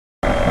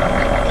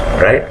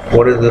right?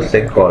 What is this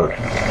thing called?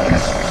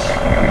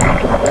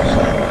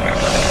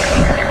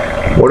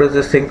 What is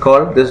this thing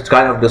called? This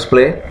kind of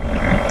display.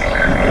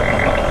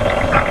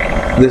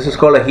 This is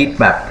called a heat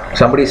map.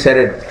 Somebody said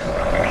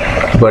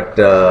it, but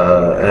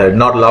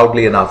not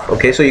loudly enough.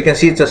 Okay, so you can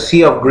see it's a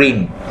sea of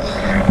green.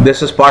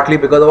 This is partly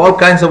because of all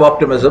kinds of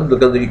optimism,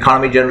 because the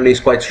economy generally is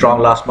quite strong.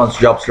 Last month's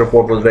jobs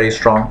report was very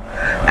strong.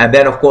 And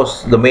then, of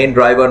course, the main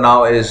driver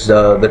now is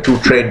the two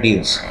trade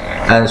deals,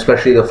 and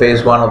especially the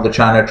phase one of the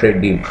China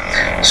trade deal.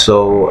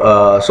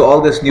 So, so all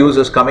this news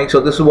is coming.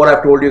 So this is what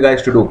I've told you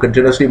guys to do.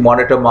 Continuously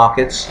monitor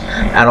markets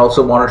and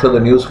also monitor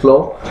the news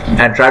flow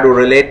and try to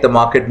relate the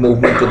market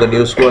movement to the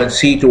news flow and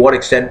see to what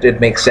extent it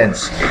makes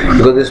sense.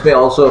 Because this may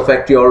also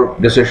affect your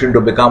decision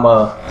to become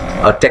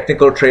a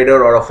technical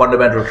trader or a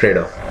fundamental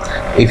trader.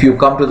 If you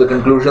come to the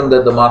conclusion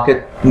that the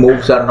market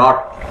moves are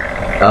not,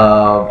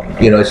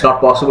 it's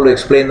not possible to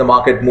explain the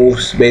market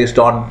moves based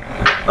on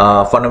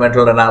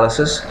fundamental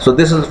analysis. So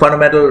this is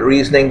fundamental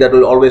reasoning that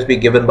will always be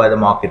given by the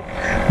market.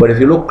 But if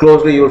you look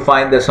closely, you will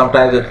find that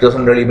sometimes it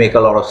doesn't really make a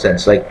lot of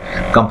sense. Like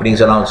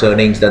companies announce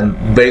earnings, then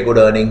very good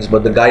earnings,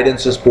 but the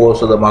guidance is poor,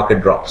 so the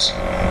market drops.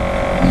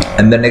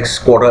 And the next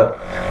quarter,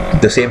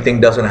 the same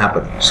thing doesn't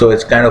happen. So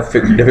it's kind of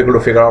difficult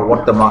to figure out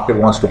what the market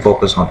wants to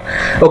focus on.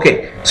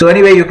 Okay, so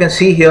anyway, you can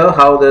see here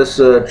how this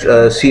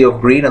sea of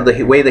green, and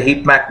the way the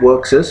heat map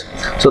works is,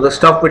 so the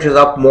stuff which is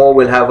up more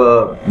will have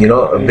a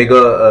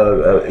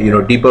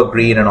bigger deeper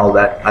green and all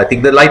that. I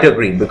think the lighter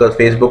green, because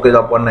Facebook is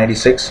up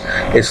 196,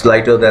 it's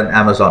lighter than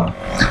Amazon.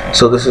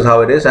 So this is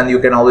how it is, and you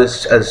can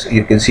always, as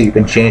you can see, you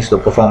can change the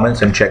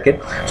performance and check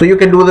it. So you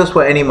can do this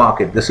for any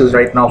market. This is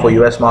right now for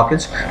US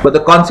markets, but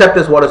the concept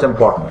is what is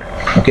important.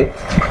 Okay.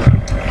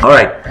 All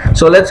right,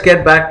 so let's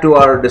get back to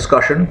our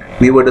discussion.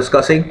 We were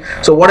discussing,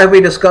 so what have we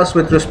discussed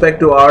with respect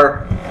to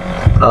our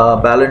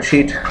balance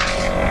sheet?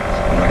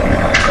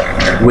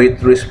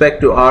 With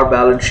respect to our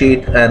balance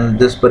sheet and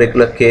this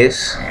particular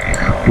case,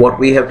 what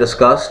we have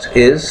discussed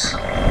is,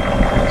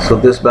 so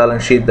this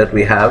balance sheet that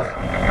we have,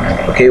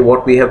 okay,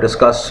 what we have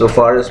discussed so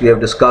far is we have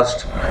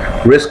discussed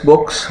risk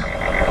books,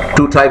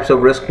 two types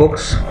of risk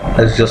books.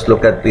 Let's just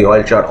look at the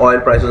oil chart. Oil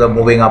prices are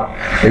moving up,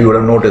 you would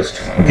have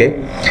noticed. Okay,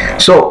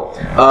 so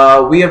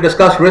we have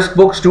discussed risk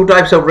books, two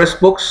types of risk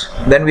books.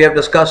 Then we have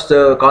discussed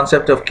the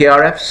concept of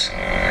KRFs.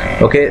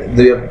 Okay,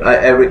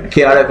 every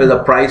KRF is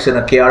a price in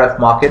a KRF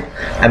market,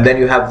 and then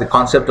you have the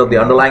concept of the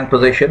underlying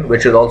position,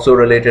 which is also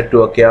related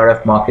to a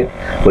KRF market.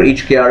 For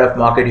each KRF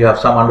market, you have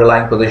some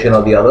underlying position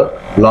or the other,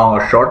 long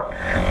or short.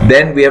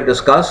 Then we have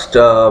discussed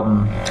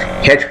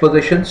hedge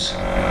positions.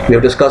 We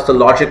have discussed the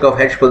logic of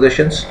hedge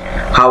positions.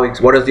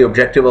 What is the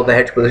objective of the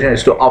hedge position?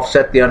 Is to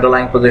offset the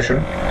underlying position,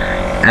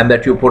 and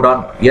that you put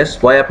on.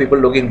 Yes, why are people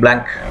looking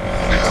blank?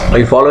 Are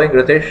you following,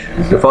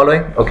 Ritesh? You're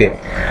following? Okay.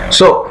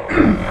 So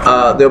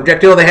the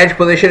objective of the hedge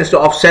position is to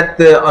offset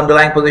the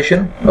underlying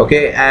position.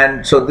 Okay,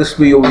 and so this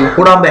you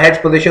put on the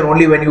hedge position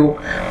only when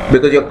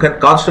because you're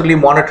constantly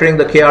monitoring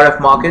the KRF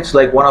markets.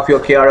 Like one of your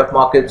KRF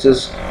markets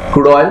is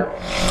crude oil,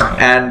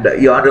 and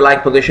your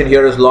underlying position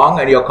here is long,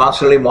 and you're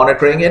constantly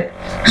monitoring it.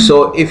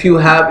 So if you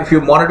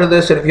monitor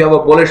this, and if you have a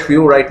bullish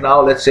view right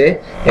now, let's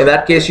say, in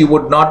that case you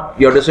would not.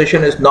 Your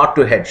decision is not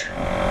to hedge.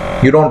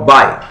 You don't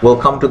buy. We'll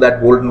come to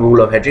that golden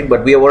rule of hedging,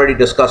 but we have already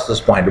discussed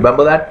this point.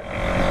 Remember that?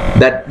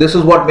 That this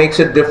is what makes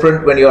it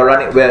different when you're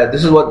running.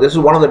 This is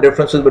one of the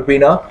differences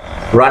between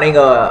running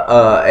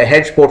a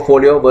hedge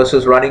portfolio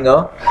versus running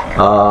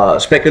a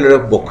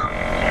speculative book.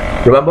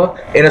 Remember,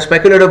 in a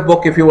speculative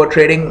book, if you were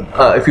trading,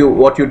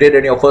 what you did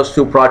in your first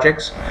two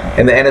projects,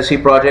 in the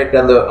NSE project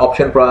and the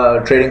option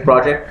trading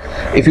project,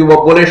 if you were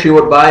bullish, you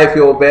would buy. If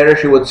you were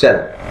bearish, you would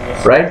sell.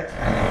 Right?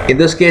 In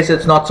this case,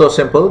 it's not so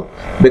simple,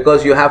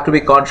 because you have to be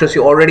conscious.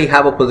 You already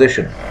have a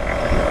position.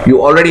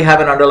 You already have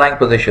an underlying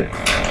position.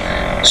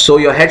 So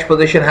your hedge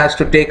position has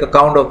to take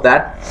account of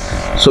that.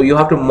 So you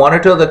have to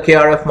monitor the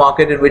KRF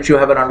market in which you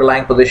have an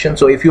underlying position.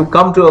 So if you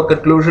come to a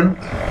conclusion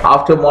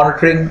after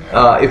monitoring,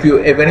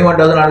 if anyone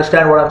doesn't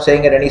understand what I'm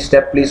saying at any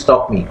step, please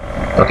stop me.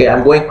 Okay,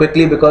 I'm going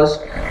quickly because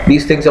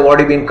these things have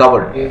already been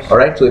covered. Yes. All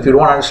right. So if you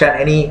don't understand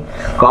any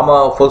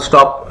comma, full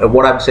stop,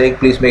 what I'm saying,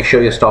 please make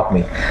sure you stop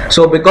me.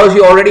 So because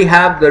you already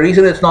have, the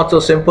reason it's not so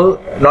simple,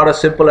 not as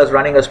simple as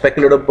running a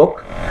speculative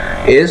book,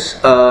 is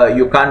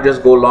you can't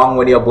just go long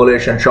when you're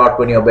bullish and short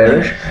when you're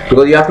bearish.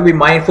 Because you have to be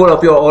mindful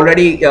of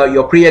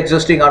your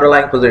pre-existing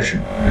underlying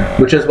position,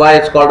 which is why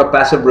it's called a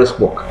passive risk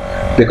book.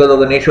 Because of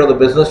the nature of the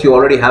business, you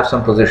already have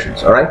some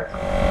positions. All right.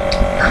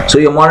 So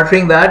you're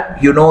monitoring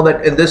that. You know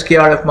that in this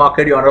KRF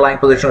market, your underlying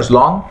position is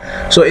long.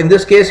 So in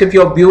this case, if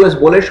your view is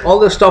bullish, all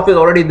this stuff is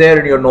already there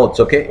in your notes,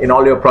 okay, in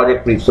all your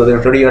project briefs. So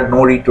there's really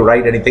no need to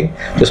write anything.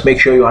 Just make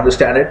sure you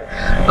understand it,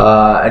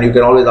 and you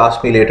can always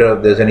ask me later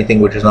if there's anything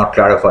which is not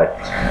clarified.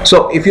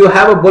 So if you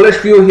have a bullish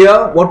view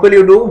here, what will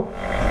you do?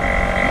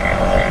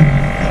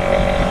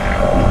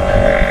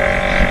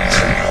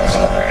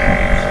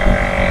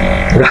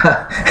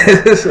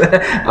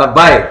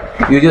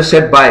 Buy. You just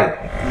said buy.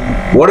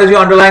 What is your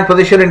underlying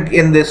position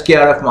in this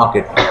KRF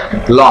market?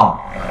 Long.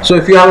 So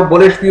if you have a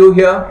bullish view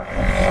here,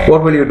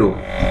 what will you do?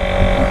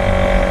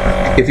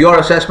 If your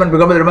assessment,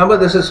 remember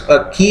this is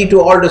a key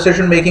to all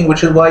decision making,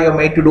 which is why you're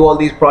made to do all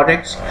these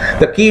projects.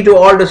 The key to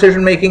all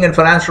decision making in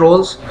finance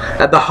roles,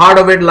 at the heart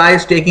of it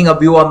lies taking a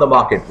view on the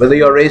market. Whether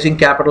you're raising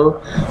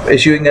capital,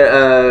 issuing,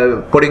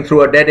 putting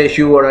through a debt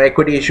issue or an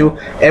equity issue,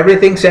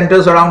 everything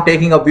centers around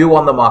taking a view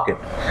on the market.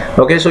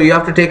 Okay, so you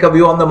have to take a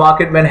view on the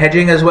market when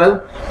hedging as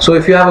well. So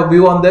if you have a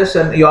view on this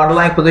and your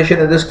underlying position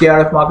in this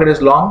KRF market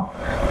is long,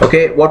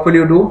 okay, what will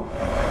you do?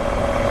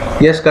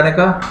 Yes,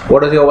 Kanika,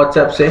 what does your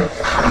WhatsApp say?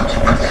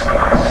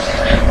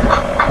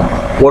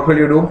 What will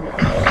you do?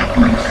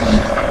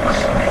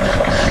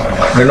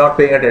 You're not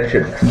paying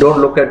attention. Don't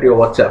look at your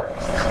WhatsApp.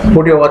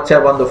 Put your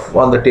WhatsApp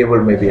on the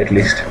table, maybe, at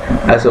least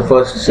as a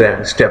first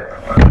step,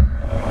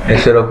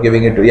 instead of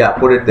giving it to, yeah,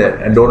 put it there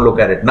and don't look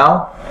at it.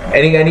 Now,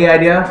 any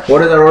idea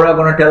what is Aurora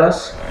going to tell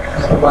us?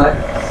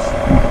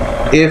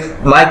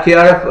 If my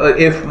KRF,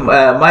 if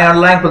my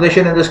underlying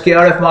position in this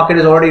KRF market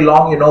is already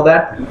long, you know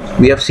that.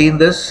 We have seen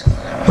this.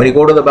 When you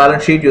go to the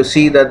balance sheet, you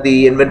see that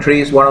the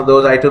inventories, one of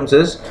those items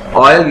is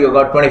oil. You've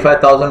got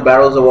 25,000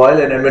 barrels of oil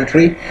in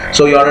inventory,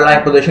 so your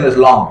underlying position is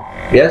long.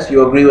 Yes,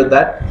 you agree with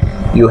that?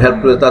 You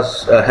helped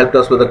us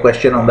with a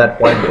question on that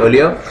point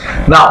earlier.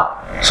 Now,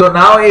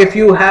 if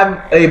you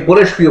have a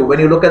bullish view, when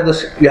you look at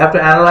this, you have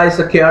to analyze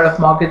the KRF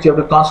markets. You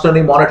have to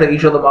constantly monitor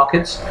each of the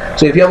markets.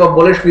 So if you have a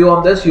bullish view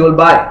on this, you will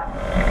buy.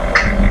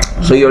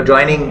 So you're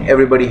joining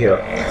everybody here.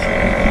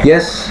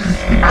 Yes.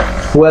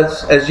 Who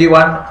else?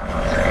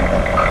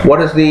 SG1.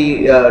 What is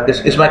the?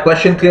 Is my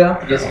question clear?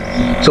 Yes.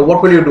 So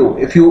what will you do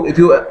if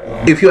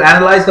you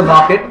analyze the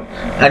market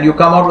and you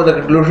come out with a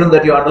conclusion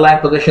that your underlying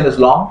position is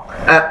long?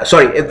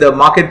 If the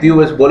market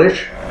view is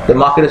bullish, the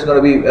market is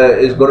going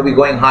to be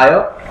going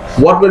higher.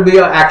 What will be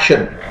your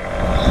action?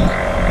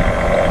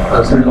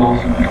 Long.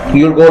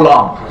 You'll go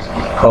long.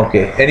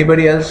 Okay.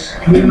 Anybody else?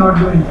 We will not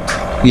do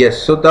anything.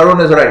 Yes. So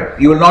Tarun is right.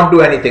 You will not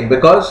do anything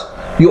because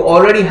you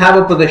already have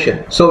a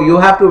position. So you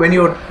have to, when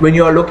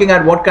you are looking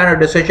at what kind of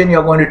decision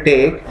you're going to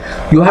take,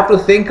 you have to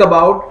think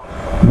about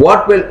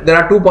there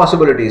are two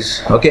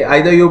possibilities. Okay,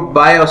 either you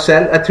buy or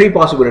sell. Three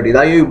possibilities.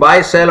 Either you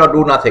buy, sell, or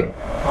do nothing.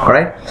 All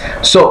right.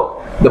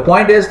 So the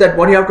point is that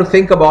what you have to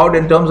think about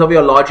in terms of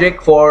your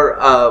logic for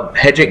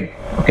hedging.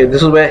 Okay,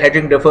 this is where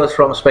hedging differs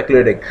from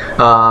speculating,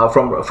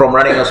 from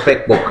running a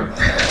spec book.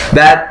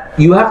 That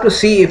you have to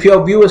see if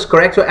your view is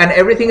correct. So, and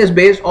everything is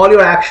based, all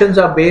your actions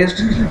are based,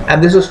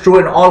 and this is true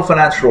in all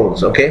finance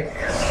roles. Okay,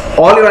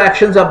 all your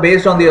actions are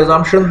based on the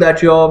assumption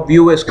that your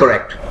view is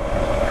correct.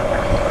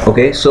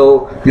 Okay,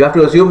 so you have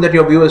to assume that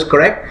your view is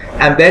correct,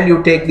 and then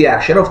you take the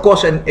action. Of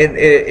course,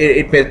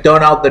 it may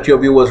turn out that your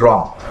view was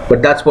wrong,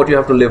 but that's what you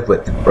have to live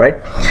with, right?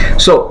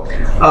 So,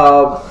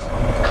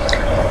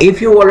 if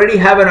you already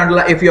have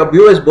if your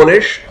view is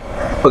bullish,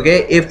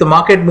 okay, if the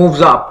market moves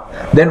up,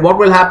 then what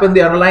will happen?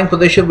 The underlying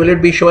position, will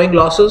it be showing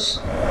losses?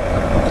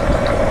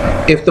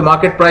 If the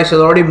market price has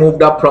already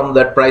moved up from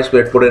that price we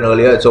had put in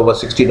earlier, it's over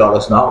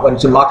 $60 now. When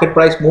the market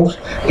price moves,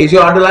 is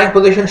your underlying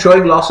position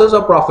showing losses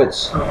or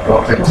profits?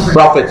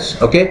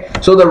 Profits. Okay.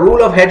 So the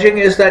rule of hedging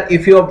is that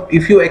if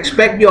you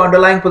expect your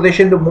underlying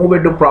position to move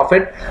into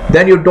profit,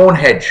 then you don't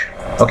hedge.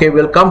 Okay,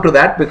 we'll come to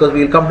that because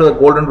we'll come to the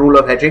golden rule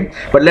of hedging.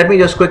 But let me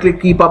just quickly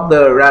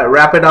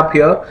wrap it up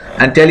here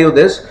and tell you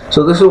this.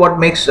 So this is what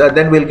makes,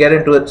 then we'll get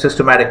into it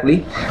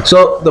systematically.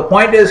 So the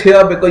point is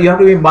here, because you have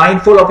to be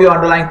mindful of your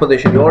underlying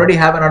position. You already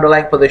have an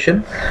underlying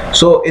position.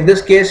 So in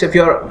this case, if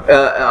your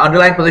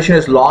underlying position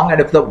is long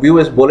and if the view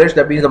is bullish,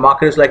 that means the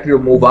market is likely to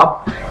move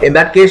up. In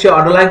that case, your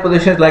underlying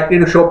position is likely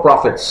to show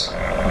profits.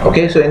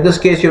 Okay, so in this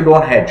case, you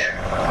don't hedge.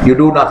 You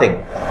do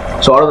nothing.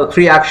 So out of the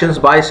three actions,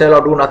 buy, sell,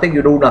 or do nothing,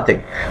 you do nothing.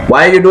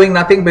 Why are you doing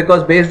nothing?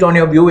 Because based on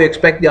your view, you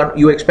expect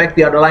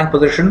the underlying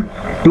position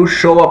to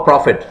show a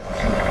profit,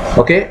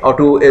 okay, or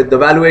to the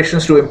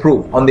valuations to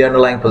improve on the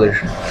underlying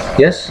position.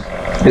 Yes,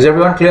 is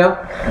everyone clear?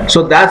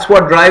 So that's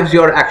what drives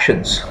your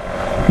actions.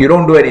 You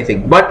don't do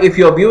anything. But if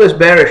your view is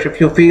bearish, if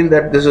you feel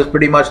that this is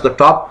pretty much the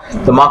top,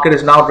 the market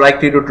is now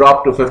likely to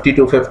drop to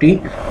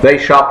 52.50 very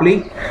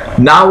sharply.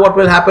 Now what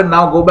will happen?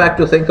 Now go back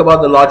to think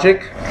about the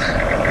logic.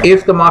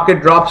 If the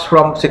market drops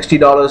from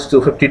 $60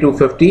 to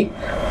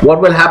 52.50, what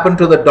will happen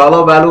to the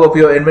dollar value of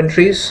your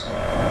inventories?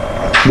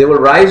 They will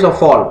rise or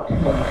fall?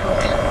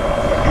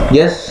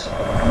 Yes,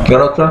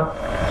 Ganotra?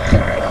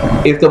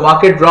 If the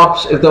market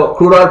drops, if the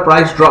crude oil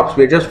price drops,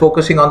 we're just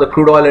focusing on the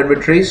crude oil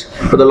inventories,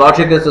 but the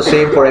logic is the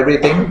same for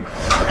everything.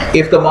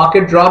 If the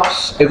market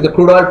drops, if the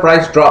crude oil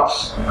price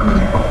drops,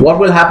 what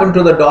will happen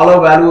to the dollar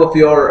value of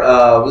your,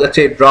 let's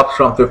say it drops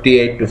from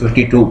 58 to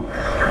 52?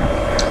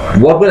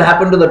 What will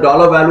happen to the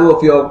dollar value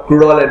of your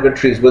crude oil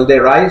inventories? Will they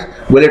rise?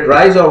 Will it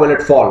rise or will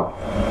it fall?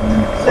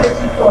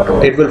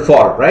 It will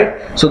fall,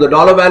 right? So the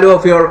dollar value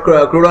of your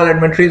crude oil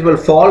inventories will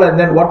fall, and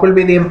then what will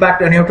be the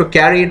impact? And you have to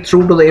carry it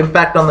through to the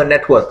impact on the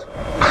net worth.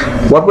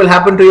 What will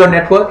happen to your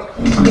net worth?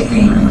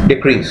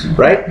 Decrease,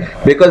 right?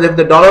 Because if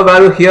the dollar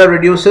value here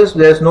reduces,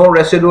 there's no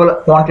residual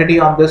quantity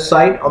on this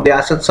side, on the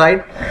asset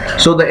side.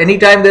 So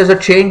anytime there's a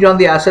change on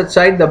the asset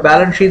side, the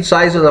balance sheet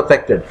size is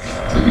affected.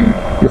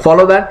 You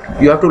follow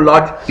that? You have to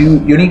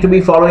you need to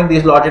be following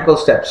these logical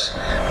steps,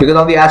 because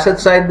on the asset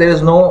side there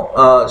is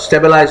no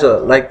stabilizer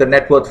like the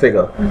net worth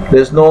figure.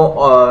 There's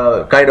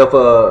no kind of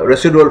a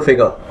residual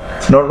figure,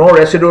 no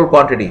residual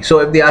quantity. So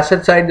if the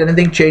asset side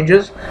anything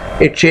changes,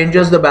 it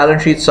changes the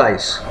balance sheet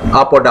size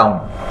up or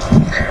down.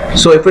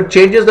 So if it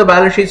changes the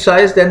balance sheet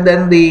size,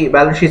 then the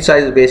balance sheet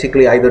size is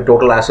basically either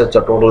total assets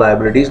or total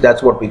liabilities.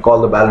 That's what we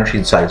call the balance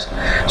sheet size.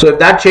 So if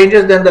that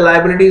changes, then the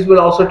liabilities will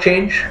also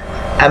change,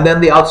 and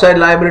then the outside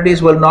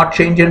liabilities will not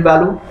change in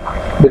value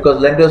because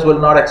lenders will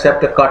not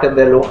accept a cut in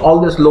their loan. All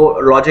this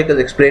logic is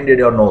explained in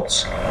your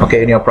notes,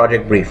 okay, in your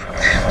project brief.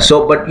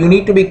 So but you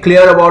need to be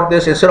clear about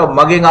this. Instead of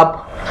mugging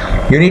up,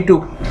 you need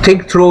to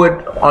think through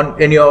it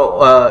in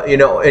your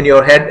in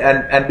your head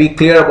and be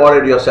clear about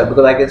it yourself,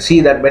 because I can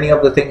see that many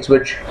of the things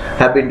which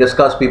have been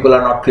discussed people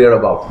are not clear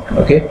about,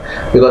 okay,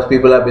 because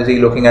people are busy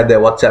looking at their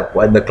WhatsApp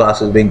when the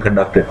class is being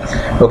conducted.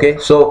 Okay,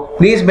 so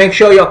please make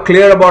sure you're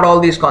clear about all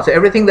these concepts.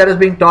 Everything that is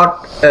being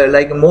taught,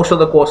 like most of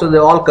the courses,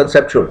 they're all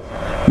conceptual.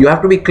 You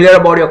have to be clear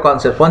about your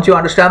concept. Once you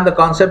understand the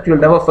concept, you'll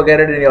never forget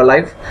it in your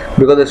life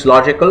because it's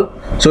logical,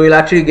 so you'll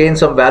actually gain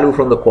some value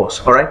from the course.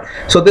 All right,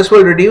 so this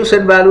will reduce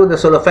in value,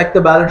 this will affect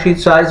the balance sheet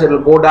size, it will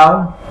go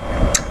down.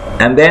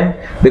 And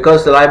then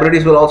because the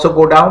liabilities will also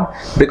go down,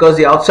 because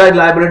the outside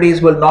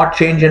liabilities will not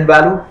change in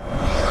value,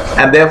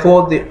 and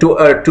therefore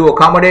to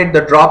accommodate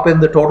the drop in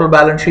the total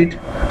balance sheet,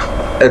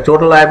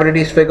 total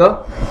liabilities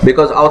figure,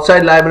 because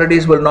outside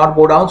liabilities will not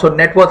go down, so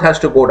net worth has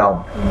to go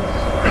down.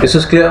 This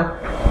is clear?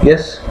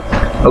 Yes?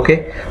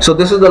 Okay, so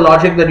this is the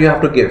logic that you have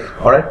to give.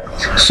 All right,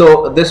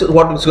 so this is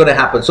what is going to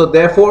happen. So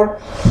therefore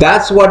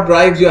that's what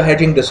drives your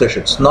hedging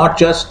decisions, not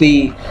just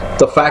the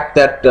fact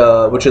that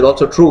which is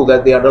also true,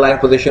 that the underlying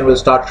position will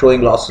start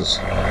showing losses,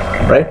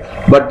 right?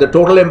 But the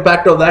total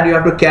impact of that you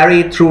have to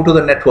carry it through to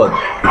the net worth.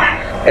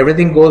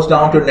 Everything goes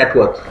down to net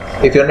worth.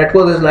 If your net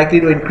worth is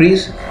likely to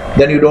increase,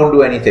 then you don't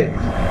do anything,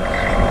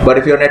 but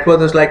if your net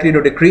worth is likely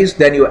to decrease,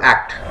 then you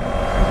act.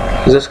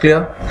 Is this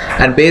clear?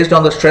 And based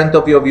on the strength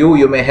of your view,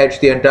 you may hedge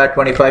the entire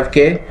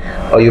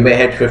 25k, or you may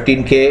hedge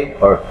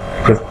 15k or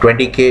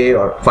 20k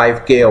or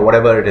 5k or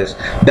whatever it is.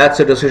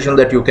 That's a decision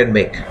that you can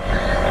make.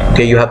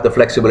 Okay, you have the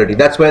flexibility.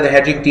 That's where the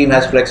hedging team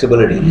has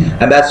flexibility,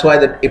 and that's why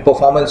the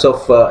performance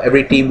of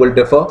every team will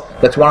differ.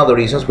 That's one of the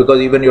reasons,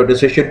 because even your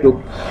decision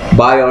to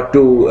buy or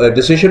to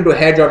decision to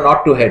hedge or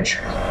not to hedge,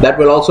 that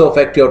will also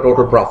affect your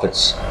total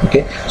profits.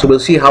 Okay, so we'll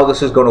see how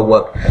this is going to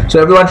work. So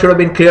everyone should have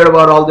been clear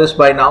about all this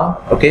by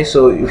now. Okay,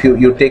 so if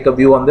you take a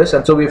view on this,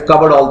 and so we've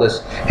covered all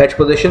this hedge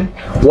position.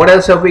 What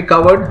else have we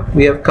covered?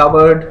 We have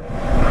covered.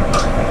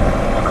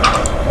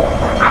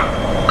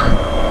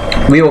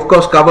 We of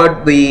course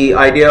covered the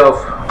idea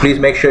of, please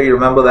make sure you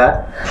remember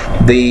that,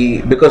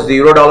 because the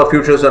euro-dollar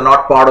futures are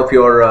not part of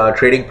your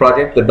trading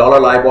project, the dollar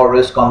LIBOR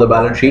risk on the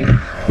balance sheet,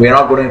 we are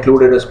not going to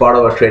include it as part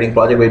of our trading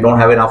project. We don't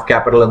have enough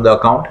capital in the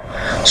account.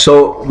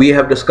 So we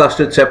have discussed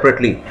it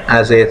separately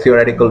as a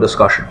theoretical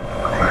discussion.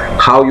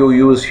 How you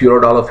use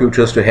euro-dollar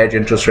futures to hedge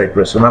interest rate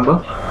risk.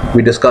 Remember,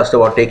 we discussed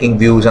about taking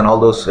views, and all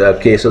those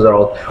cases are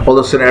all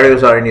those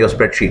scenarios are in your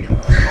spreadsheet.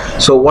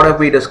 So what have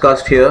we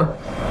discussed here?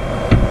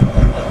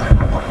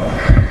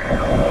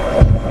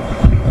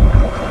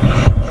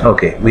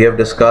 Okay, we have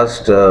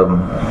discussed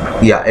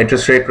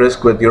interest rate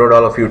risk with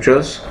euro-dollar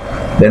futures.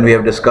 Then we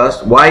have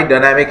discussed why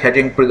dynamic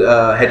hedging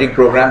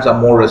programs are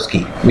more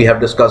risky. We have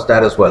discussed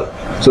that as well.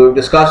 So we've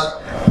discussed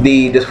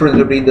the difference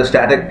between the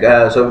static,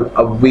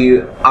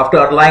 after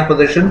underlying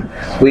position,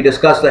 we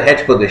discussed the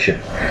hedge position,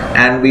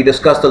 and we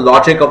discussed the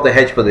logic of the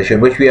hedge position,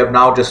 which we have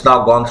just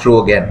now gone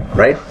through again,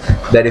 right?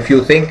 That if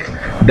you think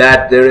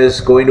that there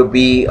is going to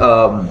be,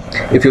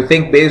 if you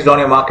think based on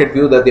your market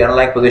view that the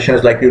underlying position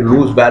is likely to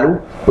lose value,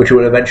 which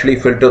will eventually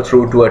filter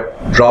through to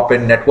a drop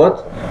in net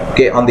worth,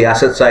 okay, on the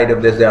asset side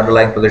if there's the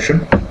underlying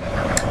position.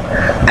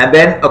 And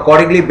then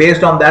accordingly,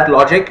 based on that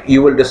logic,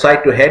 you will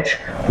decide to hedge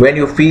when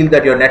you feel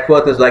that your net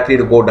worth is likely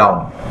to go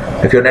down.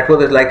 If your net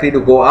worth is likely to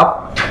go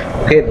up,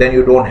 okay, then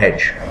you don't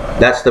hedge.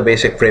 That's the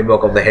basic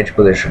framework of the hedge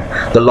position,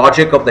 the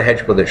logic of the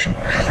hedge position,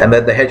 and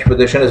that the hedge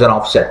position is an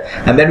offset.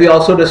 And then we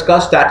also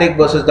discussed static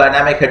versus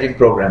dynamic hedging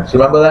programs.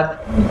 Remember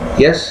that?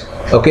 Yes?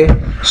 Okay.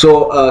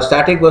 So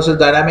static versus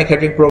dynamic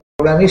hedging programs.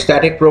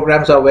 Static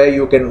programs are where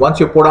you can, once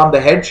you put on the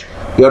hedge,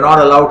 you're not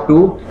allowed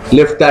to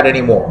lift that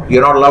anymore.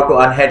 You're not allowed to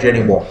unhedge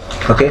anymore.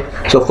 Okay,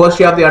 so first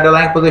you have the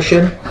underlying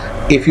position,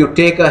 If you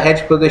take a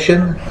hedge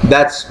position,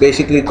 that's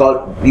basically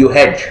called you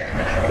hedge.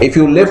 If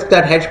you lift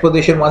that hedge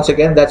position once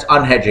again, that's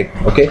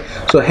unhedging. Okay,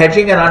 so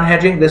hedging and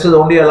unhedging, this is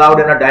only allowed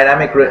in a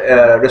dynamic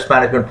risk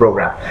management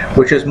program,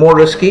 which is more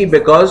risky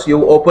because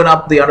you open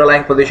up the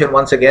underlying position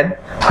once again.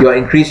 You are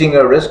increasing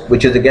your risk,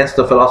 which is against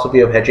the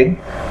philosophy of hedging,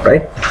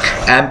 right?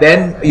 And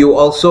then you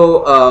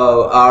also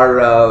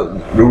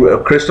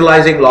are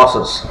crystallizing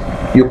losses.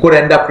 You could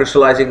end up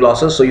crystallizing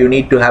losses, so you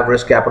need to have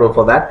risk capital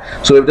for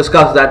that. So we've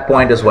discussed that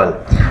point as well.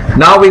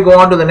 Now we go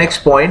on to the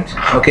next point.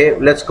 Okay,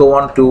 let's go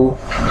on to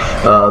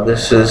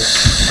this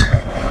is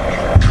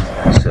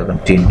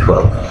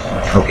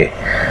 1712. Okay,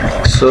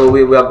 so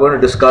we are going to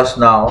discuss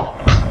now.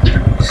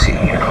 Let's see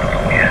here.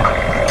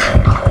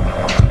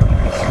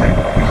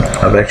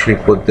 I've actually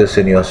put this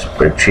in your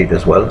spreadsheet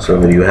as well, so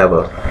that you have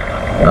a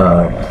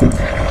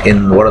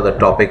in what are the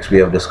topics we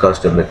have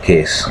discussed in the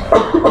case.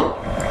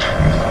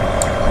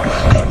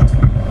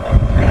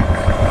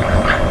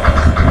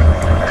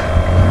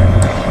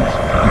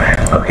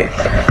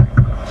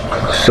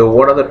 So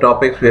what are the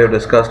topics we have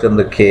discussed in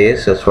the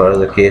case as far as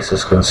the case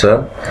is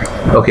concerned?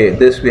 Okay,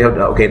 this we have.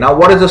 Okay, now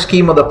what is the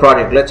scheme of the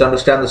project? Let's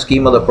understand the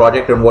scheme of the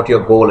project and what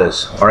your goal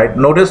is. All right,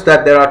 notice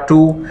that there are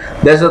two.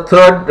 There's a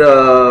third.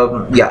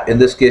 Yeah, in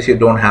this case you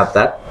don't have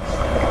that.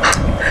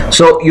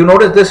 So you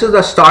notice this is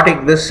the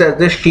starting. This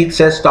sheet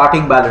says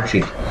starting balance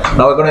sheet.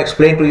 Now we're going to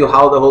explain to you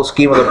how the whole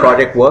scheme of the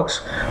project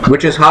works,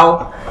 which is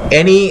how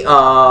any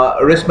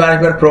risk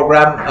management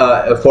program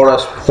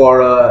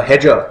for a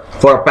hedger,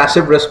 for a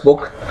passive risk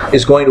book,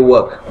 is going to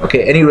work.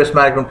 Okay, any risk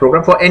management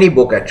program for any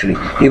book, actually,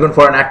 even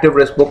for an active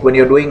risk book, when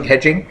you're doing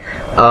hedging,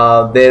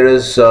 there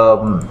is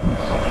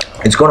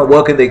it's going to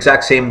work in the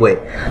exact same way.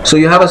 So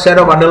you have a set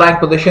of underlying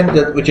positions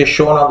which is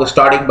shown on the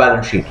starting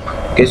balance sheet.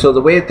 Okay, so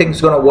the way things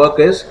are going to work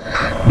is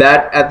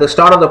that at the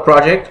start of the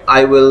project,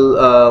 I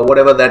will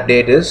whatever that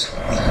date is,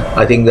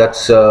 I think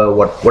that's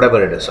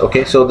whatever it is.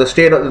 Okay, so the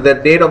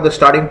date of the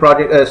starting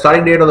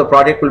date of the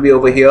project will be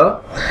over here,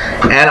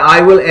 and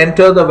I will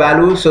enter the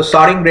values. So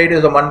starting date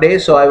is a Monday,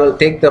 so I will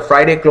take the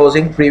Friday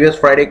closing, previous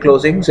Friday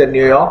closings in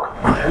New York.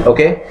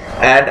 Okay,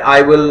 and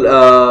I will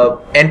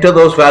enter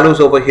those values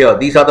over here.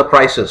 These are the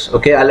prices.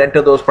 Okay, I'll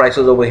enter those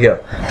prices over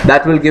here.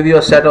 That will give you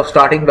a set of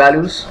starting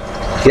values.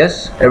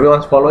 Yes,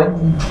 everyone's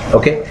following?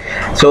 Okay,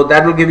 so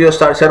that will give you a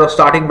set of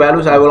starting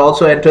values. I will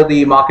also enter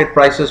the market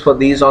prices for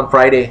these on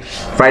Friday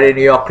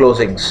New York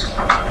closings.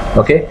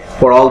 Okay,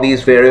 for all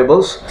these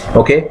variables.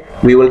 Okay,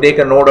 we will take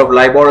a note of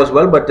LIBOR as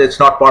well, but it's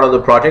not part of the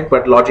project,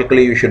 but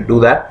logically you should do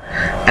that.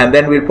 And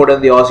then we'll put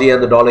in the Aussie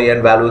and the dollar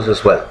yen values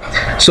as well.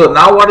 So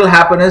now what will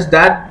happen is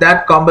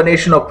that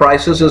combination of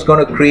prices is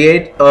going to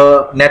create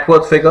a net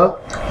worth figure.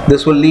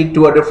 This will lead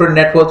to a different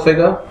net worth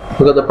figure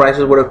because the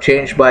prices would have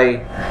changed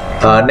by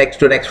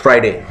next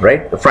Friday,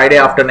 right? The Friday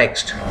after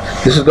next.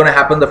 This is going to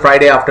happen the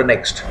Friday after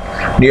next.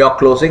 New York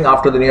closing.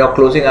 After the New York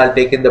closing, I'll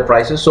take in the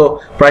prices.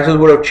 So prices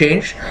would have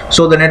changed.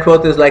 So the net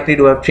worth is likely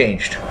to have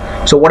changed.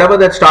 So whatever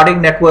that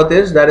starting net worth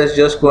is, that is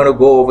just going to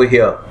go over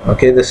here.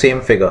 Okay, the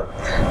same figure.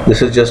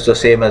 This is just the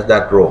same as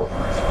that row.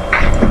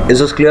 Is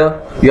this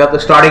clear? You have the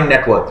starting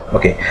net worth.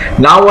 Okay.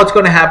 Now what's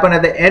going to happen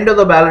at the end of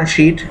the balance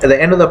sheet, at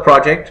the end of the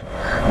project,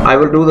 I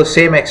will do the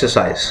same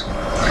exercise.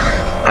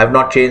 I've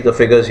not changed the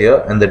figures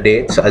here and the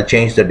dates. I'll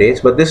change the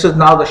dates, but this is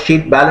now the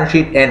balance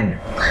sheet end.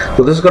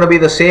 So this is going to be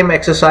the same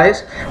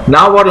exercise.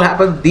 Now what will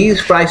happen?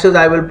 These prices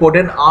I will put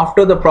in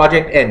after the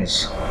project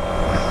ends.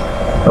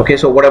 Okay,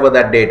 so whatever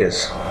that date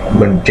is,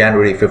 when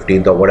January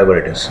 15th or whatever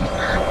it is.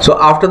 So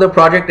after the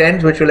project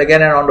ends, which will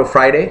again end on a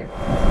Friday,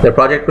 the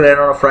project will end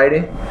on a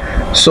Friday.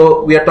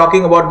 So we are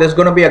talking about there's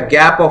going to be a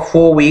gap of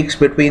 4 weeks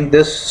between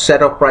this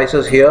set of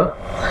prices here,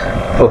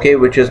 okay,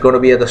 which is going to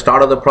be at the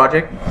start of the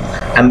project,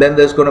 and then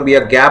there's going to be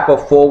a gap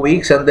of 4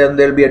 weeks, and then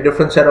there'll be a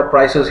different set of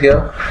prices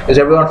here. Is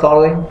everyone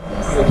following?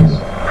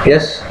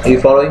 Yes, are you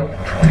following?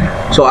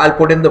 So I'll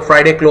put in the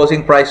Friday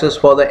closing prices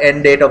for the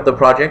end date of the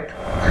project.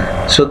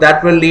 So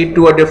that will lead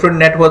to a different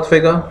net worth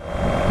figure,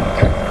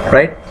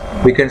 right?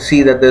 We can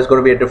see that there's going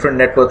to be a different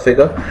net worth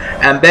figure,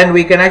 and then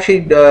we can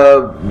actually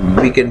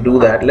we can do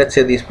that. Let's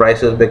say these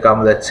prices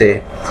become, let's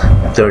say,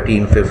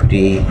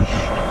 1350.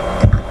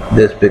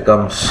 This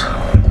becomes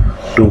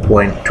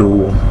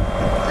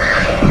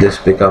 2.2. This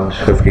becomes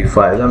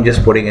 55. I'm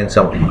just putting in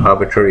some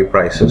arbitrary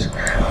prices.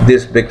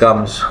 This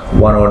becomes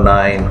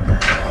 109.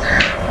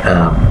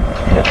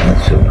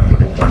 Let's put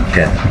in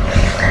 110.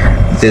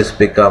 This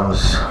becomes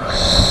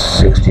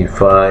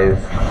 65.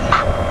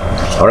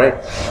 All right,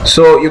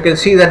 so you can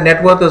see that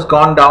net worth has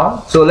gone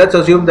down. So let's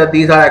assume that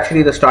these are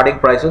actually the starting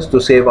prices to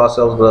save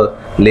ourselves the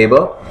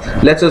labor.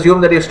 Let's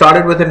assume that you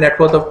started with a net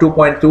worth of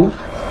 2.2.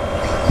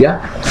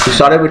 Yeah, you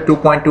started with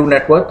 2.2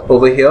 net worth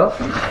over here,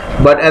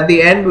 but at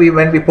the end,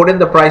 when we put in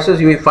the prices,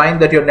 you will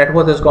find that your net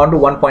worth has gone to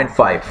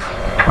 1.5.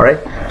 All right,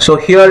 so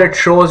here it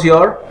shows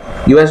your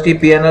USD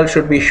PNL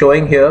should be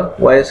showing here.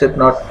 Why is it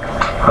not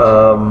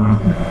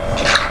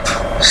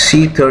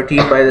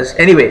C13 by this?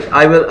 Anyway,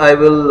 I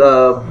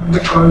will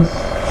because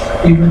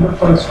even the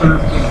first one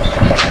has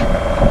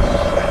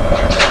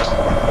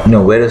changed.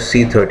 No, where is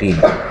C13?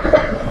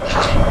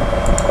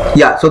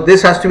 Yeah, so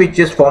this has to be,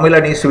 just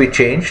formula needs to be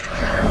changed.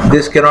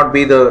 This cannot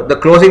be the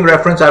closing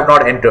reference I've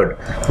not entered.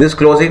 This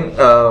closing,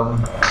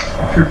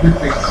 Should be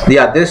fixed.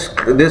 yeah,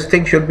 this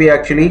thing should be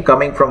actually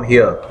coming from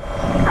here.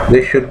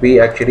 This should be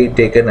actually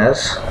taken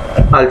as,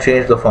 I'll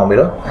change the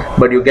formula,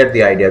 but you get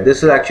the idea.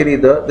 This is actually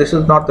this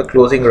is not the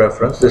closing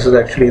reference, this is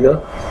actually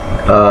the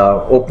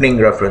opening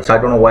reference. I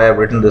don't know why I've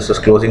written this as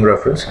closing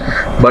reference,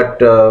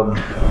 but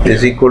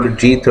is equal to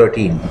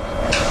G13.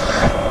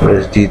 Where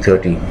is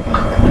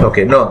G13?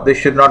 Okay, no, this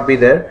should not be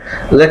there.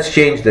 Let's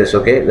change this,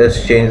 okay?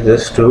 Let's change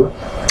this to,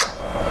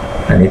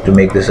 I need to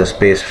make this a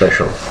space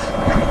special.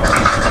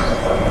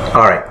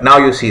 Alright, now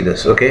you see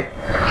this, okay?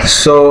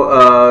 So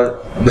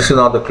this is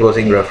not the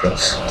closing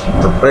reference.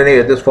 But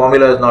anyway, this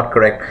formula is not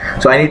correct.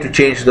 So I need to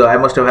change I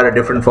must have had a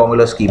different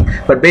formula scheme.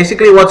 But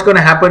basically what's going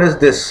to happen is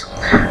this.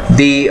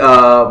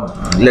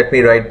 Let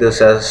me write this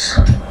as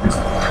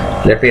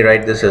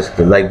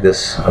like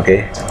this,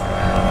 okay?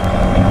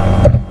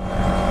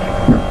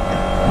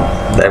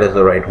 That is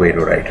the right way to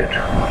write it.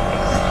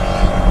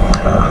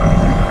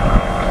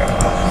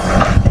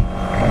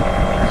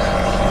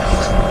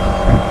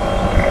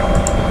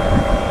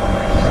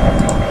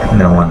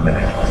 Now 1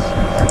 minute.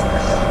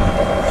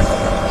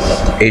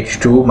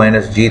 H2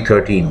 minus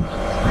G13.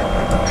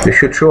 This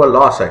should show a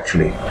loss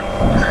actually.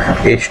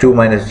 H2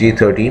 minus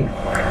G13.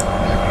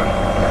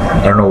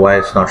 I don't know why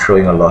it's not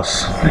showing a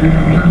loss.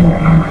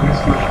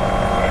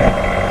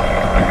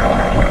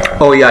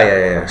 Oh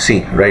yeah.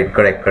 See, right,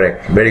 correct.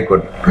 Very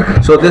good.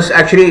 So this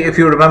actually, if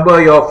you remember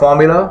your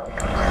formula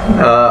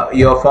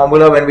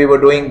when we were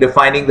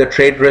defining the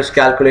trade risk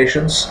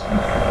calculations,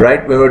 right?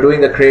 When we were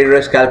doing the trade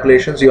risk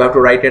calculations, you have to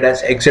write it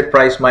as exit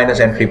price minus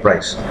entry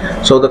price.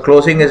 So the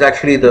closing is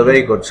actually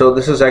very good. So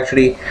this is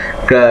actually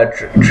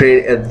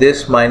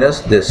this minus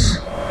this.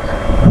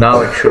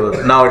 Now it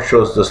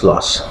shows this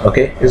loss.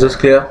 Okay, is this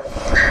clear?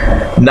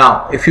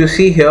 Now, if you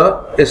see here,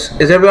 is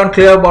everyone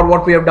clear about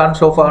what we have done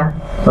so far?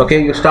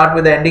 Okay, you start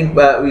with the ending.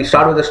 We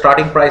start with the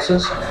starting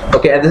prices.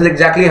 Okay, and this is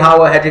exactly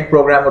how a hedging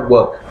program would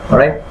work. All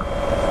right.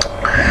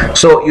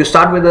 So you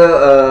start with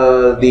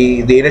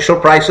the initial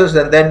prices,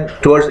 and then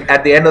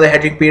at the end of the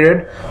hedging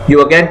period,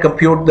 you again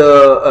compute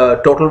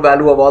the total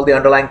value of all the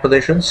underlying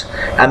positions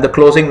and the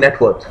closing net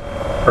worth,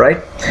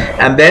 right?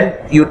 And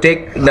then you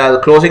take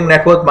the closing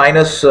net worth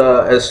minus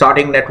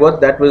starting net worth.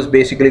 That was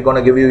basically going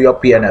to give you your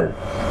P&L.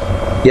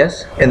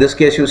 Yes, in this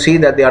case you see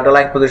that the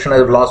underlying position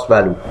has lost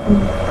value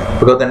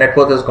because the net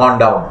worth has gone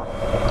down.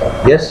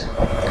 Yes,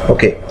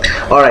 okay,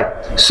 all right.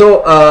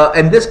 So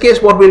in this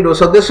case what we'll do,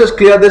 so this is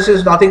clear, this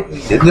is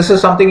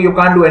something you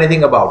can't do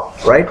anything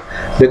about, right?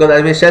 Because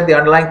as we said, the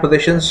underlying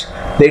positions,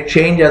 they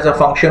change as a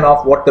function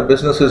of what the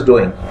business is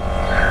doing,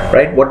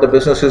 right? What the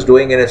business is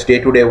doing in its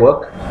day-to-day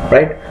work,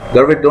 right?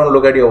 Garvit, don't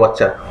look at your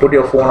WhatsApp, put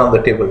your phone on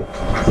the table.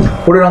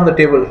 Put it on the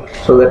table,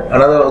 so that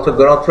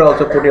Ganotra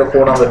also put your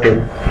phone on the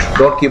table.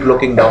 Don't keep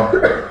looking down.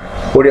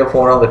 Put your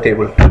phone on the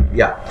table.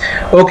 Yeah.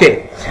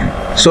 Okay.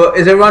 So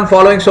is everyone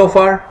following so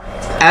far?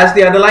 As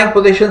the underlying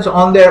positions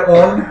on their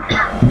own,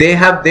 they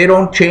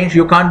don't change.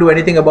 You can't do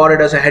anything about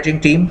it as a hedging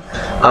team.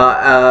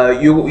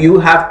 You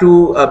have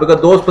to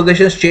because those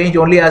positions change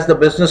only as the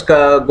business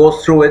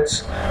goes through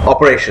its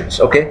operations.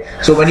 Okay.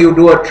 So when you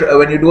do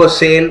a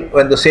sale,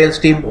 when the sales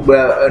team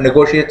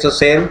negotiates a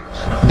sale,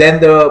 then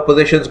the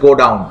positions go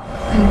down.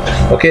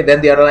 Okay, then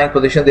the underlying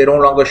position, they no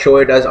longer show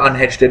it as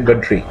unhedged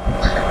inventory.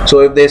 So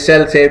if they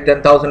sell, say,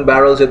 10,000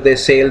 barrels, if they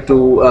sell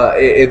to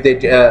if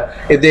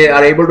they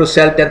are able to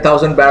sell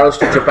 10,000 barrels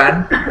to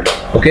Japan,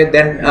 okay,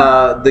 then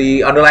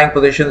the underlying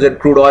positions in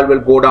crude oil will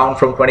go down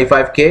from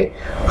 25k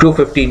to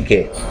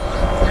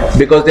 15k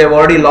because they have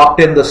already locked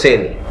in the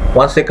sale.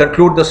 Once they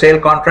conclude the sale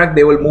contract,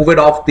 they will move it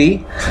off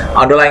the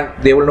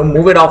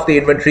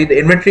inventory. The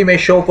inventory may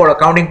show for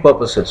accounting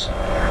purposes,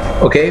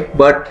 okay,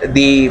 but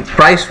the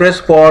price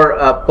risk for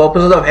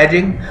purposes of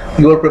hedging,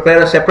 you will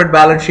prepare a separate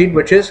balance sheet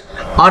which is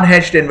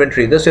unhedged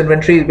inventory. This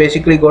inventory is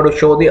basically going to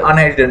show the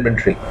unhedged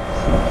inventory.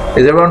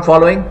 Is everyone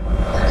following?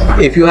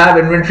 If you have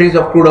inventories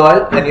of crude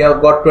oil and you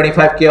have got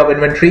 25k of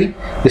inventory,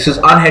 this is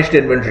unhedged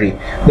inventory.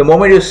 The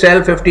moment you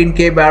sell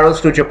 15k barrels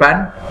to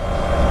Japan,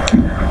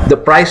 the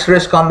price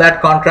risk on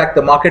that contract,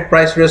 the market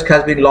price risk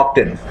has been locked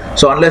in.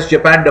 So unless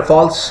Japan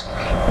defaults,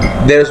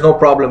 there is no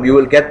problem. You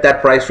will get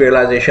that price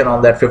realization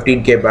on that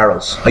 15k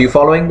barrels. Are you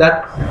following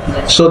that?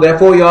 So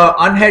therefore your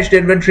unhedged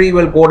inventory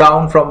will go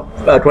down from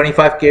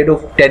 25k to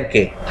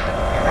 10k.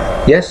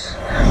 Yes?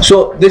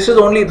 So this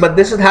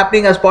is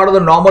happening as part of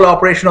the normal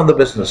operation of the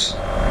business.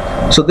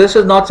 So this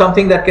is not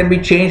something that can be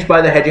changed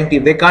by the hedging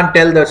team. They can't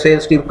tell the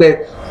sales team,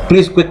 okay,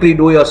 please quickly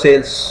do your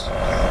sales.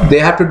 They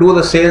have to do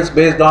the sales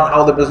based on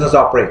how the business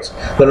operates,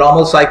 the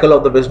normal cycle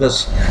of the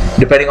business,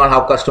 depending on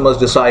how customers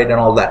decide and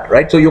all that,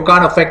 right? So you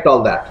can't affect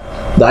all that.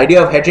 The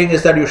idea of hedging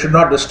is that you should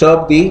not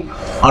disturb the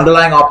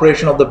underlying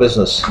operation of the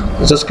business.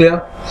 Is this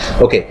clear?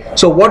 Okay.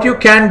 So what you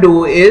can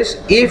do is,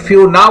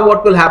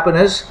 what will happen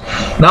is,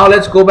 now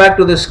let's go back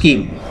to the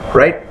scheme,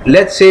 right?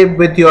 Let's say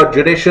with your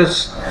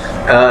judicious,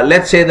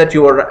 let's say that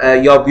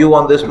your view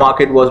on this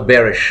market was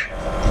bearish.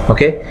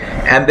 Okay,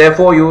 and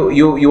therefore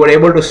you were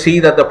able to see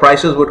that the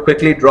prices would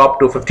quickly drop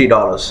to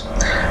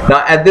 $50.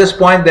 Now at this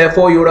point,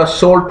 therefore, you would have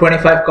sold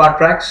 25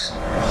 contracts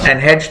and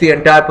hedged the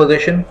entire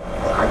position,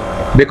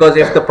 because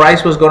if the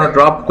price was going to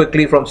drop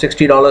quickly from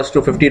 $60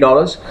 to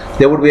 $50,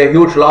 there would be a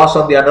huge loss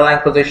on the underlying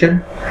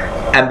position,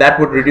 and that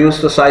would reduce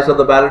the size of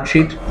the balance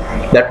sheet.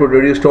 That would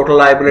reduce total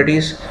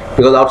liabilities,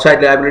 because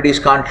outside liabilities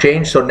can't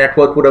change, so net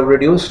worth would have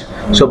reduced.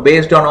 So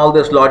based on all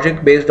this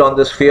logic, based on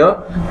this fear,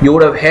 you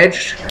would have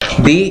hedged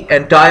the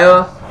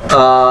entire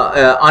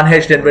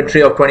unhedged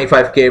inventory of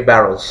 25k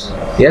barrels,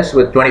 yes,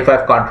 with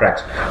 25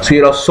 contracts. So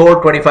you'd have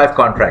sold 25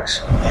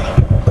 contracts.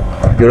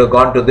 You will have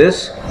gone to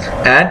this,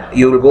 and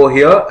you will go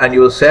here and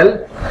you will sell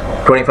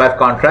 25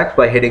 contracts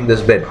by hitting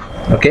this bid.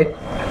 Okay,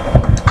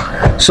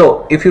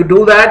 so if you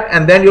do that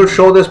and then you'll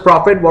show this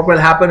profit, what will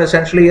happen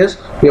essentially is,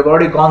 we have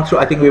already gone through,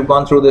 I think we've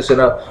gone through this in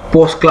a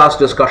post-class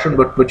discussion,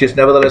 but which is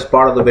nevertheless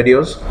part of the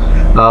videos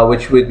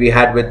which we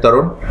had with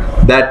Tarun,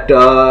 that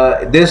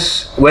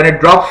this, when it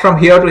drops from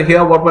here to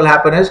here, what will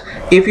happen is,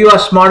 if you are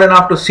smart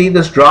enough to see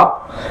this drop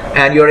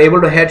and you're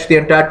able to hedge the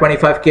entire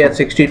 25k at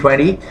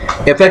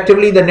 60.20,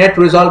 effectively the net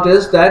result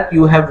is that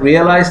you have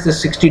realized the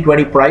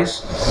 60.20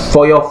 price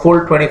for your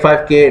full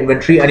 25k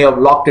inventory and you have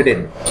locked it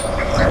in.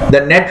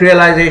 The net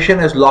realization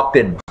is locked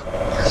in.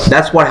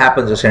 That's what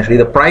happens essentially.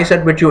 The price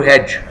at which you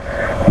hedge,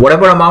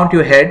 whatever amount you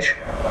hedge,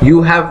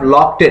 you have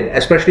locked in,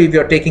 especially if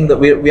you're taking the,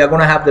 we are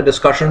going to have the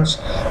discussions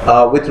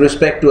with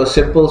respect to a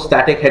simple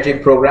static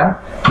hedging program,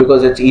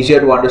 because it's easier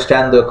to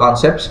understand the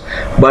concepts.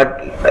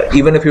 But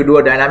even if you do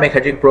a dynamic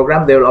hedging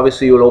program, they will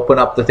obviously, you will open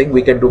up the thing.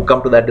 We can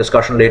come to that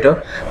discussion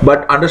later,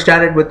 but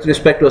understand it with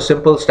respect to a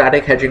simple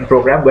static hedging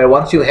program, where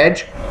once you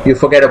hedge, you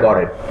forget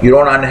about it. You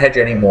don't unhedge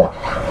anymore,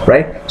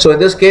 right? So in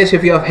this case,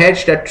 if you have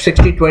hedged at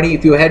 60.20,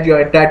 if you hedge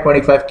your entire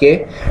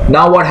 25k,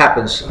 now what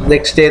happens?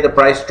 Next day the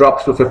price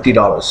drops to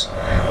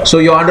 $50. So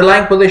your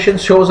underlying position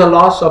shows a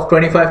loss of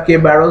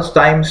 25k barrels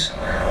times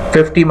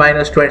 50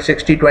 minus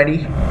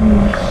 60.20.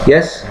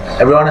 Yes,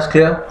 everyone is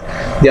clear?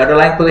 The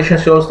underlying position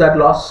shows that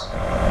loss,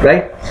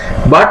 right?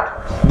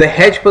 But the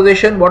hedge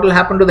position, what will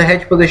happen to the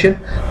hedge position?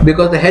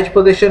 Because the hedge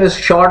position is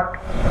short,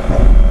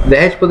 the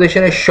hedge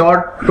position is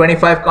short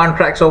 25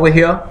 contracts over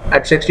here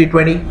at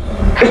 60.20.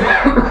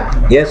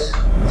 Yes,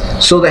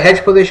 so the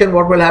hedge position,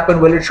 what will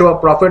happen? Will it show a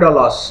profit or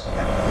loss?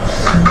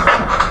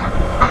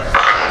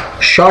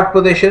 Short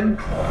position,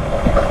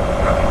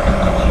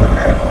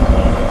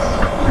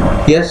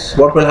 yes,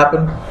 what will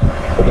happen?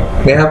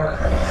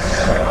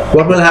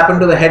 What will happen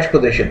to the hedge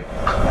position?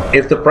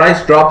 If the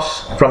price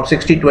drops from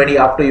 60.20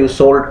 after you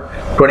sold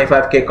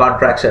 25k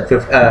contracts at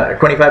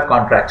 25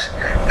 contracts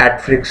at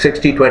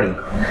 60.20,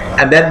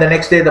 and then the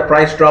next day the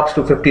price drops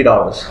to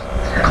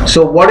 $50.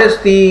 So what is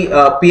the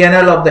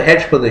P&L of the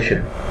hedge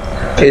position?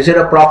 Is it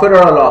a profit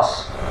or a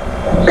loss?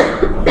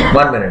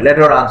 1 minute, let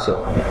her answer.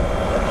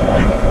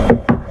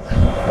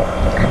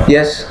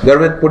 Yes,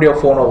 Garvit, put your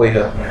phone over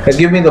here.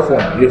 Give me the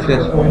phone.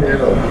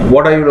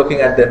 What are you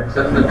looking at then?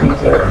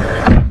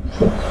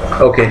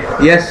 Okay,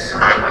 yes.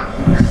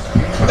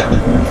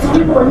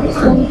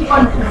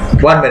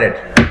 1 minute.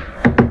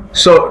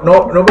 So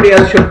nobody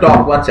else should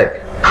talk. 1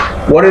 sec.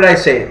 What did I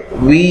say?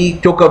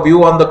 We took a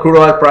view on the crude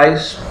oil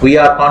price. We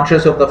are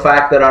conscious of the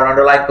fact that our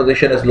underlying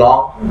position is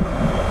long,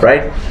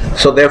 right?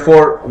 So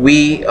therefore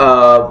we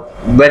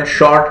went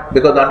short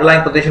because the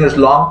underlying position is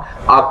long.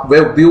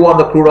 Our view on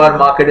the crude oil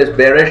market is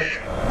bearish.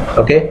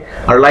 Okay,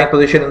 underlying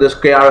position in this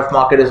KRF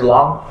market is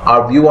long.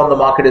 Our view on the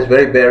market is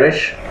very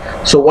bearish.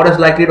 So what is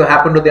likely to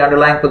happen to the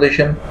underlying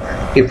position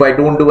if I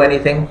don't do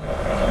anything?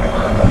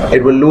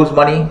 It will lose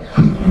money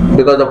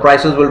because the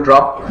prices will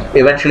drop.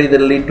 Eventually they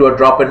will lead to a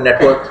drop in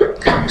net worth.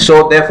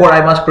 So therefore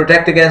I must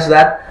protect against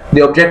that.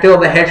 The objective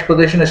of the hedge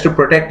position is to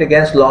protect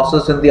against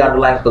losses in the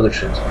underlying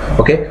positions,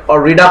 okay,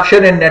 or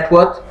reduction in net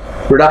worth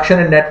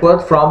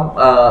from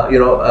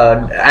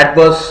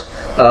adverse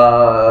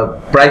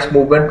price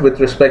movement with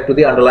respect to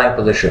the underlying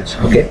positions.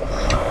 Okay,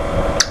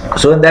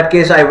 so in that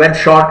case I went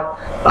short.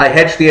 I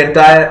hedged the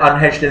entire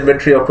unhedged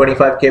inventory of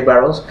 25k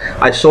barrels.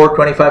 I sold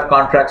 25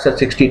 contracts at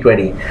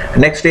 60.20.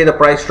 Next day the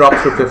price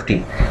drops to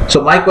 50.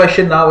 So my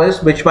question now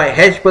is, my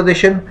hedge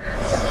position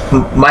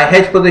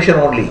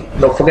only,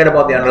 no, forget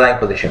about the underlying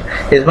position,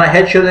 is my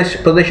hedge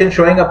position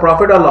showing a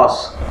profit or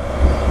loss?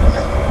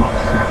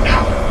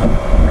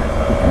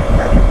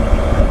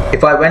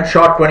 If I went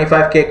short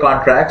 25k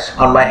contracts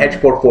on my hedge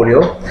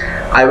portfolio,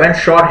 I went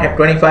short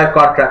 25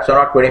 contracts, or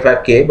not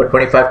 25k, but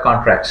 25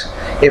 contracts.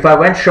 If I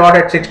went short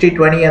at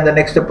 60.20 and the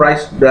next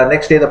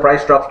day the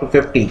price drops to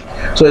 50,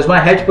 so is my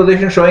hedge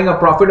position showing a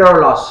profit or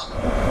a loss?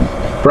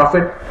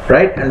 Profit,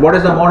 right? And what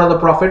is the amount of the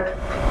profit?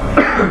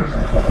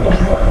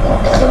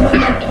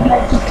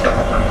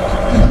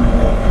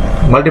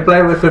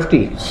 Multiplied with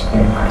 50.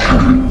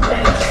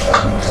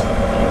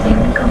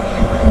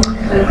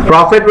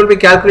 Profit will be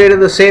calculated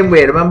the same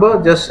way,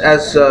 remember, just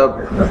as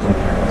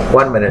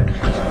 1 minute.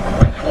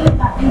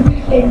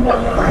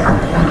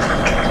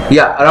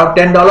 Yeah, around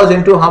 $10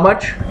 into how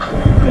much?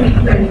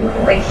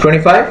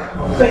 25?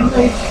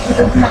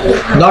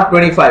 Not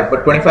 25,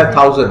 but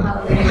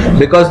 25,000,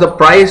 because the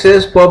price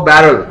is per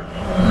barrel.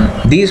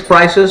 These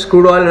prices,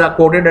 crude oil, are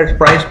quoted as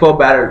price per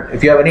barrel.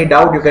 If you have any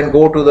doubt, you can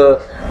go to the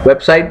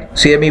website,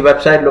 CME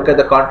website, look at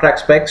the contract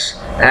specs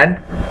and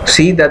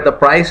see that the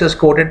price is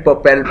quoted per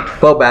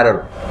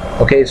barrel.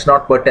 Okay, it's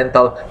not per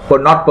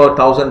 10,000, not per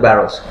 1,000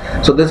 barrels.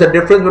 So there's a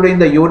difference between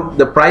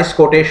the price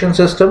quotation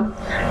system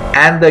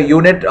and the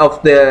unit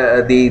of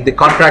the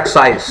contract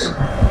size.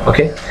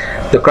 Okay,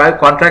 the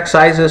contract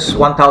size is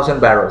 1,000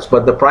 barrels,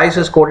 but the price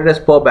is quoted as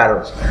per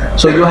barrels.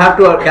 So you have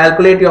to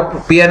calculate your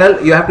P&L.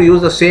 You have to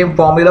use the same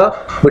formula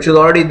which is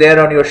already there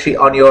on your sheet,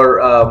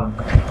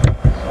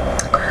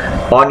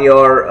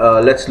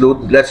 let's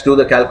do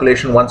the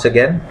calculation once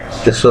again,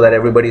 just so that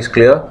everybody is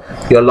clear.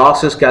 Your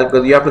loss is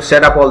calculated. You have to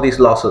set up all these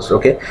losses.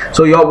 Okay,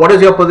 so what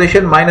is your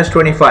position? Minus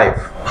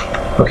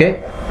 25.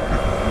 Okay,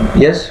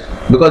 yes,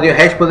 because your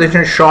hedge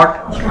position is short,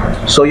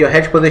 so your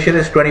hedge position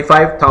is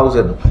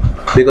 25,000,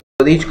 because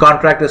each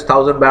contract is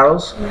 1,000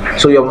 barrels,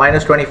 so you're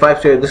minus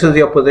 25. So this is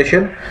your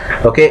position.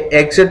 Okay,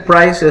 exit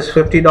price is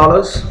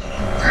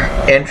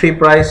 $50, entry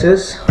price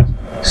is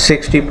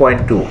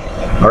 60.2.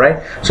 all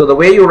right, so the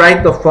way you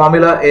write the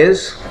formula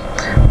is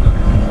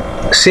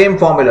same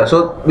formula.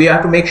 So we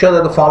have to make sure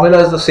that the formula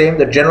is the same,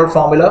 the general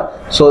formula,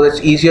 so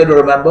it's easier to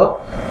remember.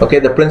 Okay,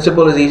 the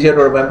principle is easier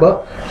to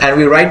remember, and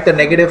we write the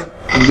negative.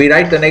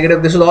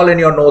 This is all in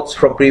your notes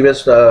from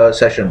previous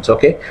sessions,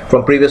 okay,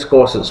 from previous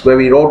courses, where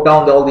we wrote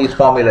down all these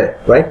formulae,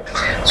 right?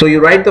 So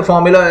you write the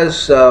formula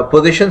as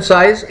position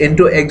size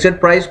into exit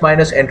price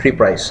minus entry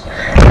price,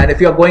 and if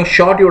you are going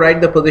short, you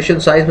write the position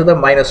size with a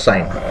minus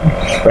sign,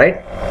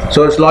 right?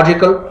 So it's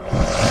logical.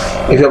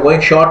 If you're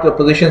going short, the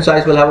position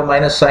size will have a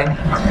minus sign.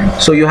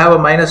 So you have a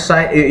minus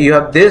sign. You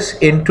have this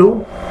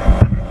into.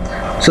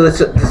 So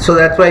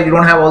that's why you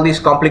don't have all these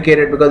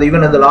complicated, because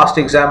even in the last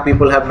exam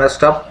people have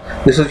messed up.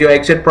 This is your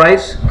exit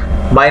price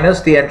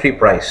minus the entry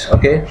price.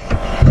 Okay.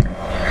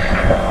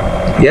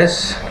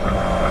 Yes.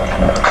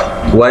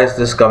 Why is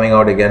this coming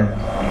out again?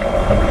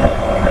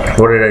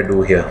 What did I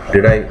do here?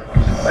 Did I?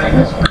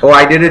 Oh,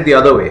 I did it the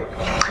other way.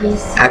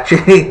 Yes.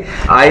 Actually,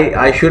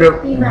 I should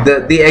have.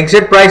 The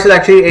exit price is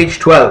actually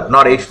H12,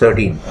 not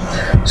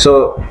H13.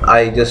 So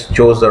I just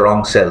chose the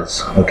wrong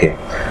cells. Okay.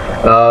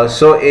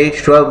 So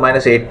H12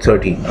 minus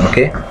H13.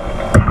 Okay.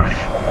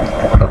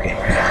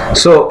 Okay.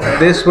 So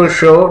this will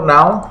show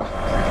now,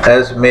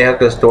 as Mehak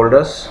has told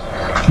us,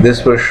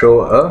 this will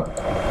show a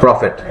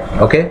profit.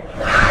 Okay.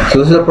 So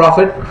this is a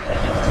profit.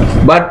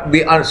 But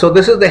so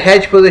this is the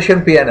hedge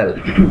position P&L.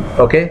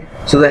 Okay,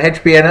 so the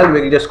hedge P&L,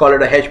 we can just call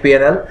it a hedge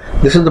P&L.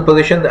 This is the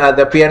position,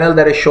 the P&L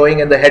that is showing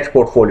in the hedge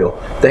portfolio.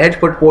 The hedge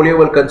portfolio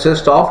will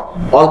consist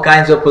of all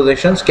kinds of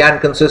positions, can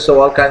consist of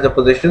all kinds of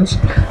positions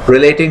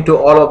relating to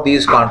all of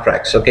these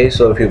contracts. Okay,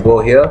 so if you go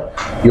here,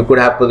 you could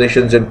have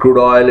positions in crude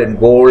oil, in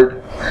gold,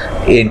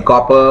 in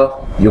copper.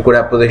 You could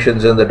have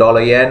positions in the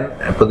dollar yen,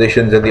 and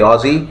positions in the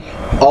Aussie.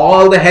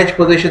 All the hedge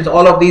positions,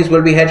 all of these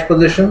will be hedge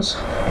positions.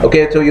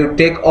 Okay, so you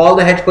take all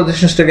the hedge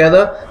positions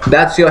together,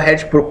 that's your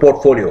hedge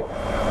portfolio.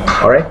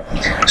 All right,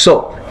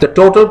 so the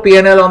total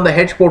P&L on the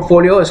hedge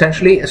portfolio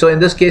essentially, so in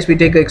this case we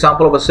take the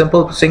example of a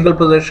simple single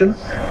position,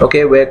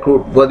 okay, where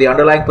the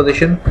underlying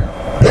position,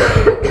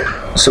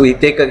 so we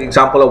take an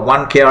example of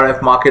one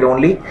KRF market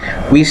only.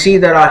 We see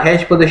that our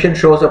hedge position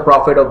shows a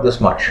profit of this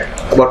much,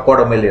 about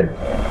 $250,000,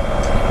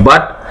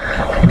 but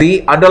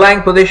the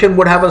underlying position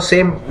would have the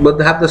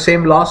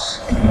same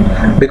loss,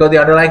 because the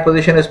underlying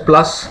position is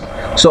plus.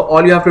 So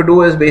all you have to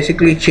do is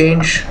basically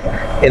change.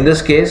 In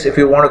this case, if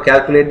you want to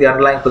calculate the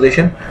underlying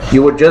position,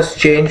 you would just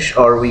change,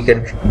 or we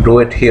can do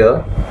it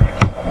here.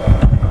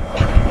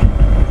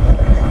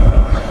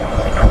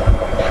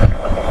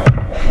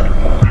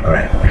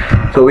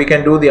 So we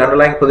can do the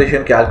underlying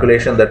position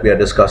calculation that we are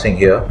discussing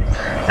here,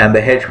 and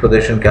the hedge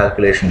position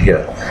calculation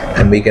here,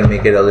 and we can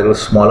make it a little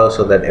smaller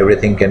so that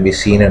everything can be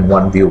seen in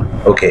one view.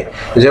 Okay,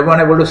 is everyone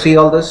able to see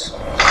all this?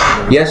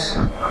 Yes?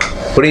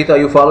 Puneet, are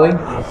you following?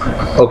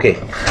 Okay,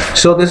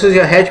 so this is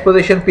your hedge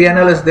position,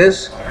 P&L is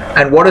this,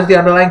 and what is the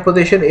underlying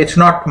position? It's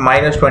not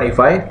minus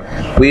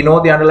 25. We know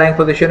the underlying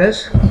position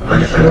is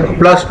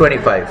plus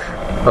 25.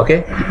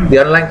 Okay, the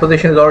underlying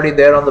position is already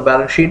there on the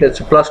balance sheet. It's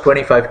plus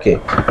 25k.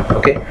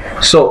 Okay,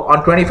 so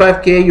on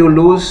 25k you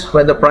lose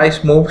when the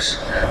price moves.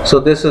 So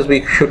this is,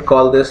 we should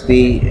call this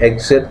the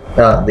exit,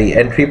 the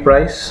entry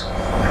price,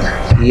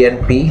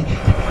 ENP,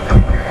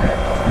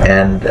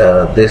 and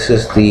this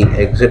is the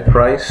exit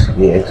price,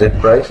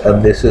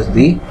 and this is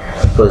the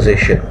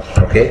position.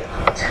 Okay,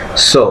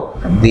 so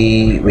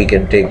we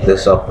can take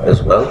this up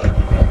as well,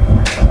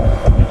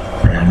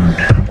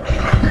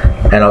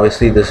 and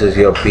obviously this is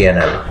your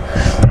P&L.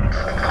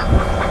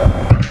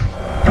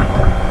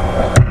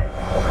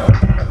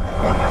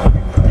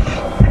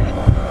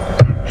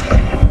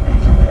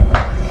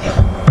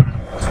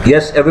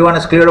 Yes, everyone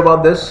is clear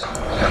about this?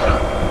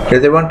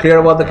 Is everyone clear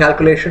about the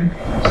calculation?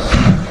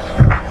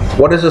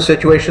 What is the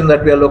situation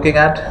that we are looking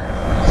at?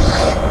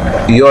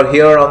 You're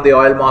here on the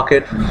oil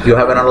market. You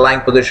have an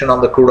underlying position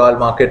on the crude oil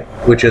market,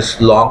 which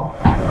is long.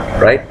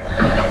 right?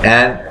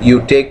 And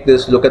you take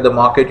this, look at the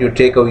market, you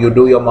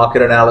do your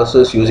market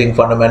analysis using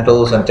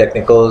fundamentals and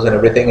technicals and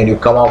everything, and you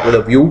come up with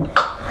a view,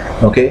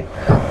 okay?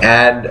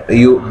 And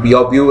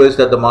your view is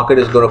that the market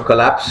is going to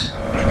collapse,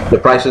 the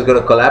price is going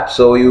to collapse,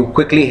 so you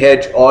quickly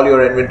hedge all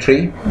your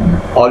inventory,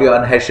 all your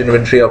unhedged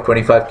inventory of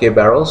 25k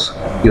barrels.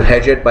 You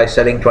hedge it by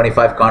selling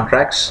 25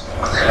 contracts,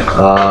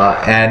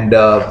 and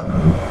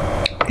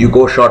you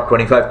go short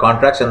 25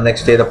 contracts, and the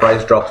next day the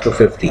price drops to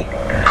 50.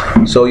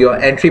 So your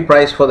entry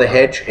price for the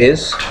hedge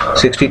is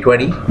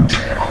 60.20,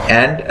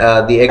 and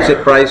the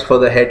exit price for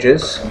the hedge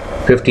is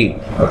 50.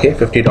 Okay,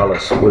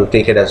 $50. We'll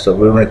take it as so.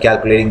 We're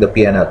calculating the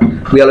P&L.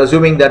 We are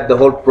assuming that the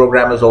whole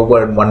program is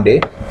over in one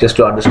day, just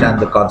to understand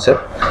the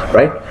concept,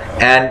 right?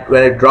 And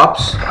when it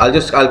drops,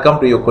 I'll come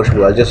to you,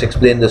 Khushbu. I'll just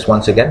explain this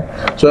once again.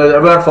 So is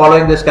everyone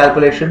following this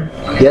calculation?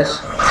 Yes.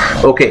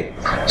 Okay.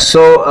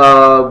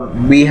 So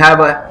we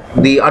have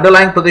the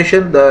underlying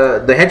position,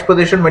 the hedge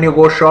position. When you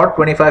go short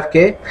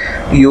 25k,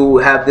 you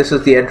have, this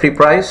is the entry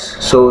price.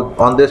 So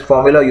on this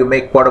formula you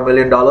make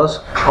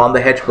 $250,000 on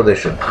the hedge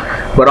position.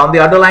 But on the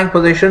underlying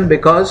position,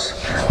 because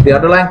the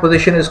underlying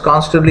position is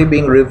constantly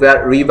being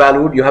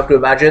revalued, you have to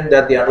imagine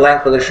that the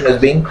underlying position is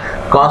being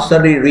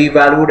constantly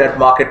revalued at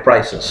market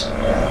prices.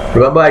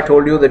 Remember, I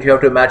told you that you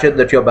have to imagine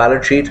that your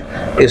balance sheet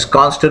is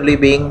constantly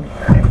being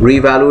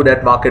revalued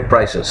at market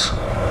prices.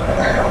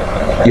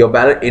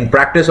 In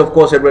practice, of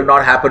course, it will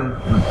not happen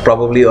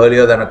probably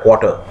earlier than a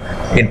quarter.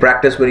 In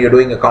practice, when you're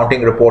doing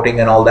accounting,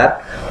 reporting and all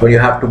that, when you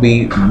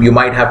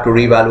might have to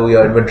revalue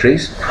your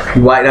inventories,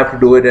 you might have to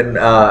do it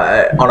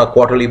on a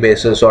quarterly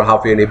basis or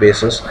half-yearly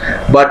basis.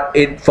 But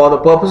for the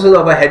purposes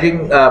of a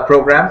hedging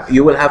program,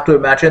 you will have to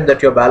imagine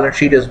that your balance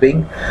sheet is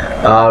being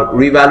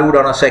revalued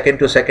on a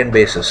second-to-second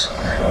basis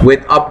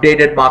with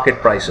updated market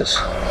prices.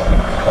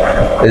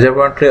 Is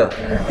everyone clear?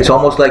 It's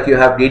almost like you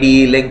have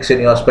DDE links in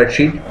your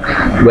spreadsheet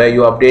where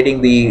you're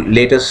updating the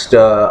latest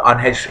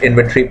unhedged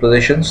inventory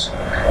positions,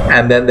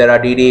 and then there are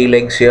DDE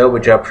links here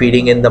which are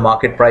feeding in the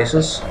market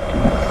prices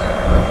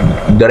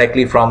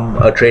directly from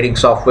a trading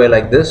software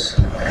like this,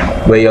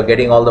 where you're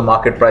getting all the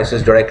market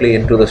prices directly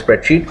into the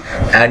spreadsheet,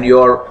 and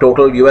your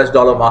total US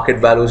dollar market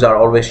values are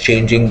always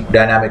changing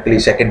dynamically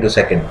second to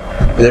second.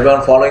 Is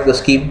everyone following the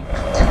scheme?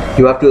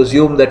 You have to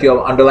assume that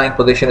your underlying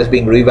position is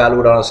being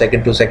revalued on a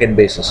second to second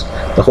basis.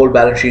 The whole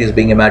balance sheet is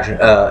being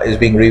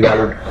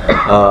revalued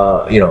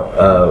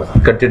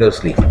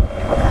continuously.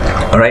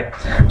 All right.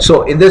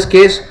 So in this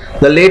case,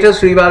 the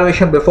latest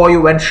revaluation before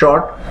you went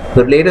short,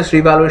 the latest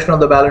revaluation of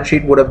the balance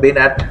sheet would have been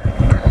at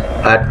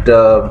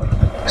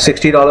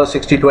 $60,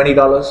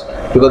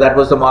 $20, because that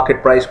was the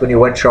market price when you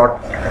went short.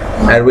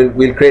 And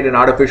we'll create an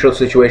artificial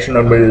situation,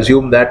 and we'll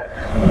assume that,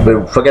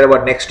 we'll forget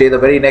about next day, the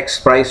very next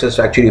price is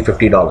actually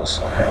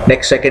 $50.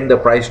 Next second the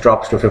price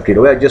drops to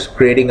 $50. We're just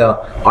creating an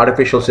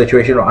artificial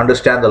situation to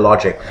understand the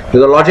logic. So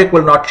the logic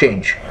will not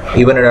change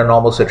even in a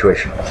normal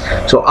situation.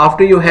 So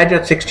after you hedge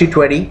at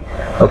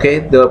 60.20, okay,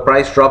 the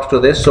price drops to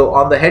this. So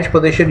on the hedge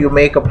position you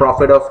make a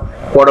profit of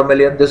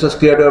 $250,000. This is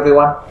clear to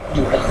everyone,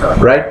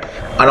 right?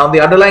 And on the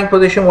underlying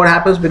position, what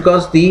happens,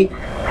 because the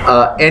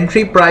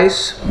entry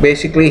price,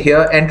 basically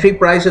here, entry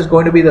price is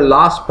going to be the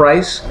last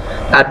price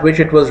at which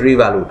it was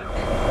revalued,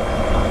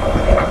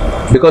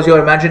 because you're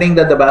imagining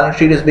that the balance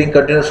sheet is being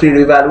continuously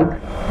revalued,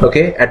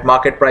 okay, at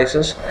market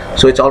prices.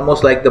 So it's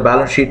almost like the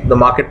balance sheet, the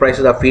market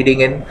prices are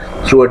feeding in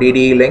through a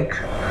DDE link.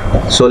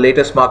 So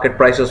latest market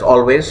prices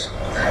always,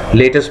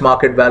 latest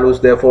market values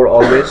therefore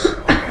always.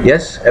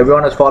 Yes,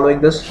 everyone is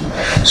following this.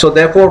 So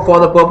therefore, for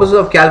the purposes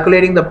of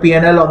calculating the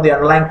P&L on the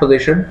underlying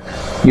position,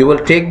 you will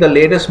take the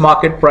latest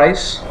market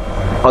price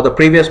or the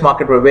previous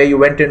market price where you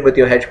went in with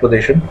your hedge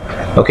position,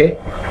 okay,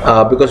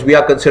 because we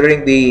are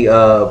considering the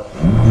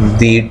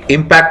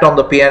impact on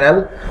the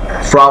P&L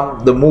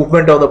from the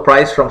movement of the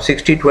price from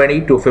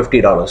 60.20 to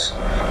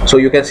 $50. So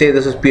you can say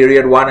this is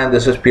period 1 and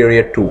this is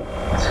period 2.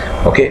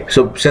 Okay,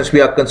 so since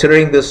we are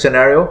considering this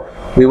scenario,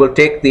 we will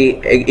take the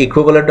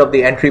equivalent of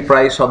the entry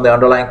price on the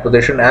underlying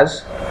position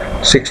as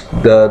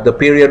the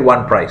period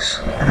 1 price,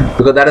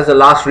 because that is the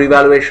last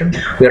revaluation.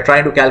 We are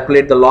trying to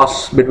calculate the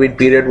loss between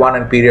period 1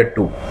 and period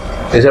 2.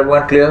 Is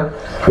everyone clear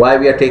why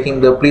we are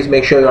taking the, please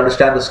make sure you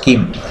understand the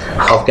scheme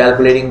of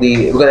calculating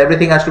because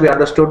everything has to be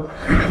understood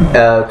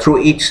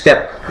through each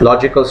step,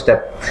 logical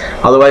step.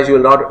 Otherwise you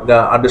will not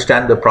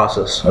understand the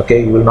process,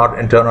 okay? You will not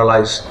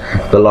internalize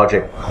the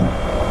logic.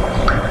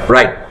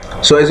 Right.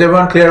 So is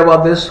everyone clear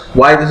about this?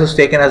 Why this is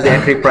taken as the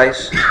entry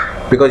price?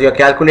 Because you're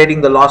calculating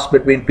the loss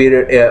between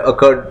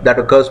that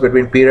occurs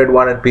between period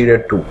 1 and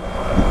period 2.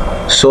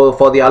 So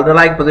for the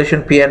underlying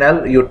position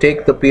P&L, you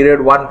take the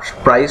period 1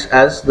 price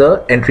as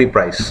the entry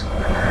price,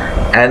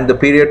 and the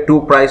period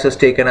 2 price is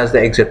taken as the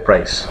exit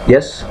price.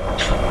 Yes?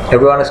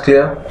 Everyone is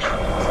clear?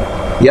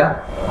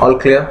 Yeah? All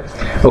clear?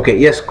 Okay.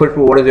 Yes,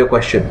 Khushbu, what is your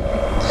question?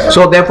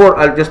 So therefore,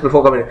 I'll just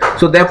before coming.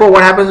 So therefore,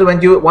 what happens is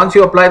once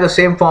you apply the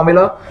same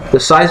formula, the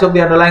size of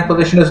the underlying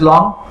position is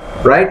long,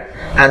 right?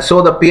 And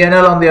so the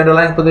P&L on the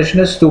underlying position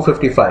is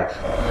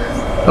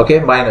 255. Okay,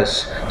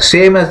 minus.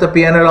 Same as the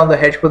P&L on the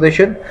hedge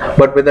position,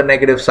 but with a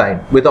negative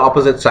sign, with the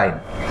opposite sign.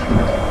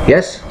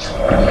 Yes,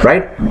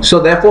 right? So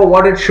therefore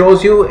what it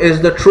shows you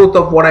is the truth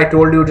of what I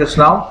told you just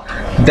now,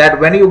 that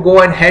when you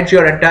go and hedge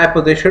your entire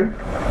position,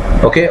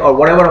 okay, or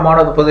whatever amount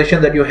of the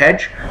position that you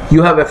hedge,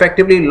 you have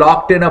effectively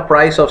locked in a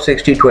price of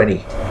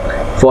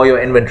 60-20 for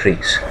your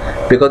inventories,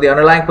 because the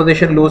underlying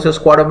position loses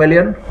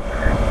 $250,000,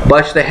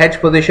 but the hedge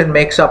position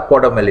makes up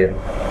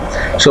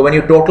 $250,000. So when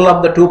you total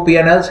up the two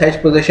P&Ls,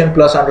 hedge position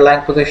plus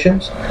underlying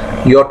positions,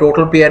 your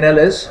total P&L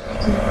is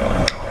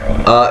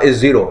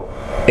zero.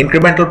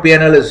 Incremental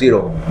P&L is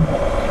zero.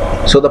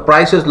 So the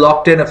price is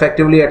locked in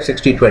effectively at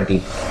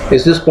 60-20.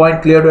 Is this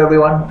point clear to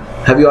everyone?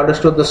 Have you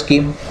understood the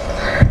scheme?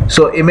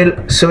 So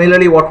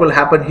similarly, what will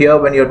happen here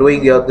when you're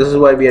doing here, this is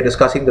why we are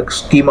discussing the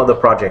scheme of the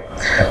project.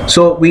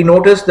 So we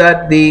noticed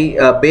that the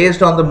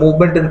based on the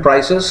movement in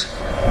prices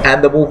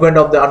and the movement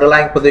of the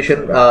underlying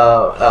position,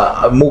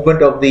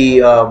 movement of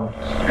the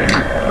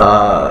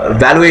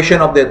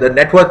valuation of the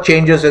net worth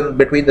changes in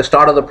between the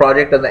start of the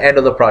project and the end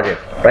of the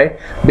project, right?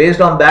 Based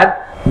on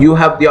that, you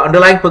have the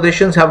underlying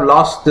positions have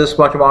lost this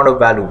much amount of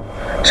value,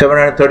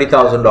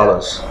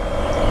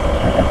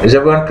 $730,000. Is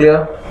everyone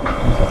clear?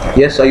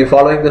 Yes, are you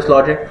following this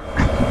logic?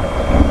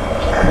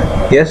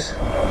 Yes?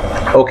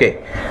 Okay.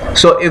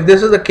 So if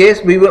this is the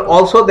case, we will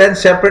also then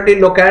separately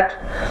look at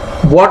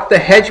what the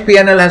hedge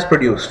P&L has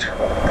produced.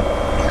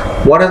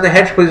 What is the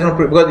hedge position?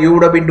 Because you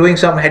would have been doing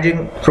some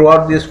hedging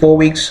throughout these 4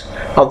 weeks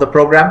of the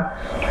program,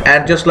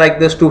 and just like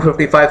this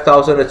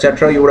 255,000,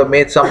 etc., you would have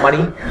made some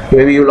money.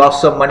 Maybe you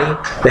lost some money.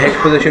 The hedge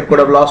position could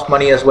have lost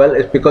money as well.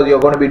 It's because you're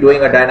going to be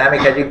doing a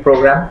dynamic hedging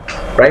program,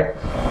 right?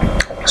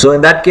 So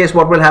in that case,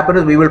 what will happen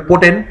is we will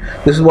put in,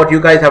 this is what you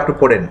guys have to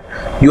put in.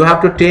 You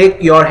have to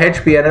take your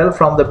hedge P&L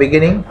from the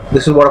beginning.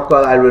 This is what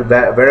I will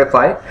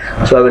verify.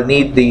 So I will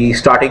need the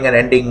starting and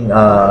ending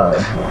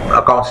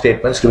account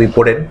statements to be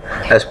put in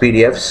as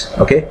PDFs.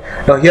 Okay.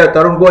 Now here,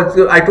 Tarun,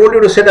 go. I told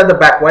you to sit at the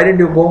back. Why didn't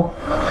you go?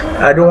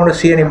 I don't want to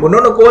see any more. No,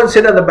 go and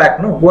sit at the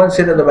back. No, go and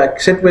sit at the back.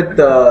 Sit with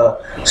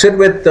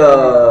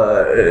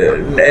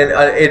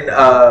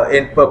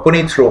in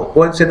Puneet's row.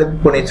 Go and sit in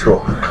Puneet's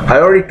row.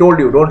 I already told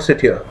you, don't sit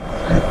here.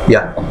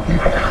 Yeah.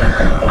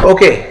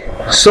 Okay.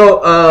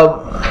 So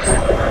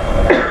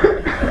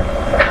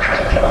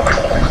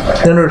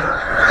no,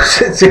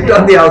 sit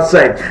on the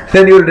outside.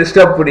 Then you will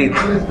disturb Puneet.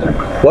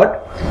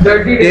 What?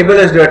 Dirty. Table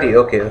is dirty.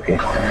 Okay.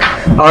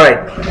 All right.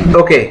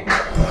 Okay.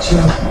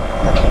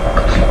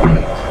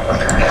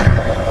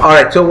 All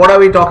right. So what are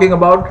we talking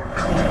about?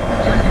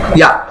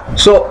 Yeah.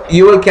 So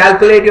you will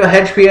calculate your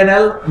hedge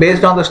P&L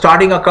based on the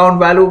starting account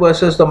value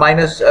versus the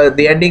minus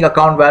the ending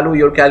account value.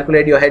 You'll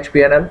calculate your hedge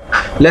P&L.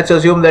 Let's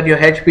assume that your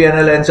hedge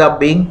P&L ends up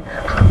being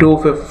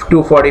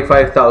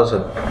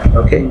 245,000.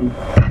 Okay.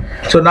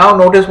 So now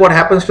notice what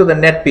happens to the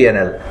net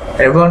P&L.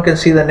 Everyone can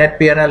see the net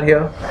P&L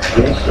here.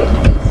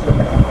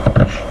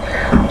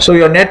 So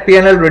your net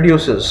P&L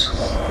reduces.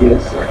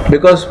 Yes, sir.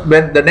 Because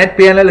when the net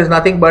P&L is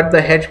nothing but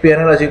the hedge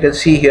P&L, as you can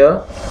see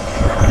here.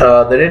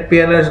 The net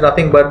P&L is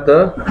nothing but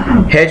the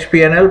hedge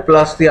P&L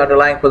plus the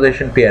underlying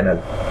position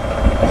P&L.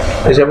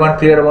 Is everyone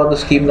clear about the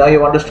scheme? Now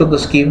you've understood the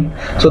scheme.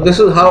 So this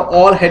is how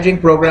all hedging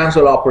programs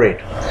will operate.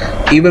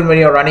 Even when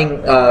you're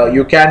running,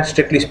 you can,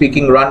 strictly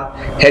speaking, run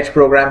hedge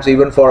programs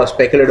even for a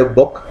speculative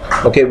book,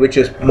 okay, which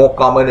is more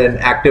common in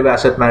active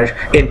asset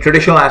management, in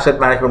traditional asset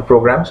management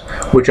programs,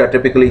 which are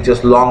typically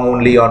just long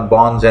only on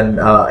bonds and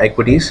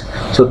equities.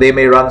 So they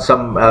may run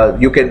some,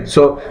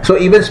 so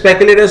even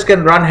speculators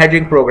can run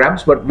hedging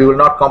programs, but we will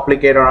not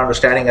complicate our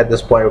understanding at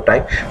this point of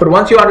time. But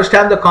once you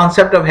understand the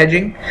concept of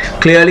hedging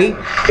clearly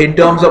in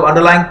terms of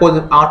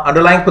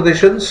underlying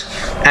positions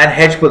and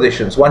hedge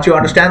positions, once you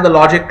understand the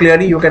logic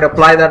clearly, you can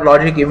apply that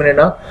logic even in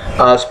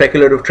a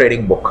speculative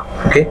trading book.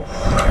 Okay.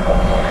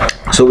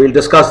 So we'll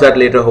discuss that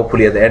later,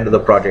 hopefully at the end of the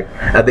project,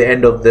 at the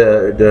end of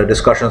the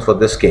discussions for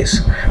this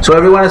case. So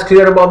everyone is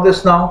clear about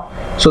this now.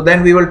 So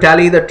then we will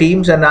tally the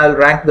teams, and I'll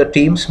rank the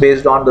teams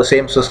based on the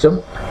same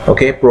system,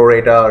 okay, pro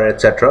rata or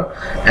etc.,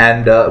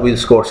 and we'll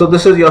score. So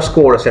this is your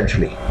score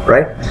essentially,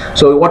 right?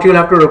 So what you'll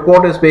have to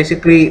report is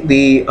basically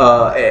the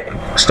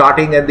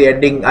starting and the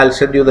ending. I'll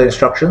send you the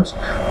instructions.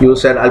 You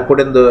said I'll put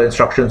in the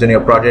instructions in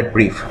your project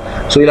brief.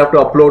 So you'll have to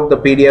upload the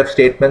PDF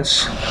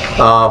statements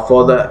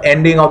for the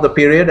ending of the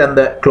period and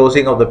the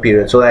closing of the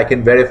period, so that I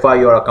can verify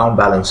your account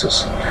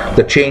balances.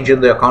 The change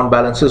in the account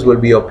balances will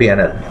be your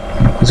P&L.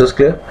 Is this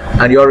clear?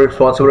 And your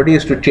responsibility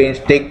is to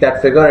take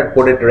that figure and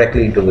put it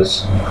directly into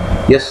this.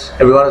 Yes,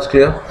 everyone is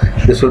clear?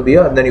 This will be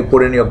and then you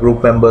put in your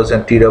group members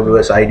and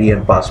TWS ID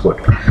and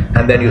password,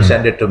 and then you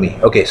send it to me.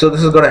 Okay, so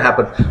this is going to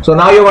happen. So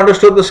now you've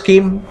understood the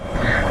scheme.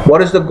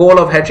 What is the goal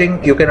of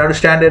hedging? You can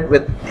understand it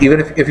with,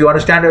 even if you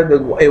understand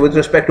it with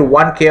respect to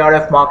one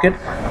KRF market,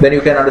 then you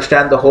can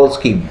understand the whole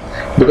scheme,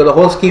 because the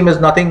whole scheme is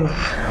nothing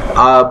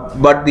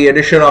but the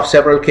addition of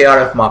several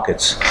KRF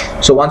markets.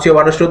 So once you've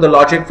understood the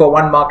logic for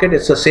one market,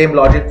 it's the same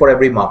logic for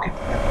every market.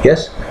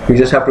 Yes, you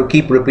just have to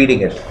keep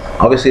repeating it.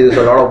 Obviously there's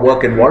a lot of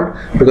work involved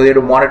because you have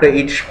to monitor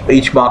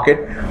each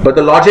market, but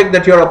the logic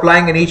that you're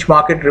applying in each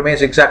market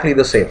remains exactly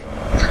the same.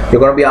 You're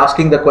going to be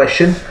asking the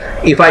question,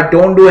 if I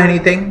don't do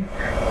anything,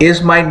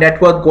 is my net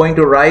worth going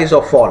to rise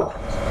or fall?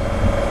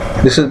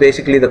 This is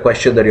basically the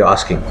question that you're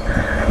asking.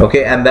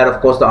 Okay, and that,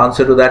 of course, the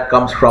answer to that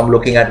comes from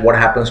looking at what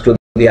happens to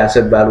the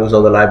asset values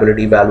or the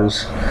liability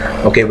values.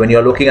 Okay, when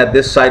you're looking at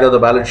this side of the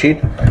balance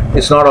sheet,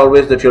 it's not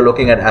always that you're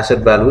looking at asset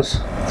values.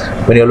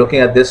 When you're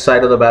looking at this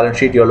side of the balance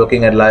sheet, you're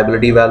looking at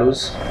liability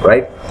values,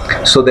 right?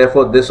 So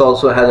therefore, this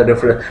also has a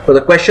different. But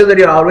the question that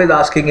you're always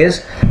asking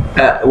is,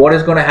 what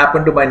is going to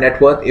happen to my net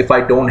worth if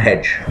I don't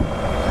hedge?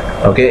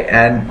 Okay,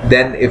 and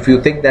then if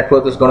you think net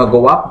worth is going to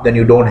go up, then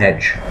you don't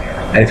hedge,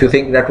 and if you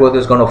think net worth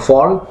is going to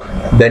fall,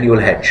 then you will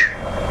hedge.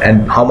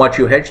 And how much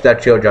you hedge,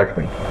 that's your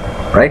judgment,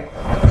 right?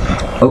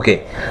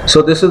 Okay,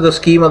 so this is the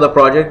scheme of the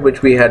project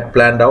which we had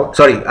planned out.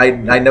 Sorry,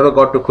 I never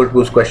got to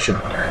Khushbu's question.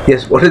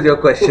 Yes, what is your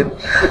question?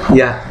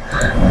 Yeah,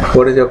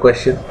 what is your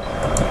question?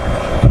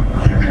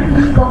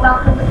 Go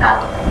back to the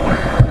calc.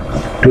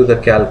 To the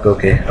calc,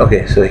 okay.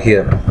 Okay, so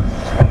here.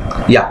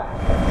 Yeah.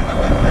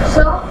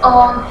 So,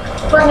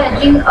 for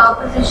hedging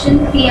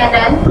position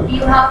P&L,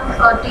 you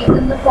have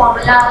taken the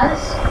formula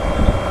as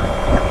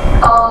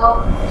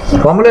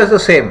Formula is the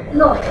same.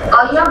 No,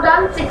 you have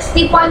done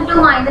 60.2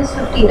 minus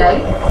 50,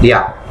 right?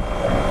 Yeah.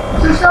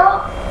 So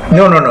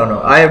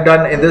No. I have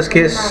done, in this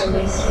case,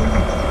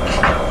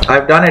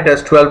 I've done it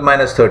as 12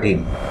 minus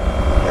 13.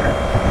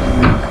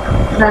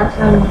 That's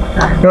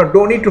No,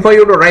 don't need for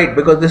you to write,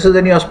 because this is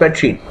in your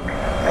spreadsheet.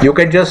 You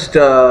can just,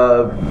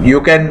 yeah,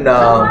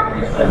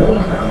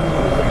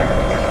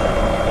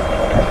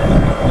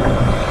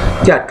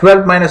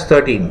 12 minus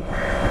 13.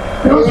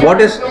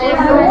 What is?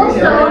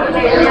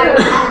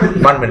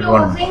 1 minute.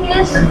 Closing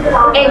is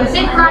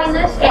exit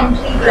minus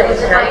entry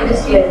price,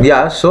 right?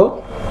 Yeah,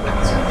 so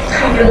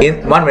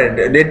in 1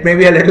 minute, it may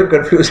be a little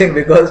confusing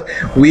because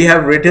we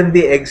have written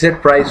the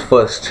exit price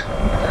first.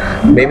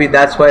 Maybe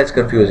that's why it's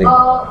confusing.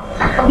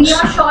 We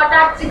are short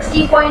at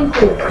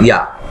 60.2.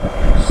 Yeah.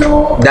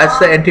 So That's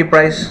the entry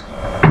price.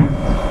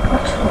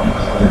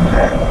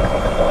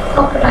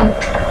 Okay.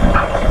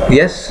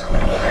 Yes.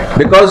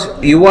 Because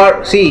you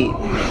are, see,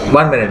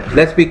 1 minute,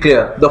 let's be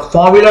clear. The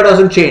formula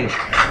doesn't change.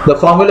 The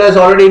formula is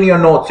already in your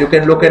notes. You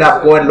can look it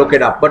up, go and look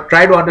it up. But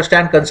try to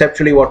understand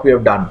conceptually what we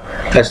have done,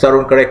 as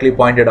Tarun correctly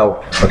pointed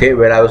out, okay,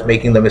 where I was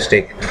making the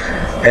mistake.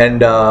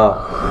 And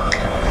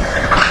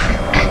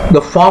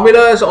the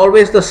formula is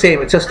always the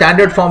same. It's a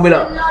standard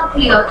formula. Still not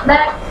clear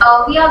that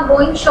we are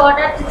going short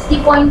at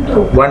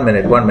 60.2. 1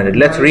 minute.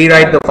 Let's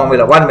rewrite the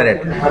formula. 1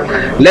 minute.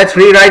 Let's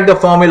rewrite the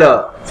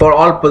formula for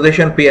all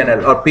position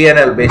P&L, or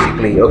P&L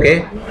basically,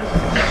 okay?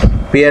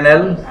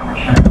 P&L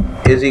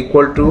is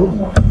equal to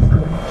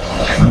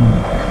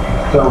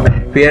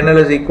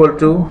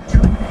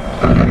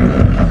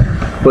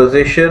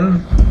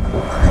position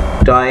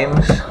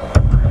times,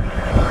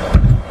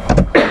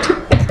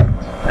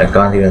 I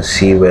can't even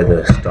see where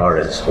the star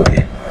is,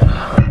 okay.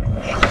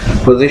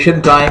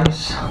 Position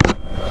times,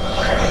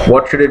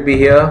 what should it be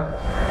here?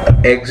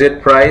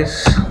 Exit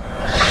price.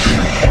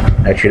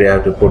 Actually, I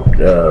have to put,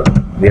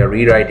 we are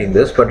rewriting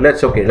this, but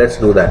let's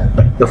do that.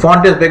 The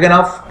font is big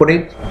enough, put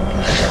it.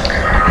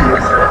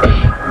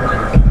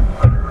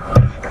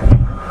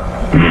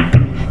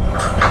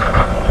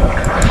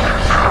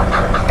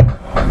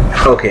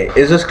 Okay,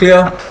 is this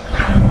clear?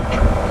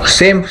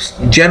 Same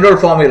general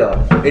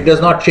formula. It does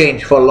not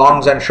change for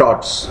longs and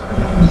shorts.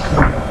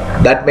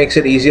 That makes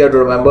it easier to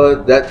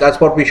remember. That's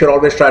what we should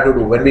always try to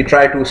do when we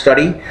try to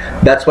study.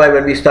 That's why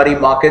when we study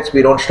markets,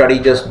 we don't study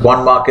just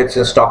one markets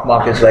and stock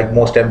markets like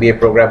most MBA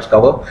programs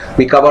cover.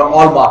 We cover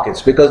all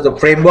markets, because the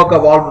framework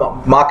of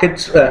all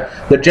markets,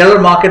 the general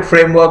market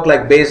framework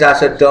like base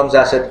asset, terms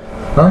asset.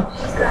 Huh?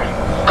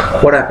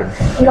 What happened?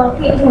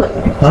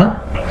 Huh?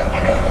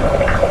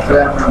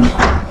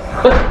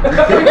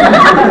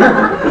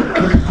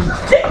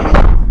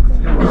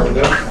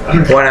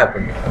 What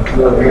happened?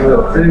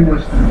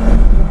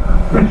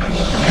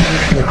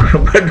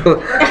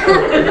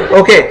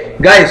 Okay,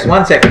 guys,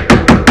 1 second.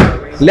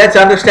 Let's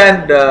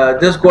understand.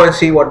 Just go and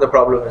see what the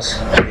problem is.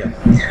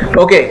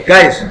 Okay,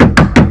 guys.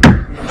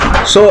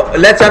 So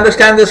let's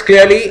understand this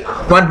clearly.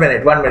 1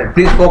 minute.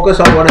 Please focus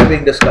on what is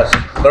being discussed.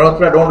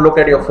 Manotra, don't look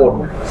at your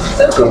phone.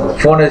 Okay.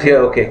 Phone is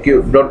here. Okay,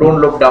 don't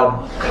look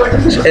down.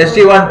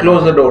 SG1,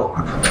 close the door.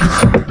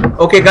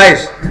 Okay,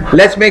 guys,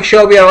 let's make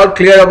sure we are all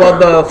clear about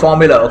the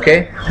formula,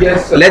 okay?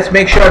 Yes, sir. Let's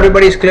make sure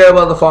everybody is clear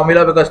about the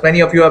formula, because many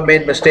of you have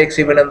made mistakes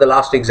even in the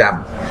last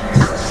exam.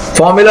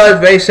 Formula is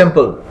very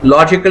simple.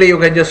 Logically, you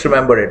can just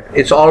remember it.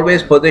 It's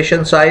always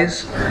position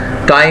size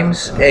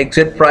times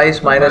exit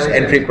price minus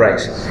entry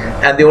price.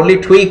 And the only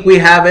tweak we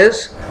have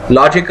is,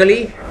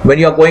 logically, when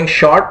you are going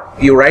short,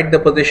 you write the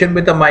position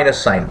with a minus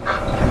sign,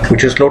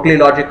 which is totally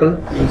logical.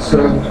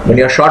 When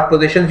you are short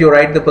positions, you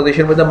write the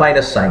position with a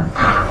minus sign,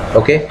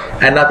 okay?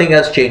 And nothing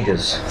else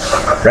changes,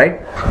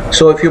 right?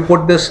 So if you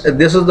put this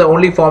is the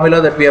only formula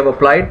that we have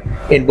applied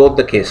in both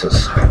the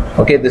cases,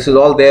 okay? This is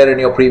all there in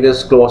your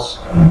previous course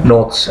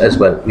notes as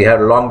well. We had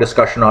a long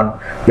discussion on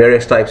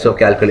various types of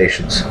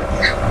calculations.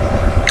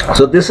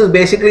 So this is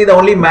basically the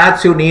only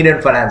maths you need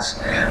in finance.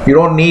 You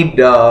don't need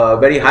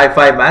very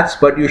high-fi maths,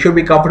 but you should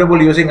be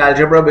comfortable using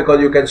algebra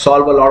because you can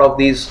solve a lot of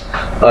these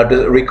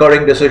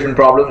recurring decision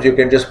problems. You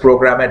can just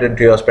program it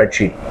into your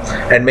spreadsheet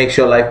and makes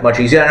your life much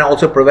easier, and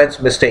also prevents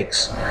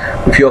mistakes.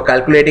 If you're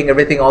calculating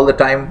everything all the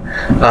time,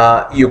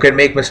 you can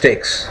make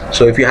mistakes.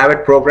 So if you have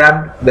it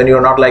programmed, then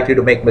you're not likely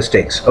to make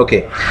mistakes.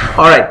 Okay.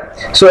 All right.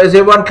 So is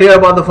everyone clear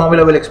about the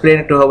formula? We'll explain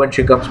it to her when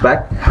she comes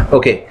back.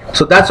 Okay.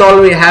 So that's all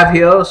we have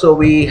here. So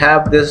we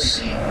have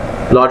this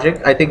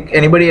logic. I think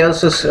anybody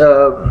else is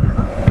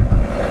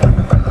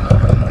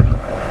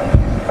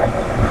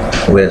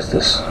where's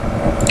this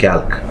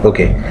calc?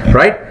 Okay,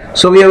 right?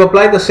 So we have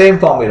applied the same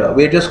formula.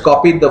 We just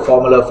copied the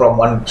formula from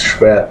one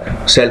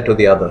cell to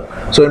the other.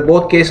 So in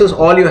both cases,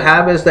 all you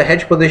have is the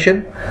hedge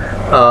position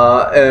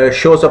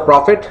shows a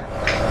profit,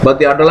 but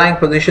the underlying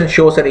position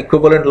shows an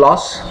equivalent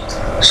loss.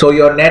 So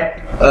your net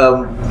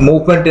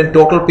movement in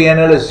total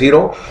P&L is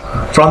 0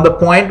 from the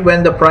point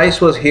when the price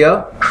was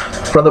here,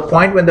 from the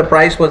point when the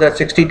price was at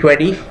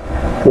 60.20,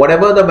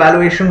 whatever the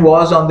valuation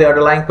was on the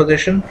underlying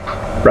position,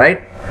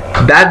 right?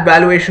 That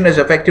valuation is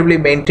effectively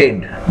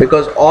maintained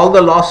because all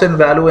the loss in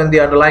value in the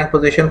underlying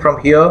position from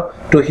here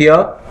to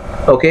here,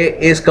 okay,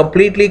 is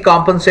completely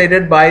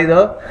compensated by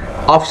the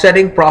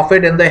offsetting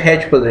profit in the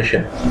hedge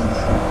position.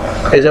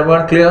 Is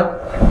everyone clear?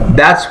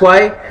 That's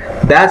why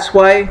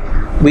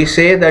we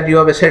say that you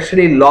have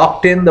essentially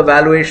locked in the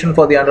valuation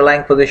for the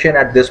underlying position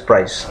at this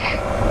price.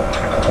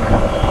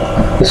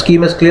 The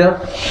scheme is clear,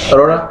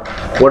 Aurora?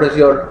 What is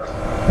your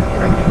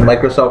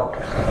Microsoft,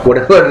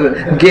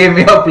 whatever game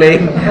you are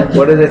playing,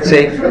 what is it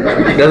saying?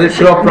 Does it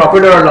show a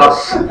profit or a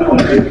loss?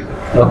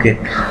 Okay.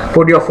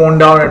 Put your phone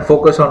down and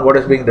focus on what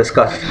is being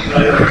discussed.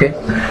 Okay.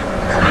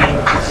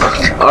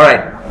 All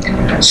right.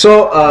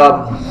 So,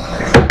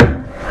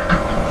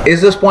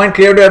 is this point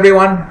clear to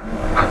everyone?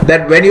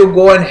 That when you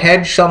go and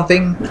hedge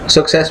something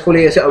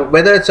successfully,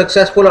 whether it's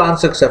successful or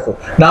unsuccessful.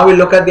 Now we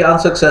look at the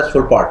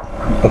unsuccessful part.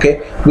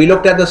 Okay, we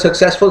looked at the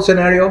successful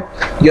scenario.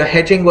 Your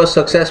hedging was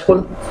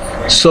successful,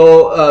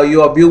 so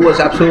your view was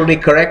absolutely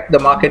correct. The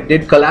market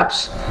did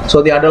collapse,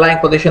 so the underlying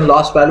position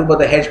lost value, but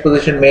the hedge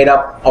position made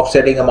up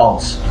offsetting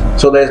amounts.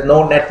 So there is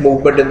no net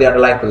movement in the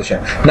underlying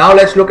position. Now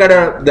let's look at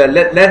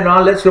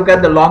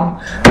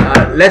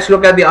let's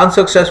look at the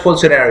unsuccessful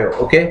scenario.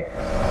 Okay,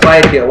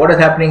 right here. What is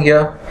happening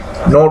here?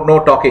 No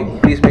talking.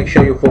 Please make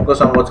sure you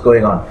focus on what's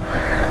going on.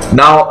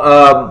 Now,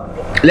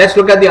 let's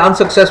look at the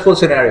unsuccessful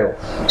scenario.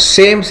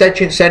 Same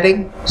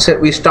setting.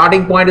 We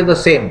starting point is the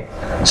same.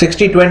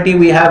 60-20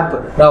 we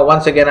have. Now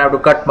once again I have to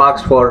cut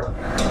marks for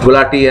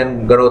Gulati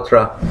and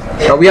Garotra.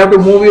 Now we have to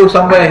move you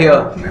somewhere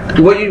here.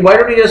 Why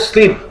don't you just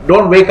sleep?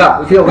 Don't wake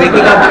up. If you're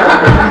waking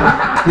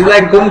up, it's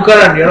like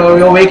Kumkaran, you know,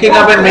 you're waking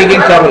up and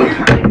making trouble.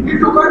 It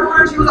took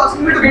her and she was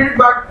asking me to get it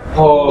back.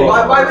 Oh.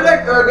 Why will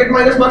I get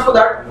minus marks for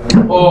that?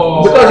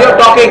 Oh. Because you're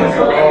talking.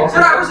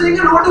 Sir, I was saying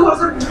a no to her.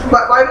 Sir,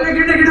 why will I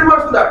get negative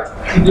marks for that?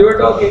 You were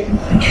talking.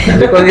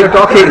 Because you're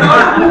talking.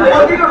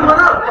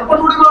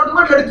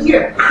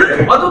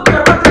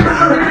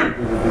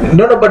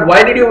 No, but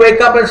why did you wake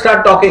up and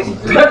start talking?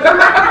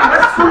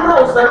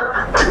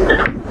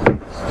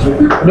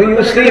 No,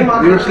 you sleep.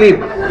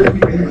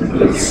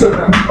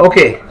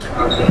 Okay.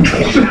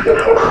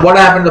 What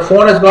happened? The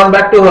phone has gone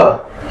back to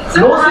her.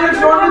 No, sir, it's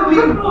not with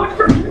me.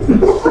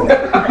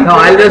 No,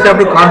 I'll just have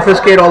to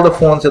confiscate all the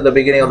phones at the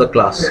beginning of the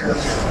class.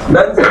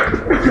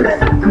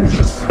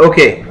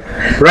 Okay,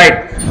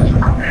 right.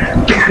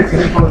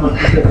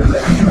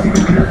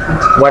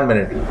 1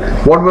 minute.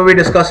 What were we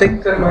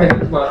discussing? No.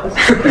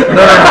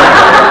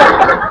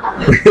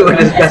 We were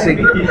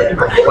discussing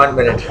 1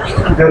 minute.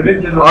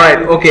 Alright,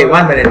 okay,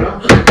 1 minute.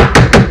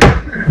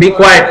 Be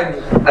quiet.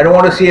 I don't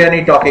want to see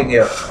any talking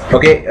here.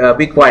 Okay,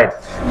 be quiet.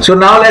 So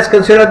now let's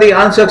consider the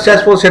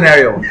unsuccessful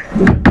scenario.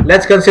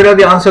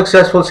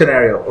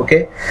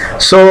 Okay.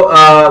 So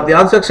the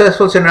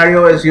unsuccessful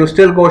scenario is you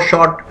still go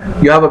short.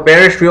 You have a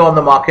bearish view on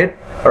the market,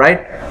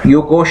 right?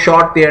 You go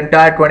short the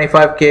entire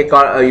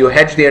 25k. You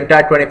hedge the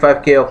entire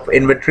 25k of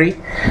inventory.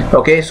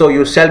 Okay, so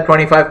you sell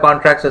 25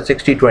 contracts at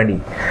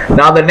 60.20.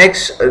 Now the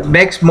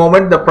next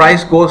moment the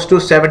price goes to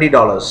 $70.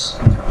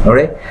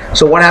 Alright.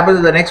 So what happens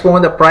is the next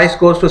moment the price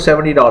goes to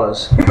 $70.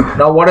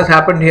 Now what has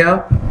happened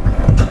here?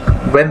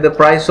 When the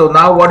price, so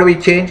now what do we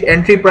change?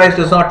 Entry price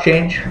does not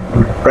change,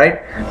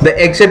 right? The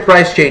exit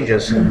price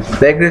changes.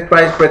 The exit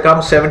price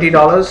becomes $70,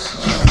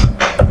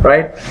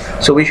 right?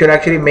 So we should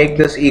actually make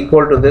this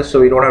equal to this, so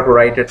we don't have to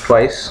write it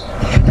twice.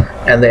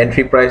 And the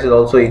entry price is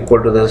also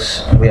equal to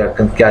this. We are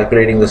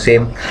calculating the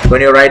same.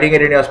 When you're writing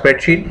it in your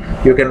spreadsheet,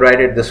 you can write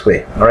it this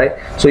way, all right?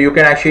 So you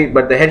can actually,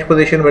 but the hedge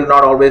position will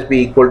not always be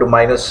equal to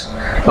minus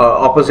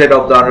opposite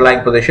of the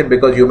underlying position,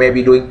 because you may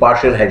be doing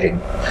partial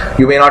hedging.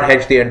 You may not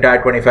hedge the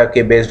entire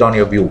 25k based on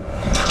your view,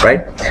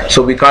 right?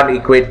 So we can't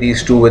equate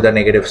these two with a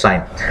negative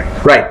sign,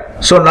 right?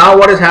 So now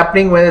what is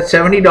happening when it's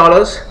 $70?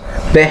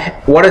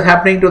 What is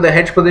happening to the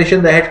hedge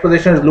position? The hedge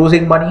position is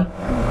losing money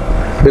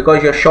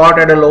because you're short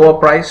at a lower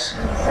price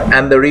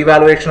and the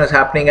revaluation is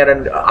happening at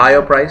a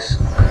higher price.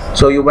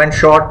 So you went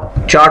short,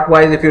 chart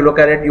wise if you look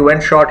at it, you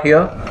went short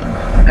here,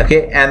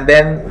 okay, and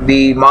then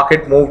the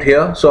market moved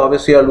here, so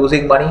obviously you're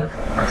losing money,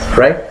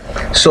 right?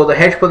 So the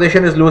hedge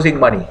position is losing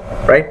money,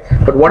 right?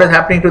 But what is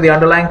happening to the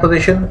underlying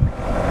position?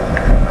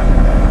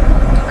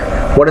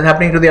 What is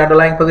happening to the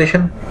underlying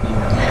position?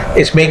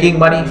 It's making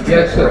money.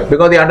 Yes, sir.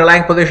 Because the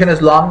underlying position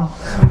is long.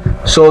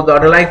 So the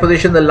underlying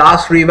position, the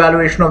last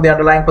revaluation of the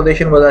underlying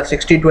position was at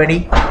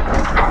 60.20,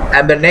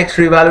 and the next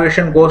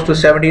revaluation goes to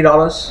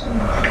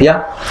 $70.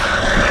 Yeah,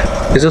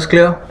 is this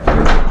clear?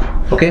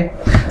 Okay.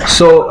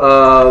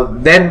 So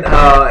then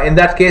in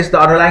that case, the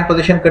underlying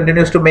position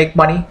continues to make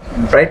money,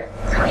 right?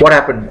 What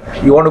happened?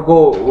 You want to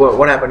go?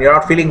 What happened? You're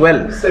not feeling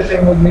well.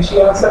 Sitting with me, she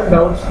has some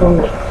doubts. So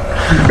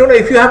No,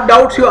 if you have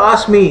doubts, you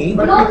ask me.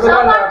 No,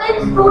 some of the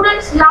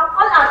students laugh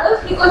on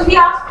others because we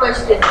ask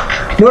questions.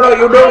 No,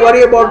 you don't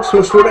worry about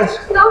students.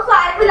 No, so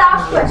I will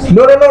ask questions.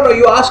 No,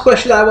 you ask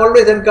questions.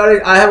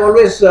 I have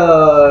always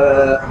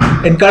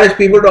encouraged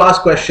people to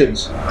ask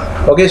questions.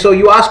 Okay, so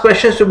you ask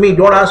questions to me,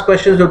 don't ask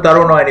questions to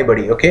Tarun or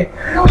anybody, okay?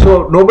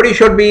 So nobody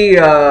should be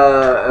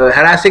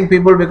harassing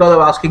people because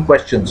of asking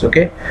questions,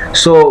 okay?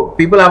 So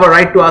people have a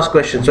right to ask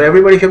questions, so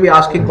everybody should be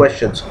asking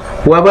questions.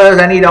 Whoever has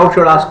any doubt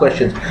should ask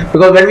questions,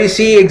 because when we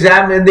see in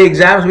the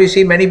exams we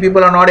see many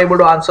people are not able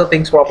to answer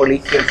things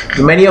properly.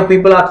 Many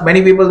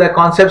people their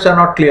concepts are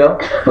not clear,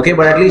 okay,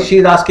 but at least she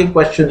is asking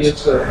questions.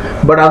 yes,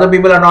 sir. But other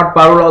people are not.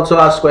 Parul also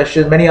asks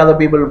questions. Many other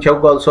people.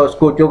 Chuk also.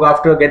 Chuk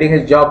after getting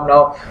his job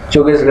now,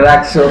 Chuk is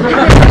relaxed. So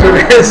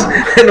is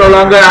no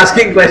longer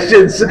asking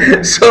questions.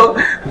 So,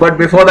 but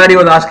before that he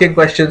was asking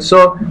questions.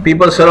 So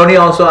people. Saloni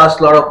also asked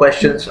a lot of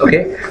questions.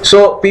 Okay.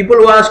 So people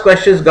who ask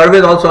questions.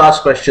 Garvit also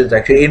asks questions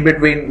actually in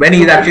between when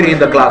he's actually in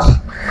the class.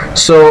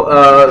 So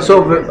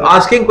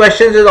asking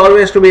questions is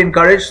always to be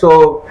encouraged.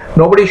 So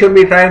nobody should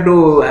be trying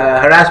to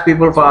harass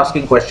people for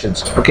asking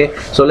questions. Okay.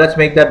 So let's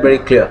make that very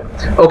clear.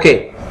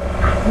 Okay.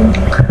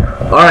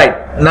 All right.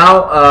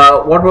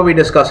 Now, what were we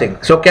discussing?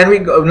 So can we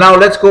now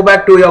let's go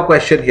back to your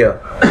question here.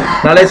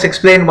 Now let's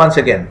explain once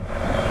again.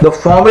 The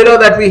formula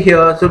that we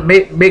hear, so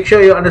make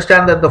sure you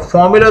understand that the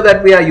formula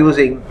that we are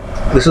using,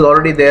 this is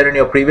already there in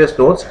your previous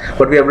notes,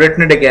 but we have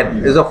written it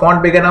again. Is the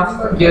font big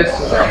enough? Yes,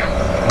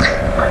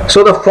 sir.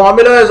 So the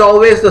formula is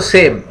always the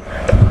same.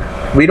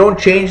 We don't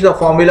change the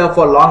formula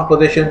for long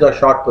positions or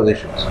short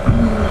positions.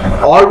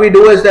 All we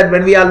do is that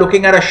when we are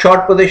looking at a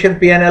short position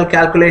P&L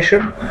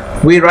calculation,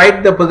 we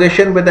write the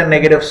position with a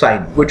negative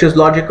sign, which is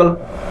logical,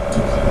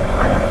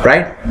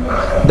 right?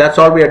 That's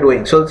all we are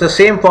doing. So it's the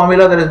same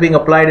formula that is being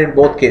applied in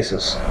both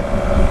cases,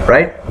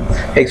 right?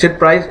 Exit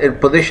price,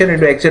 position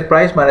into exit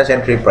price minus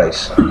entry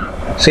price.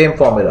 Same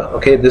formula,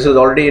 okay? This is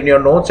already in your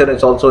notes and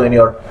it's also in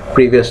your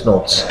previous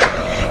notes.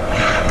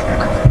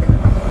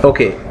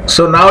 Okay,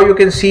 so now you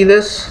can see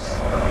this.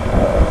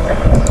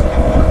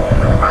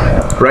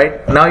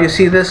 Right now you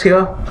see this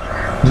here,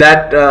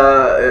 that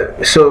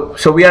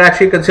so we are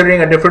actually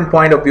considering a different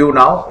point of view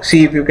now.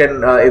 See if you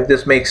can if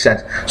this makes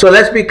sense. So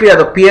let's be clear,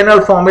 the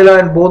P&L formula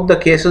in both the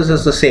cases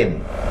is the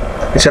same.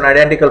 It's an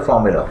identical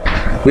formula.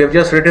 We have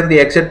just written the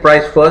exit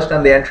price first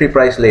and the entry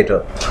price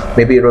later.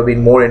 Maybe it would have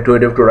been more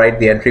intuitive to write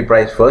the entry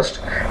price first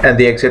and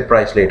the exit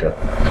price later.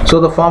 So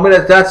the formula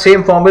is that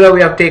same formula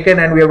we have taken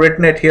and we have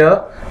written it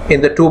here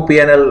in the two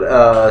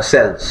P&L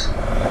cells.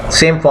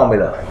 Same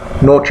formula,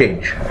 no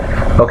change.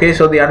 Okay,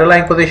 so the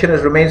underlying position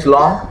remains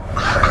long.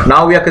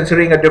 Now we are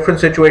considering a different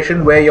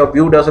situation where your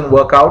view doesn't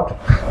work out,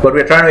 but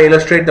we're trying to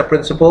illustrate the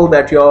principle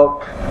that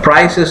your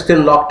price is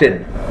still locked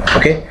in.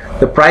 Okay,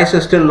 the price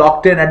is still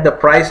locked in at the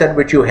price at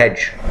which you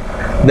hedge.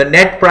 The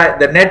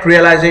net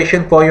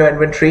realization for your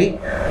inventory,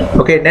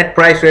 okay, net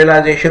price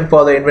realization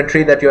for the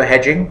inventory that you're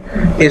hedging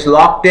is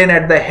locked in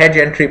at the hedge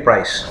entry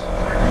price,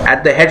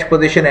 at the hedge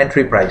position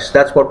entry price.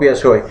 That's what we are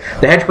showing.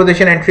 The hedge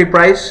position entry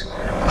price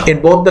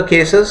in both the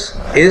cases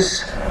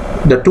is,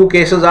 the two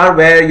cases are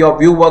where your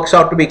view works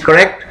out to be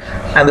correct,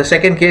 and the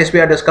second case we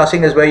are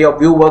discussing is where your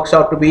view works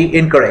out to be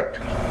incorrect.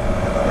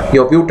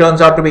 Your view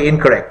turns out to be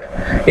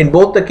incorrect. In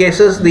both the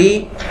cases,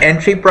 the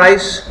entry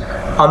price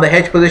on the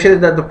hedge position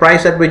is at the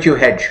price at which you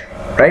hedge,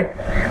 right?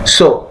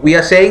 So we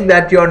are saying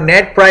that your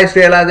net price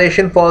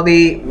realization for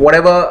the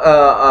whatever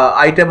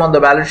item on the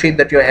balance sheet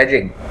that you're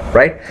hedging,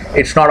 right?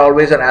 It's not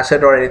always an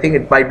asset or anything,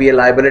 it might be a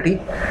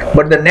liability,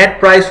 but the net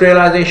price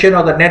realization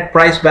or the net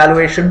price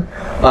valuation,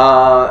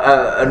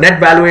 net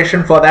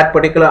valuation for that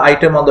particular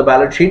item on the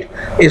balance sheet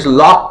is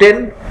locked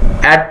in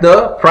at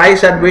the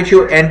price at which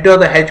you enter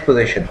the hedge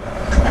position.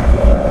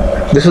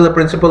 This is the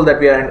principle that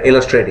we are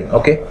illustrating,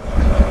 okay?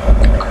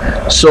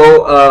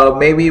 So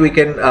maybe we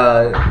can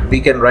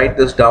write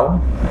this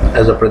down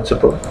as a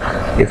principle,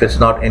 if it's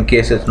not, in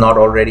case it's not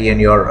already in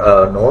your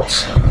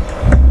notes.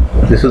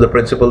 This is the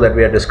principle that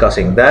we are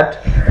discussing,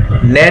 that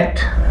net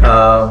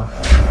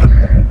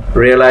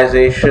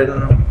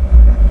realization,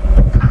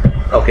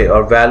 okay,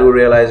 or value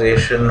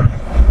realization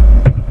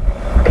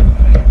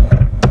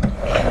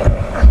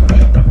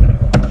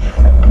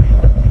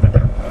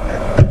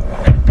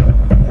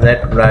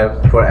net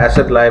for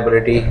asset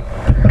liability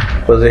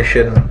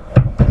position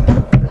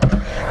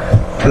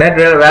Net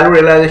value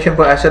realization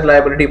for asset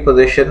liability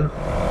position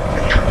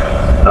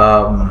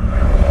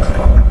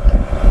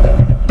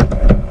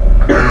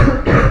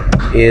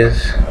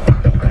is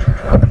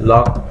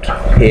locked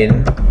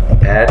in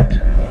at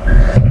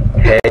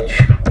hedge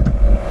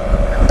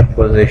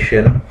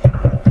position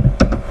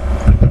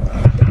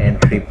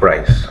entry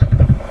price.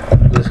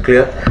 This is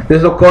clear.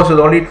 This of course is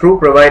only true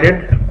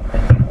provided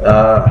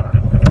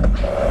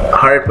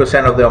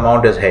 100% of the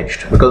amount is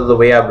hedged, because of the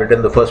way I've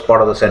written the first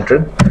part of the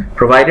sentence.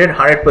 Provided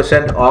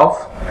 100% of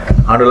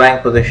underlying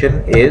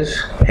position is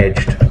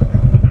hedged.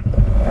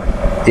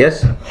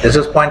 Yes, is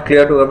this point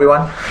clear to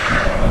everyone?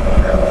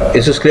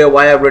 Is this clear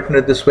why I've written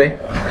it this way?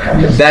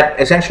 Yes. That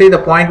essentially the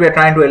point we are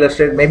trying to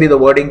illustrate, maybe the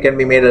wording can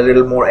be made a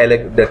little more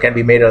elegant, can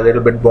be made a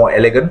little bit more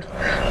elegant,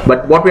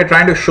 but what we are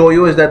trying to show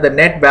you is that the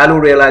net value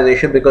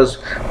realization, because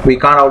we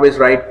can't always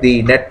write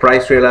the net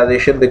price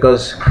realization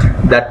because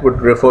that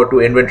would refer to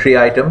inventory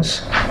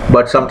items,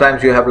 but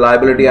sometimes you have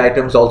liability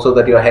items also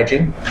that you're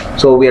hedging.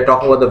 So we are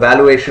talking about the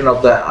valuation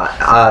of the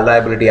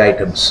liability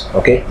items.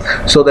 Okay,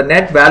 so the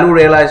net value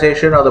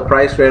realization or the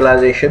price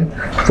realization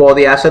for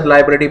the asset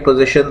liability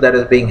position that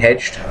is being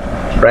hedged,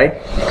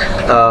 right,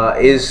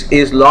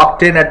 is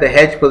locked in at the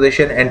hedge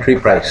position entry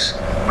price,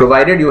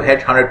 provided you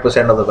hedge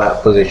 100% of the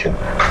position,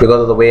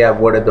 because of the way I've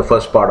worded the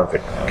first part of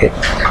it. Okay,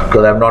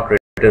 because I've not written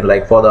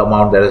like for the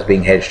amount that is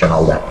being hedged and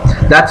all that.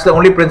 That's the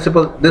only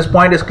principle. This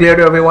point is clear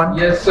to everyone?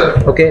 Yes,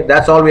 sir. Okay,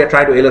 that's all we are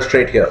trying to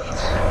illustrate here.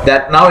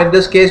 That now in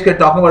this case we are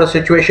talking about a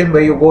situation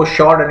where you go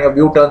short and your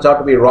view turns out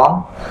to be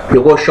wrong.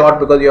 You go short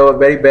because you have a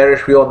very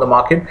bearish view on the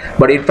market,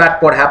 but in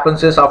fact what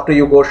happens is after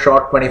you go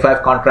short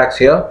 25 contracts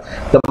here,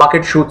 the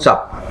market shoots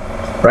up,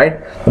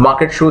 right? The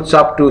market shoots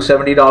up to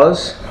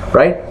 $70,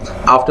 right,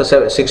 after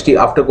 60,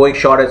 after going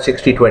short at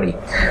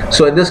 60.20.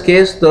 So in this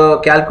case the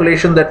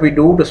calculation that we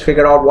do to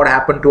figure out what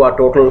happened to our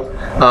total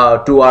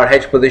to our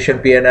hedge position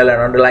P&L and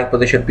underlying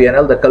position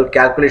P&L, the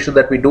calculation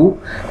that we do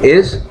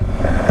is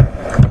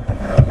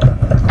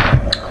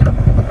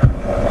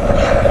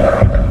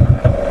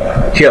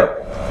here,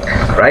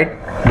 right?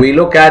 We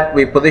look at,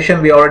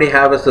 position we already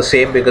have is the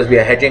same because we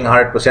are hedging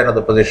 100% of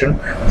the position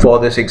for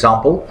this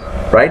example,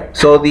 right?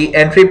 So the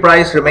entry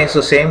price remains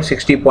the same,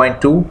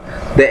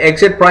 60.2. The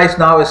exit price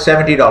now is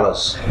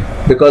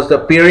 $70 because the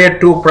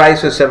period 2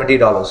 price is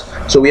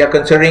 $70. So we are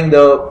considering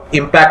the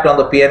impact on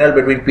the P&L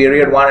between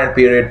period 1 and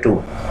period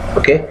 2.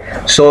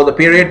 Okay, so the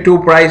period 2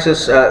 price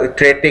is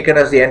taken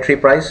as the entry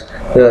price,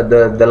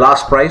 the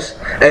last price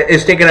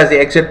is taken as the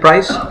exit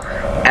price,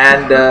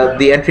 and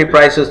the entry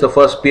price is the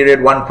first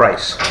period 1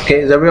 price.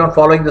 Okay, is everyone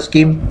following the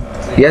scheme?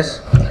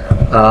 Yes,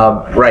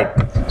 right.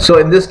 So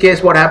in this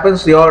case what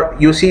happens,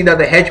 you see that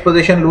the hedge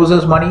position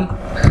loses money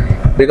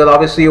because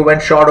obviously you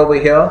went short over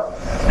here,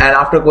 and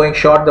after going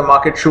short the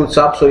market shoots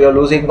up, so you're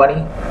losing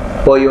money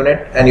per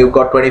unit, and you've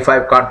got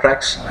 25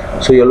 contracts,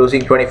 so you're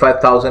losing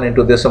 25,000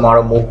 into this amount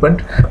of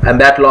movement,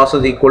 and that loss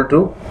is equal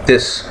to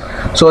this.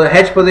 So the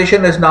hedge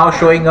position is now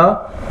showing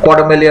a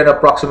 $250,000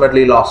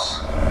 approximately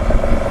loss.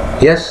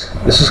 Yes,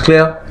 this is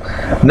clear.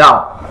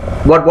 Now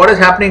what is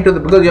happening to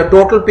because your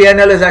total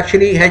P&L is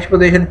actually hedge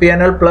position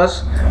P&L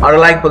plus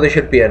underlying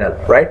position P&L,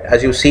 right?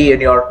 As you see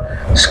in your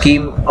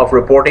scheme of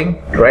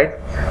reporting, right,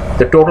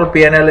 the total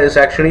P&L is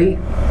actually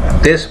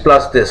this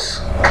plus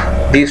this.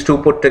 These two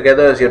put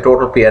together is your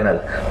total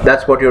P&L.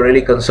 That's what you're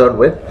really concerned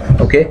with.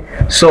 Okay,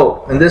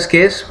 so in this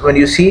case when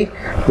you see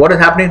what is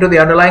happening to the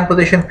underlying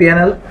position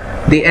P&L,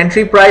 the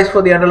entry price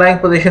for the underlying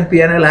position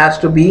P&L has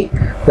to be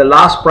the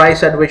last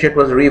price at which it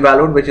was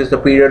revalued, which is the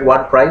period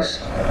 1 price,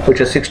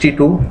 which is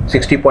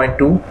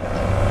 60.2,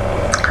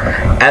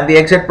 and the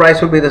exit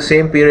price will be the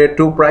same period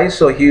 2 price.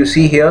 So you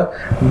see here,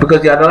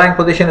 because the underlying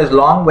position is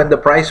long, when the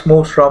price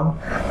moves from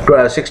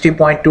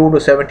 60.2 to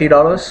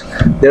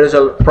 $70, there is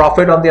a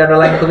profit on the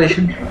underlying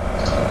position.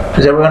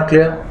 Is everyone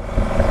clear?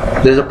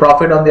 There is a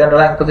profit on the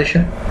underlying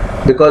position,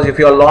 because if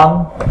you're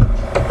long,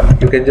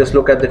 you can just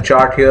look at the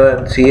chart here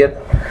and see it.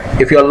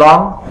 If you're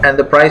long and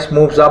the price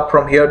moves up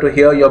from here to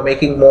here, you're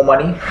making more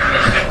money.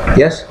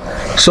 Yes,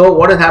 so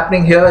what is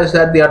happening here is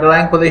that the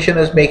underlying position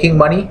is making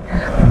money,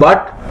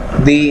 but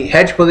the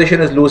hedge position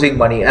is losing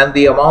money, and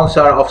the amounts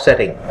are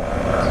offsetting.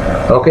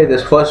 Okay,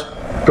 this first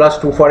plus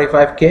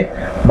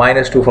 245k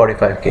minus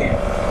 245k.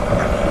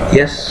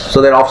 Yes,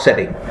 so they're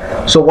offsetting.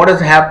 So what is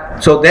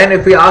happening? So then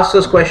if we ask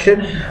this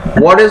question,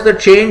 what is the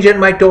change in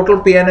my total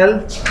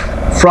P&L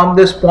from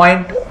this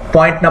point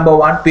number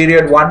 1,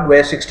 period 1,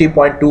 where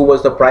 60.2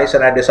 was the price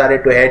and I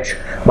decided to hedge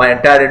my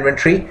entire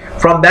inventory?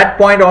 From that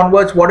point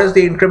onwards, what is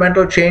the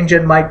incremental change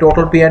in my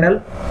total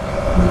P&L?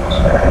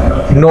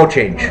 No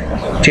change.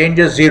 Change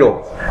is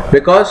 0,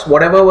 because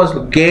whatever was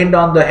gained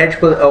on the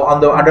hedge on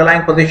the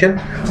underlying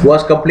position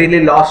was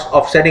completely lost,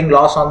 offsetting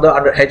loss on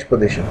the hedge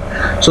position.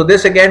 So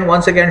this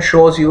once again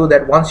shows you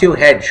that once you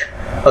hedge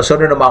a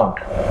certain amount,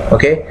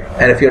 okay,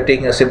 and if you're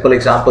taking a simple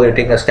example, you're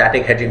taking a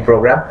static hedging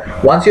program,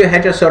 once you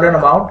hedge a certain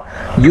amount,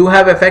 you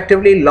have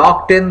effectively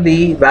locked in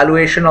the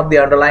valuation of the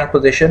underlying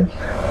position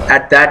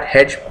at that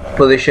hedge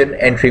position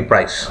entry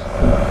price.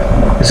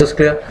 Is this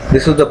clear?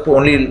 This is the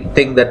only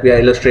thing that we are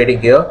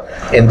illustrating here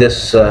in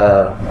this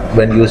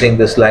when using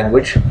this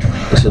language.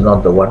 This is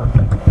not the one.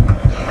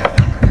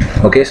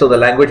 Okay, so the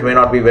language may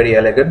not be very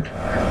elegant,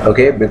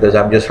 okay, because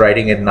I'm just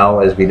writing it now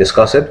as we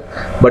discuss it,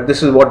 but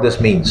this is what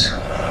this means.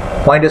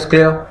 Point is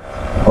clear?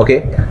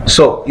 Okay,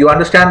 so you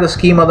understand the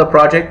scheme of the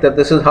project, that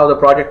this is how the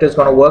project is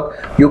going to work.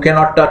 You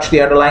cannot touch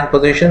the underlying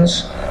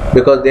positions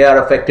because they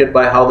are affected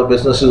by how the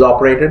business is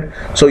operated.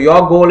 So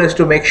your goal is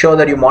to make sure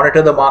that you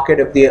monitor the market.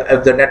 If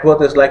the net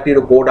worth is likely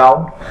to go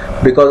down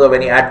because of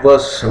any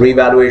adverse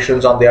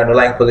revaluations on the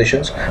underlying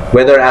positions,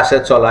 whether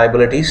assets or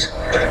liabilities,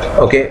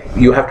 okay,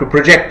 you have to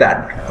project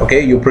that.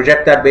 Okay, you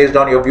project that based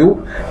on your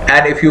view,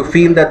 and if you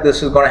feel that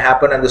this is going to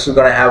happen and this is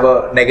going to have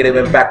a negative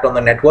impact on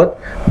the net worth,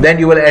 then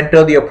you will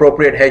enter the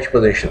appropriate hedge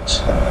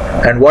positions.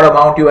 And what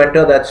amount you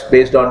enter, that's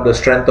based on the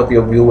strength of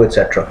your view,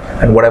 etc.,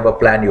 and whatever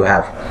plan you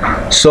have.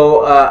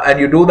 So and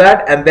you do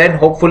that, and then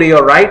hopefully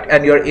you're right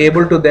and you're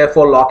able to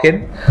therefore lock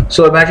in.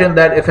 So imagine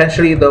that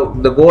essentially the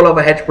goal of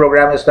a hedge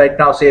program is right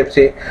now,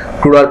 say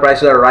crude oil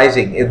prices are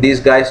rising. If these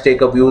guys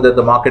take a view that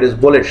the market is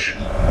bullish,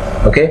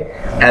 okay,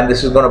 and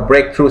this is going to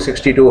break through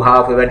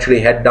 62.5, eventually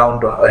head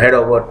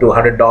over to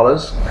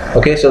 $100,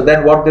 okay, so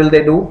then what will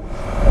they do?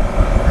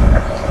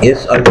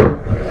 Yes,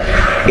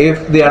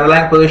 if the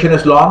underlying position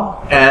is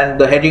long and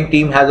the hedging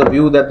team has a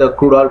view that the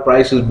crude oil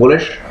price is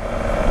bullish,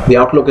 the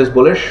outlook is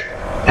bullish,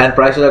 and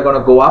prices are going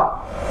to go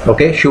up,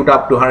 okay, shoot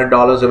up to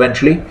 $100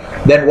 eventually,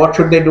 then what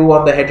should they do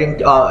on the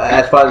hedging,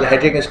 as far as the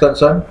hedging is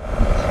concerned?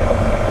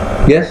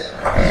 Yes?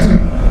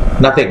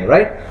 Nothing,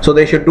 right? So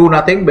they should do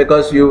nothing,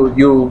 because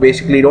you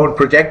basically don't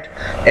project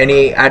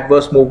any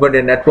adverse movement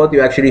in net worth.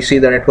 You actually see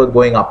the net worth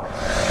going up.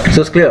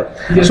 So it's clear.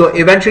 Yes. So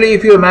eventually,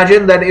 if you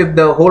imagine that if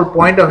the whole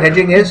point of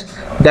hedging is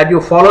that you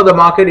follow the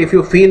market, if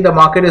you feel the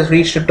market has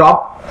reached the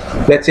top,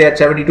 let's say at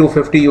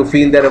 72.50, you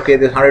feel that okay,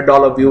 this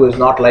 $100 view is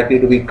not likely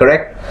to be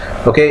correct,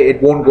 okay,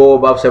 it won't go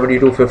above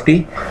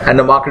 72.50, and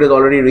the market has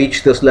already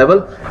reached this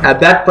level. At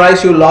that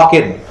price, you lock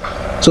in.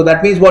 So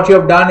that means what you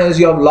have done is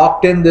you have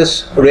locked in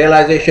this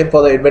realization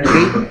for the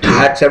inventory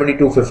at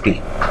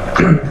 72.50.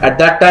 At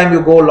that time,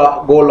 you go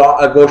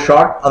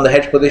short on the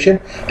hedge position,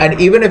 and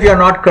even if you are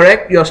not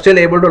correct, you are still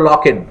able to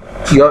lock in.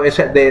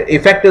 The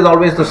effect is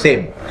always the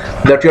same,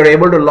 that you are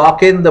able to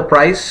lock in the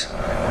price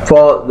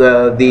for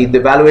the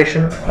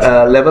valuation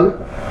level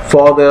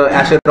for the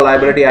asset or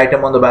liability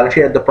item on the balance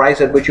sheet at the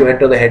price at which you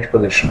enter the hedge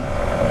position.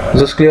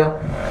 Is this clear?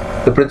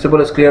 The principle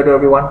is clear to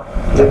everyone?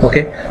 Yes.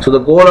 Okay. So the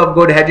goal of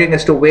good hedging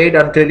is to wait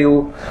until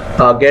you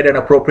get an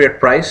appropriate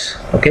price,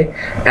 okay,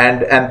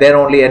 and then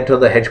only enter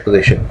the hedge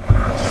position.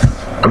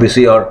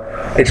 Obviously,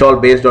 it's all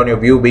based on your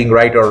view being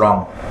right or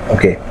wrong.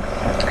 Okay.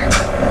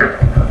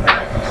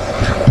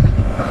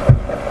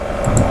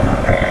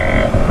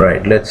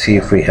 Right. Let's see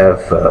if we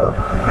have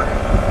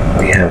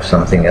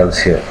something else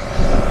here.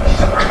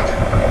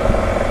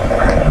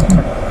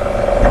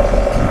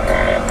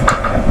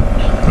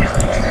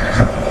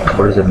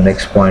 What is the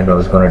next point I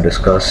was going to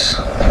discuss?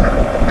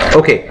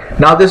 Okay,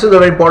 now this is a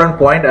very important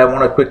point. I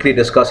want to quickly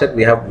discuss it.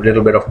 We have a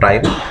little bit of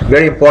time.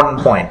 Very important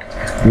point.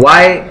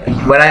 Why,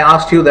 when I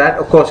asked you that,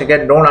 of course,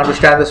 again, don't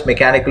understand this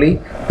mechanically.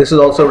 This is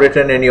also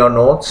written in your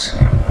notes.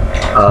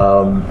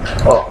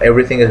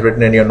 Everything is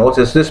written in your notes.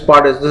 This is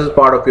part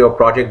of your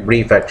project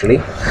brief,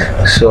 actually.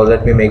 So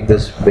let me make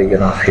this big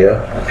enough here,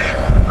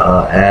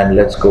 and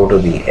let's go to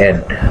the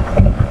end.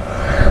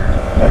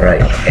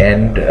 Right,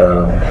 end.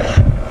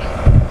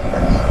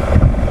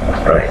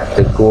 Right,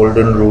 the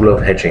golden rule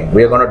of hedging.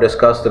 We are going to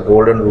discuss the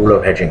golden rule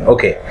of hedging.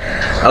 Okay,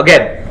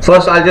 again,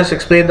 first I'll just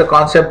explain the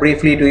concept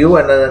briefly to you,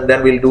 and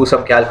then we'll do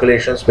some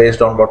calculations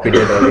based on what we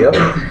did earlier.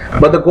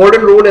 But the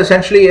golden rule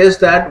essentially is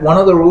that one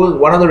of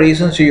the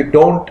reasons you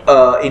don't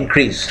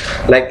increase,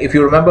 like if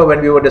you remember when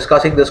we were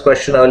discussing this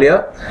question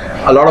earlier,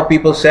 a lot of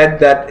people said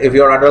that if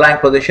your underlying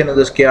position in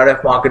this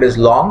KRF market is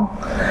long,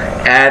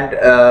 and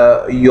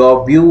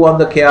your view on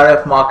the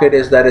KRF market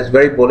is that it's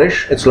very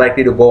bullish, it's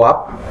likely to go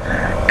up,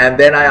 and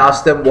then I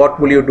asked them, what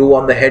will you do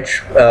on the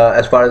hedge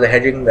as far as the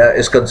hedging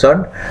is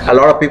concerned? A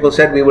lot of people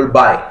said we will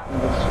buy,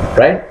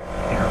 right?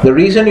 The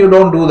reason you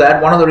don't do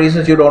that, one of the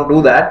reasons you don't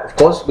do that, of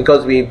course,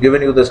 because we've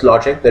given you this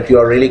logic that you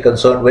are really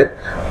concerned with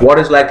what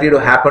is likely to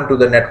happen to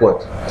the net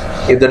worth.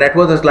 If the net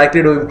worth is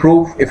likely to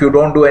improve, if you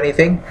don't do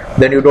anything,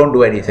 then you don't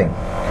do anything,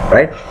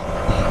 right?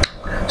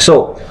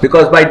 So,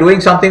 because by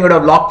doing something you would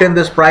have locked in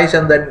this price,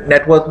 and the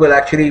net worth will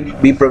actually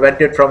be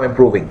prevented from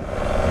improving.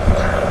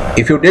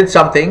 If you did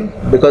something,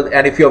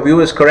 and if your view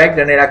is correct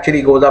and it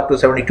actually goes up to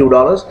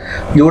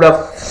 $72, you would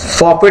have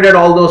forfeited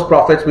all those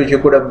profits which you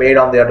could have made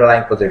on the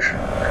underlying position.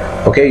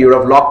 Okay, you would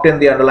have locked in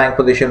the underlying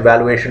position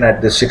valuation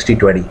at this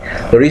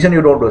 60-20. The reason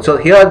you don't do it. So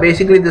here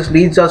basically this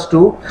leads us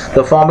to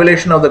the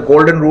formulation of the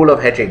golden rule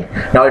of hedging.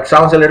 Now it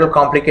sounds a little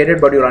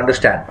complicated, but you'll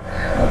understand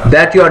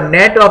that your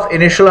net of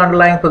initial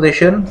underlying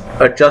position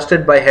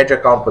adjusted by hedge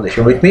account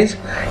position, which means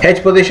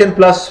hedge position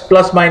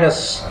plus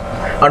minus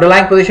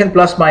Underlying position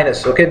plus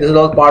minus. Okay, this is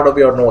all part of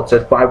your notes.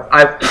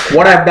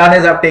 What I've done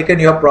is I've taken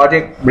your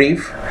project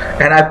brief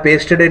and I've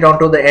pasted it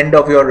onto the end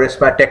of your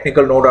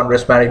technical note on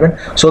risk management,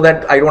 so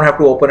that I don't have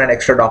to open an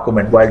extra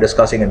document while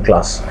discussing in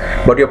class.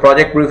 But your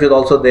project brief is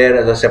also there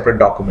as a separate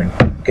document.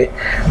 Okay,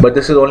 but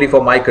this is only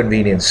for my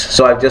convenience,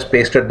 so I've just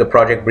pasted the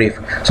project brief.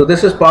 So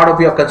this is part of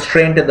your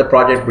constraint in the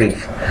project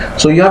brief.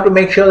 So you have to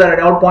make sure that at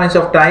all points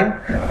of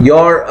time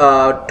your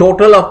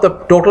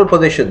total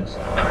positions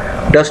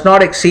does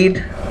not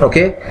exceed,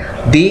 okay,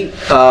 the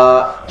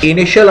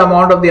initial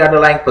amount of the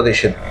underlying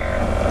position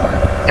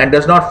and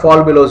does not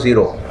fall below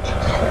 0.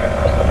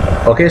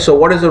 Okay, so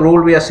what is the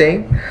rule we are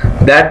saying?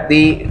 That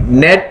the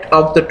net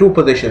of the two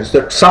positions,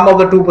 the sum of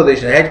the two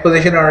positions, hedge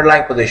position and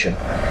underlying position,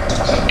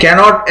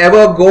 cannot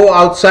ever go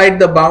outside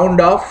the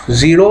bound of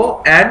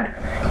 0 and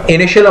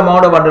initial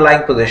amount of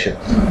underlying position.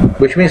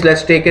 Which means,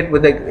 let's take it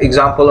with the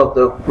example of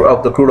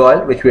the crude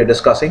oil, which we are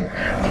discussing,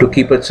 to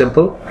keep it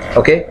simple.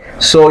 Okay,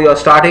 so your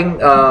starting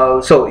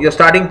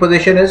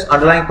position is,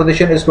 underlying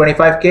position is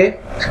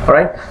 25k. All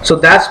right, so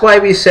that's why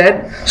we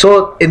said,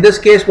 so in this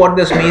case what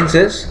this means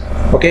is,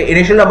 okay,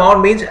 initial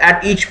amount means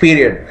at each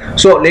period.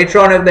 So later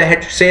on, if the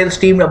hedge sales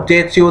team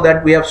updates you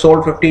that we have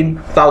sold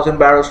 15,000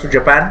 barrels to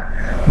Japan,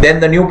 then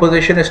the new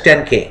position is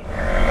 10k.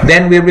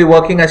 Then we'll be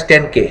working as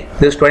 10k.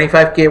 This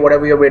 25k,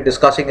 whatever we're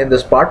discussing in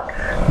this part,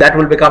 that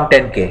will become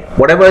 10k.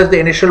 Whatever is the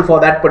initial for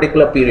that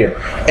particular period.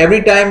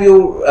 Every time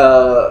you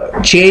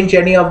change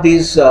any of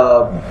these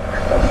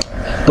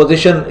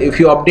position, if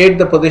you update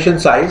the position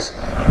size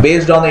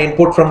based on the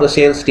input from the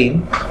sales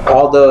team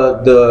or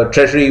the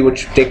treasury,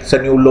 which takes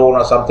a new loan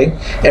or something,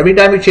 every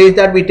time you change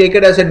that, we take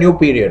it as a new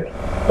period.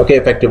 Okay,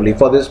 effectively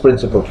for this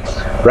principle,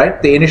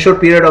 right? The initial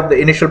period of the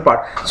initial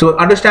part. So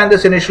understand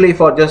this initially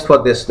for just for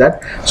this,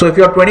 that. So if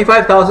you're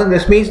 25,000,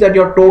 this means that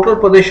your total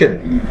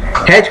position,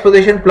 hedge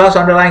position plus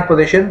underlying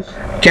position,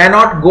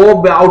 cannot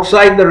go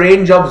outside the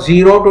range of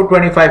 0 to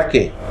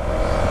 25k.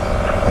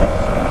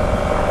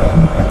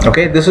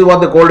 Okay, this is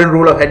what the golden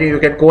rule of hedging. You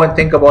can go and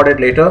think about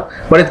it later,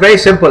 but it's very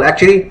simple.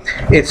 Actually,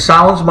 it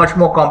sounds much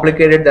more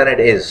complicated than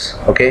it is.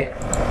 Okay,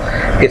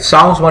 it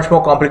sounds much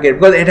more complicated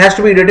because it has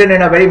to be written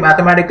in a very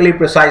mathematically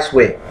precise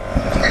way,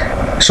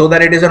 so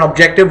that it is an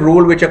objective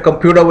rule which a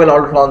computer will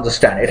also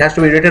understand. It has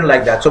to be written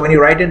like that. So when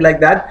you write it like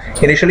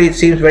that, initially it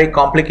seems very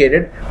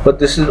complicated, but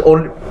this is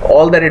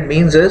all that it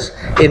means is,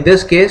 in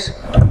this case,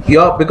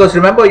 because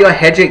remember, you're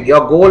hedging,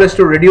 your goal is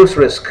to reduce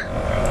risk.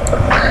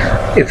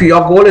 If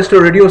your goal is to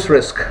reduce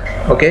risk,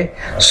 okay,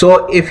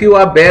 so if you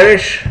are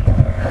bearish,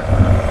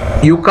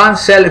 you can't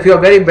sell. If you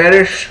are very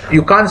bearish,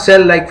 you can't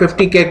sell like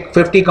 50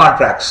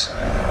 contracts,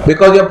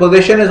 because your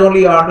position is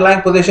only, your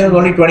underlying position is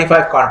only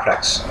 25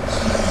 contracts.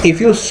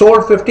 If you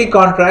sold 50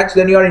 contracts,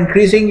 then you are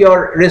increasing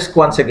your risk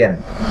once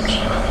again,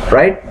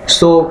 right?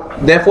 So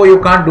therefore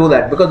you can't do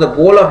that, because the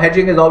goal of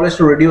hedging is always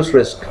to reduce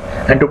risk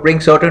and to bring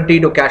certainty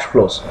to cash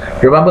flows.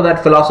 Remember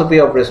that philosophy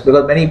of risk,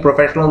 because many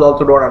professionals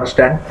also don't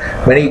understand.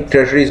 Many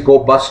treasuries go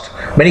bust,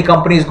 many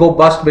companies go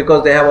bust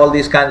because they have all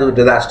these kinds of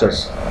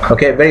disasters.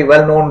 Okay, very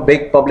well known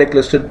big publicly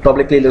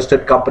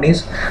listed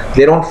companies,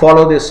 they don't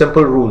follow these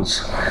simple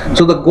rules.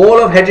 So the goal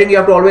of hedging, you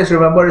have to always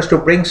remember, is to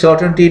bring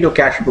certainty to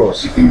cash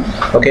flows.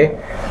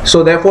 Okay,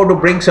 so therefore to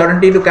bring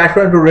certainty to cash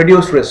flow and to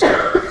reduce risk.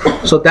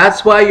 So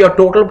that's why your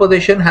total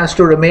position has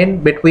to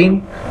remain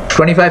between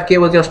 25k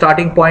was your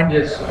starting point.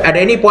 Yes. At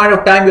any point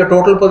of time, your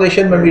total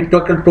position, when we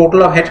took a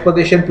total of hedge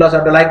position plus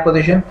underlying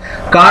position,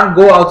 can't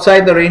go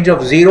outside the range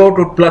of 0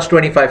 to plus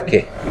 25k.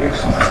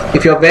 Yes.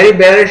 If you're very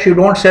bearish, you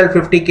don't sell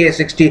 50k,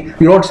 60,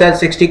 you don't sell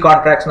 60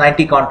 contracts,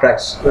 90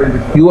 contracts.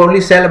 You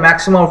only sell a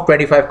maximum of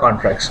 25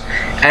 contracts.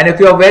 And if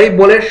you're very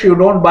bullish, you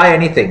don't buy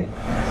anything,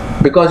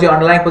 because your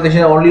underlying position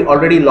is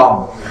already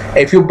long.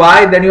 If you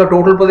buy, then your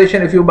total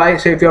position, if you buy,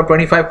 say if you have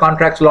 25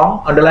 contracts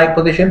long, underlying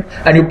position,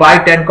 and you buy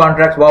 10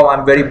 contracts, wow,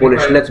 I'm very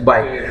bullish, let's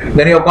buy.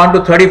 Then you've gone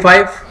to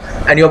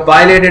 35 and you've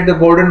violated the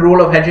golden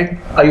rule of hedging.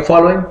 Are you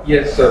following?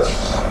 Yes, sir.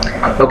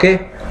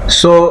 Okay.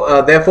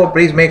 So therefore,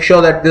 please make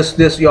sure that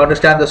this you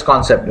understand this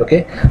concept.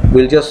 Okay,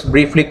 we'll just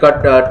briefly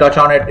touch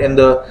on it in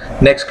the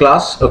next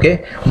class.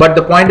 Okay, but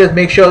the point is,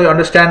 make sure you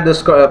understand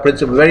this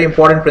principle, very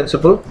important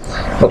principle.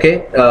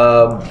 Okay,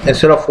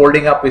 instead of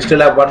folding up, we still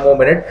have 1 more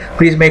minute.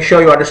 Please make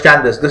sure you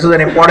understand this. This is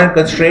an important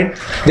constraint.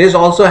 This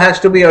also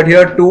has to be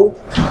adhered to,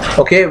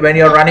 okay, when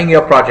you're running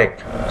your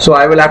project. So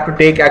I will have to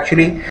take,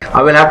 actually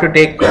I will have to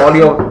take all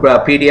your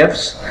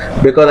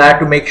PDFs, because I have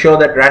to make sure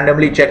that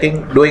randomly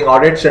checking, doing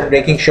audits and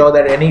making sure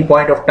that any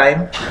point of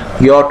time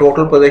your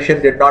total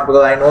position did not,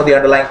 because I know the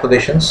underlying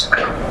positions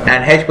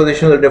and hedge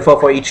positions will differ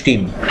for each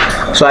team.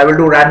 So I will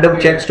do random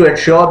checks to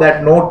ensure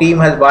that no team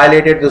has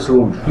violated this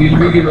rule. Will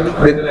be given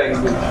underlying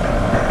position.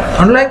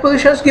 Underlying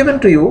position is given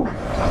to you.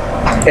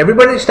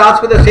 Everybody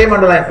starts with the same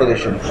underlying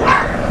position,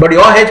 but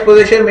your hedge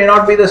position may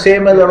not be the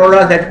same as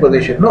Aurora's hedge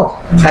position. No,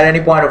 at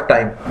any point of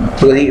time.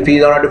 So if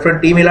he's on a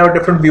different team, he'll have a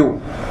different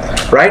view,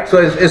 right? So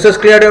is this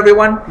clear to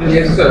everyone?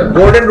 Yes, sir.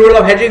 Golden rule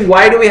of hedging.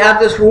 Why do we have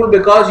this rule?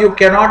 Because you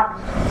cannot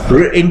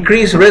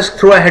increase risk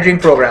through a hedging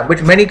program,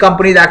 which many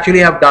companies actually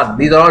have done.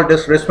 These are all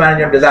just risk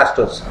management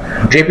disasters.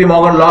 JP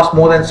Morgan lost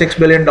more than $6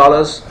 billion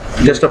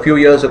just a few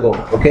years ago.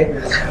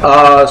 Okay,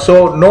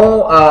 so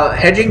no,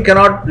 hedging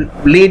cannot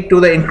lead to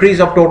the increase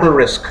of total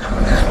risk.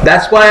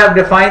 That's why I've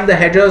defined the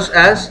hedgers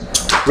as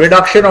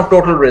reduction of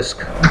total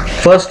risk.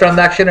 First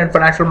transaction in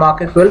financial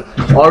markets will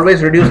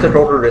always reduce the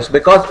total risk,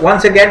 because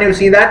once again you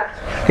see that,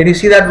 can you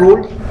see that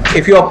rule?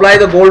 If you apply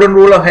the golden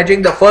rule of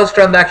hedging, the first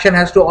transaction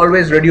has to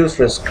always reduce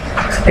risk.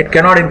 It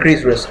cannot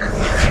increase risk.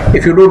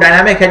 If you do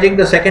dynamic hedging,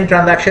 the second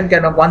transaction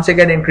can once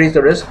again increase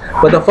the risk,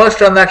 but the first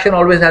transaction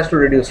always has to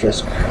reduce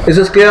risk. Is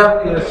this clear?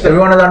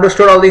 Everyone has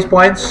understood all these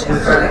points?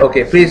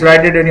 Okay, please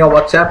write it in your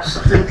WhatsApps.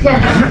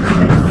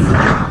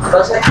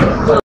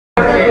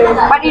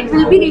 But it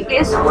will be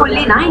replaced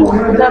fully now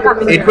in the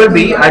coming It will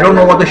be. I don't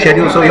know what the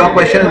schedule. So your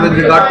question is with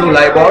regard to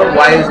LIBOR.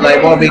 Why is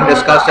LIBOR being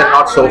discussed and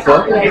not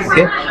SOFR?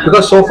 Okay,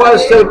 because SOFR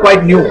is still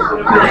quite new.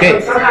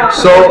 Okay,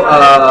 so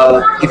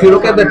if you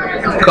look at the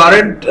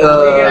current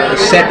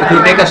set, if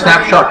you take a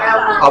snapshot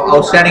of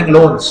outstanding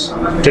loans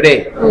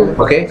today,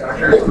 okay,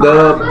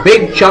 the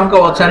big chunk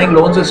of outstanding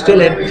loans is still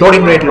in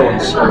floating rate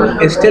loans.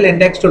 Is still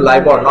indexed to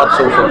LIBOR, not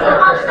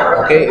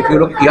SOFR. Okay, if you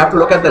look, you have to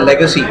look at the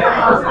legacy.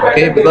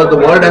 Okay, because the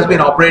world has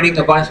been operating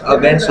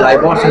against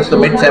LIBOR since the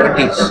mid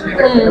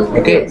 70s.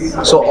 Okay,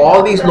 so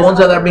all these loans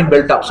that have been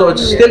built up, so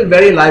it's still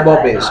very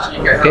LIBOR based.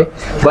 Okay,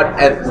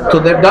 but so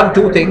they've done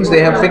two things.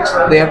 They have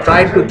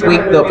tried to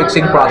tweak the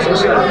fixing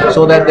process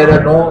so that there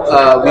are no,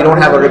 we don't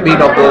have a repeat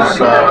of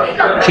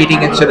those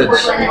cheating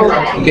incidents.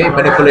 Okay,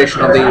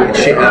 manipulation of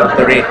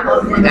the rate,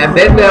 and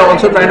then they are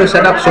also trying to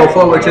set up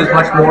SOFR, which is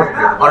much more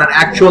on an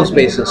actuals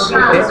basis.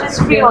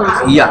 Okay,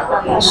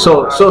 yeah.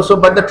 So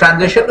but the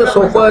transition to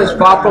SOFR is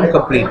far from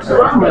complete.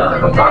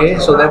 Okay,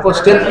 so therefore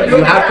still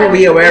you have to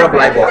be aware of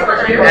LIBOR,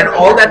 and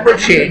all that will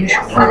change.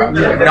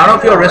 None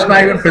of your risk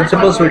management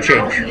principles will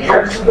change.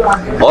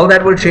 All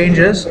that will change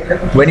is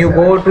when you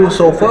go to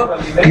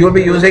SOFR,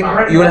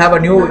 you will have a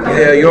new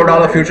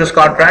euro-dollar futures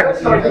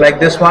contract like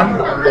this one.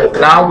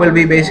 Now will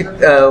be basic.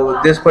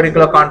 This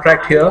particular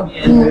contract here,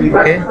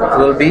 okay,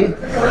 will be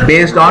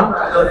based on,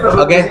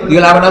 again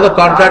you'll have another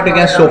contract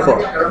against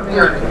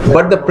SOFR,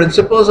 but the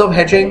principles of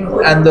hedging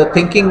and the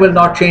thinking will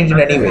not change in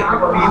any way,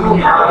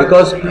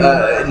 because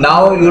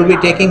now you'll be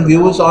taking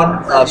views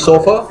on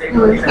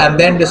SOFR and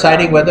then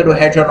deciding whether to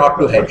hedge or not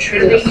to hedge.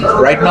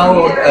 Right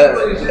now,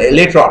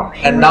 later on,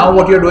 and now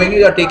what you're doing is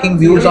you're taking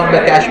views on the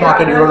cash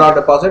market euro-dollar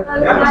deposit,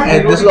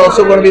 and this is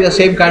also going to be the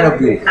same kind of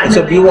view. It's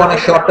a view on a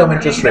short-term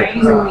interest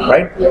rate,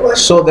 right?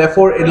 So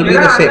therefore it will be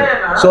the same.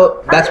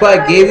 So that's why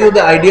I gave you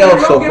the idea of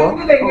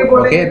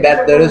SOFR, okay,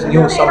 that there is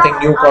something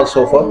new called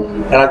SOFR,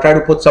 and I'll try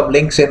to put some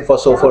links in for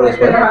SOFR as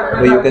well,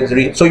 where you can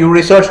read. So you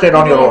researched it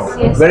on your own.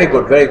 Yes. Very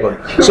good, very good.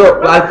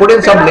 So I'll put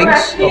in some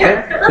links,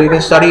 okay, so you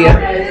can study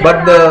it.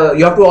 But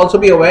you have to also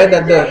be aware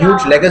that the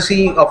huge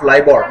legacy of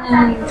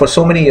LIBOR for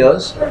so many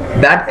years,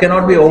 that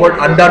cannot be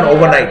undone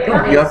overnight.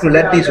 You have to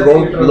let these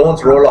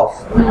loans roll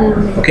off,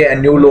 okay,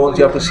 and new loans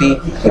you have to see.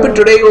 Even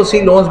today you will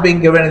see loans being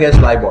given against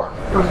LIBOR,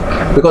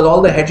 because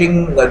all the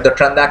hedging, the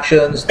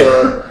transactions,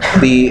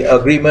 the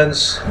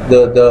agreements,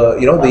 the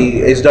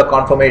ISDA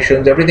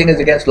confirmations, everything is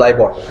against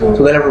LIBOR.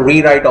 So they'll have to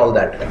rewrite all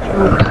that.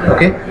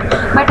 Okay.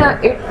 But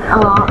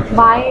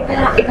why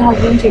it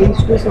has been changed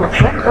to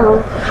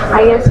SOFR?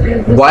 I guess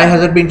Why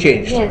has it been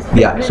changed? Yes.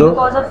 Yeah. So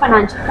because of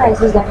financial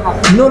crisis that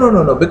happened.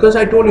 no. Because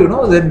I told you,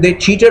 that they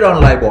cheated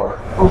on LIBOR.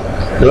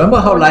 Remember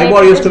how So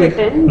LIBOR it used to is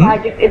be? written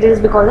that it is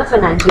because of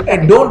financial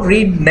crisis. Don't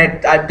read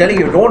net. I'm telling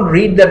you, don't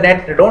read the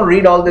net. Don't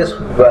read all this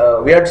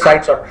weird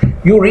sites.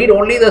 You read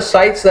only the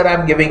sites that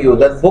I'm giving you,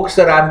 the books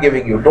that I'm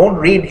giving you. Don't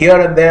read here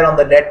and there on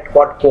the net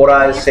what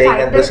Quora is saying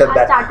and this and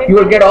that. You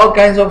will get all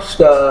kinds of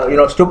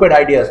stupid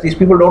ideas. These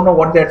people don't know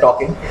what they're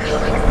talking.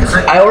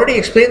 I already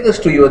explained this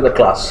to you in the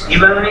class.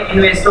 Even in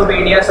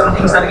Investopedia, some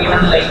things are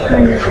given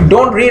like.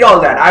 Don't read all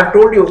that. I've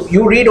told you.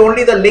 You read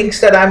only the links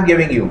that I'm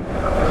giving you,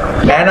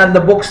 and on the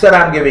books that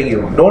I'm giving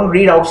you. Don't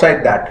read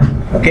outside that.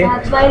 Okay?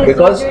 That's why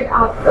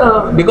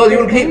Because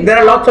you'll think there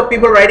are lots of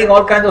people writing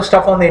all kinds of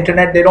stuff on the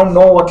internet. They don't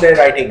know what they're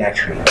writing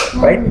actually,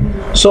 right?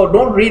 So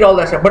don't read all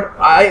that stuff. But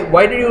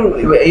why did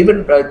you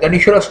even? Then it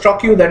should have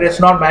struck you that it's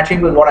not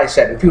matching with what I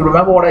said. If you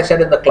remember what I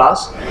said in the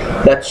class,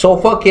 that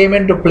SOFR came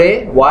into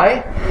play.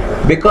 Why?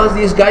 Because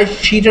these guys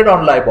cheated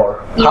on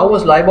LIBOR. How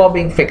was LIBOR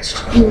being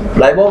fixed?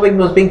 LIBOR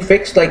was being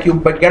fixed like you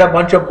get a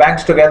bunch of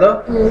banks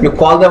together. You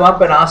call them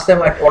up and ask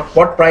them at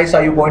what price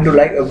are you going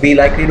to be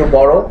likely to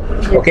borrow?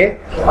 Okay.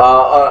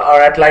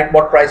 Or at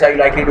what price are you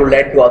likely to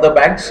lend to other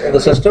banks in the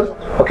system?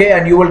 Okay,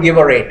 and you will give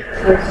a rate,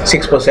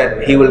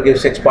 6%. He will give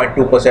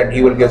 6.2%.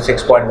 He will give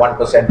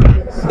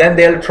 6.1%. Then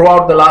they'll throw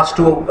out the last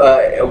two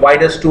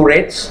widest two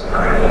rates,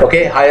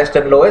 okay, highest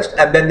and lowest,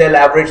 and then they'll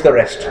average the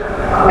rest,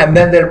 and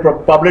then they'll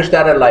publish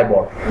that at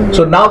LIBOR.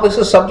 So now this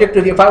is subject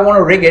to, if I want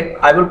to rig it,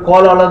 I will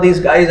call all of these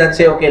guys and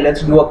say, okay,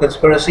 let's do a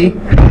conspiracy.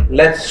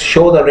 Let's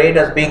show the rate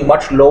as being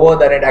much lower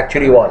than it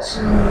actually was,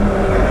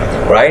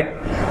 right?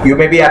 You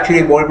may be actually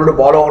able to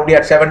borrow only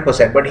at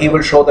 7%, but he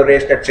will show the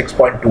rate at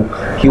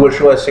 6.2. He will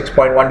show at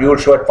 6.1. You will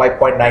show at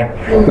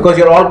 5.9, because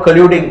you're all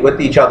colluding with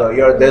each other.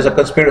 There's a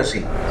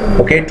conspiracy,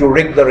 okay, to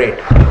rig the rate,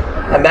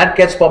 and that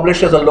gets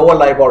published as a lower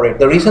LIBOR rate.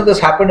 The reason this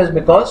happened is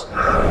because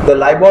the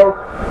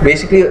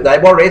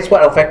LIBOR rates were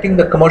affecting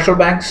the commercial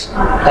banks,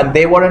 and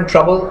they were in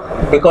trouble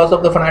because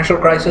of the financial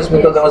crisis,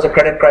 because there was a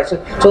credit crisis.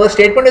 So the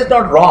statement is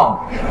not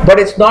wrong, but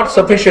it's not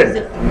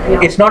sufficient.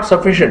 It's not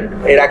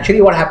sufficient. It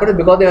actually, what happened is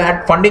because they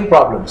had funding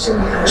problems,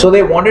 so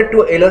they wanted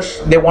to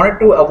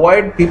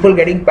avoid people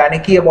getting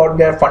panicky about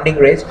their funding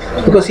rates.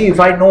 Because see, if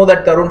I know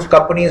that Tarun's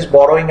company is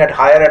borrowing at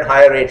higher and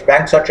higher rates,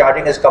 banks are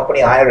charging his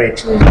company higher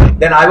rates,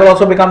 then I will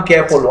also become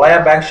careful. Why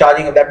are banks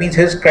charging him? That means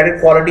his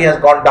credit quality has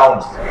gone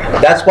down.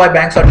 That's why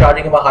banks are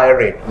charging him a higher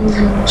rate.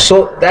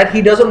 So that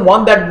he doesn't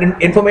want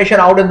that information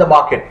out in the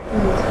market.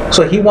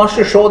 So he wants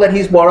to show that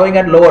he's borrowing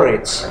at lower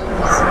rates.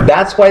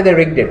 That's why they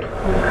rigged it.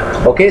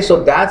 Okay,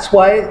 so that's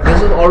why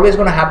this is always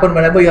going to happen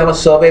whenever you have a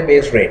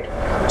survey-based rate.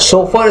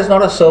 So far is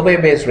not a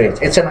survey-based rate.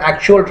 It's an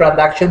actual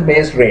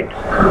transaction-based rate.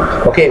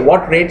 Okay,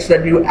 what rates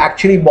that you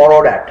actually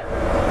borrowed at?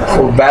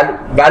 So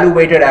value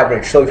weighted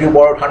average. So if you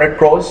borrowed 100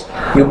 crores,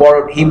 he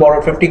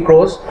borrowed 50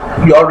 crores,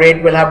 your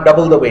rate will have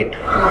double the weight.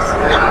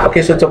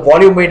 Okay, so it's a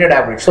volume weighted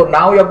average. So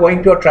now you're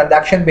going to a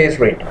transaction based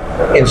rate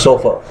in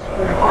SOFR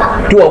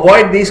to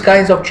avoid these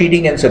kinds of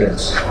cheating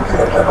incidents.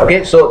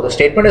 Okay, so the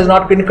statement is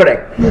not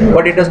incorrect,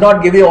 but it does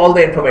not give you all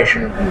the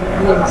information.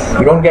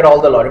 You don't get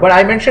all the logic. But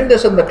I mentioned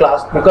this in the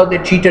class because they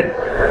cheated.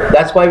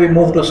 That's why we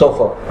moved to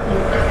SOFR,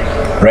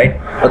 right?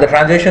 But the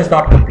transition is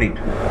not complete.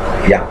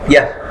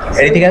 Yeah.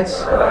 Anything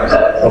else?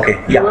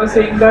 Okay. Yeah. You were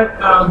saying that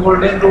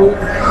golden rule,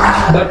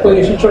 that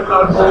position should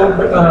not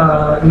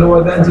go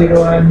lower than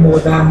 0 and more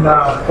than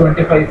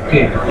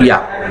 25k.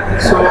 Yeah.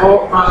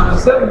 So,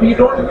 sir, we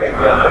don't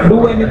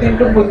do anything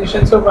to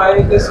position. So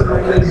why this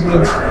rule is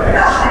with?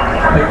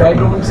 Like, I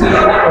don't see any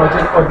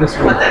logic for this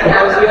rule,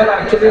 because we are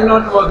actually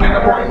not working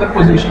upon the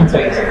position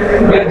size.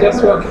 We are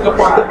just working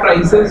upon the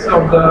prices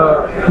of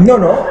the.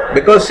 No,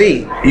 because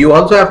see, you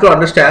also have to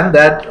understand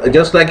that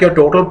just like your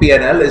total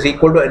PNL is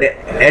equal to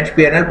hedge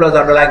PNL plus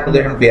underlying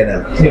position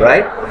PNL,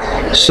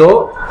 right?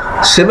 So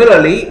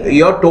similarly,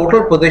 your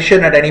total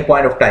position at any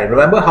point of time.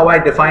 Remember how I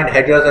defined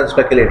hedgers and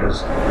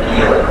speculators?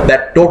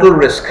 That total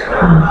risk.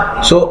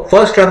 So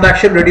first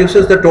transaction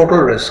reduces the total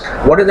risk.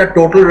 What is that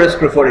total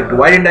risk referring to?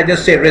 Why didn't I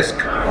just say risk?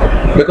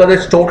 Because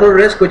it's total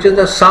risk, which is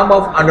the sum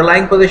of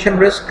underlying position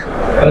risk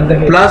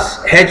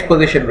plus hedge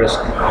position risk.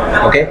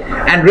 Okay,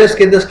 and risk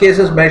in this case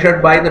is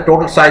measured by the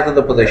total size of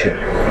the position.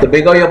 The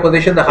bigger your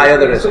position, the higher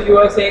the risk. So you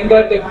are saying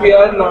that if we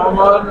are long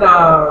on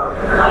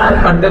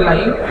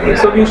underlying,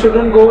 so we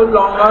shouldn't go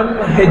long on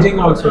hedging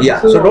also.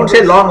 Yeah. So don't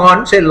say long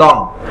on, say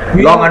long.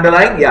 Long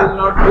underlying. We Yeah. will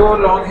not go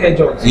long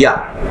hedge also.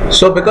 Yeah.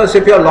 So because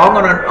if you're long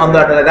on the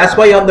underlying, that's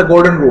why you have the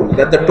golden rule,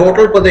 that the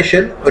total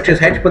position, which is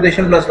hedge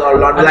position plus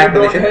underlying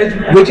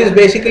position, which is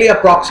basically a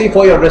proxy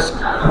for your risk.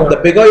 The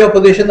bigger your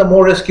position, the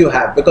more risk you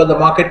have, because the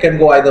market can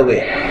go either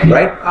way,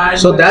 right?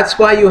 So that's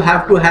why you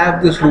have to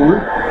have this rule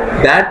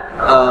that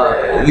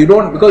you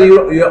don't, because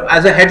you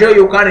as a hedger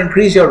you can't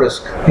increase your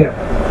risk. Yeah.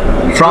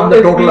 From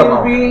the total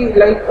amount. If we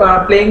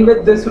like playing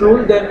with this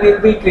rule, then we'll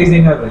be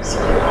increasing our risk.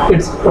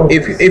 It's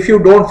if you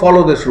don't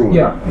follow this rule.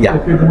 Yeah.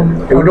 If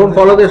you don't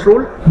follow this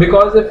rule.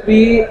 Because if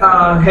we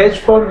hedge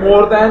for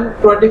more than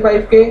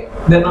 25k,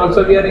 then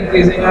also we are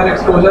increasing our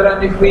exposure.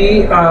 And if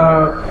we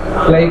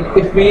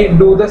if we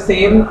do the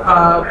same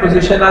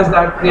position as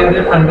that we are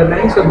in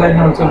underlying, so then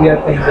also we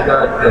are playing with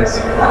our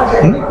risk.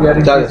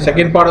 The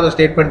second part of the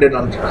statement did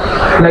not.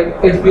 Like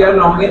if we are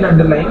long in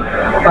underlying.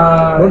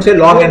 Don't say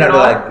long in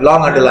underlying.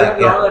 Long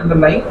underlying. Long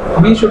underlying,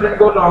 we shouldn't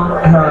go long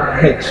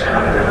hedge.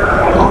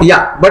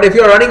 Yeah, but if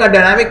you're running a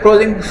dynamic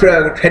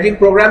hedging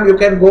program, you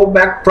can go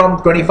back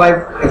from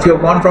 25. If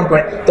you've gone from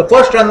 20, the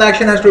first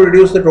transaction has to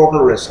reduce the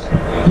total risk.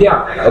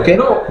 Yeah. Okay.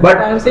 No, but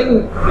I'm saying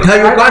you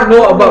can't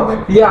go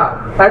above.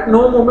 At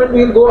no moment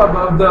we'll go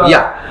above the.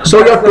 Yeah. So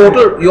your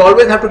total, you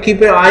always have to keep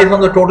your eyes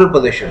on the total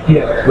position.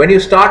 Yeah. When you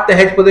start, the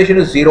hedge position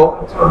is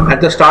 0.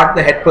 At the start,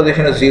 the hedge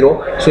position is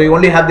 0. So you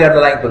only have the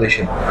underlying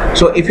position.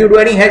 So if you do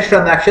any hedge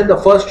transaction, the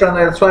first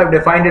transaction, that's why I've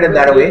defined it in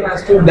that way,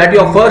 that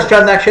your first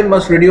transaction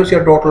must reduce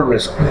your total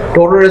risk.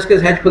 Total risk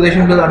is hedge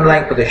position plus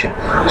underlying position.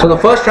 So the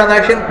first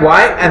transaction,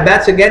 why? And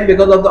that's again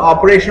because of the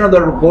operation of the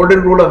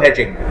golden rule of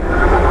hedging,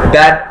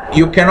 that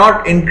you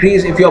cannot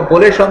increase if you're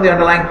bullish on the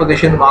underlying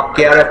position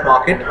KRF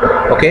market,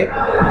 okay,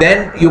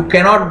 then you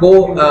cannot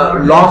go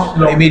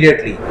long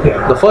immediately.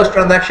 The first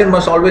transaction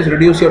must always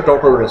reduce your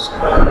total risk,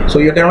 so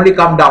you can only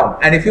come down.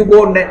 And if you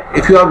go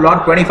if you are long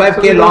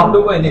 25k so long,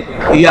 don't do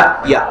anything.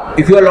 yeah,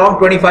 if you are long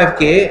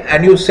 25k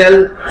and you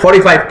sell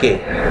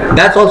 45k,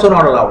 that's also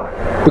not allowed.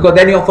 because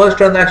then your first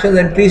transaction is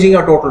increasing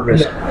your total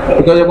risk,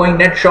 because you're going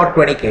net short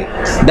 20k.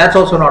 That's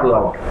also not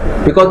allowed,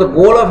 because the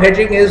goal of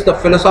hedging is, the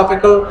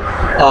philosophical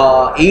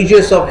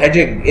aegis of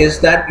hedging is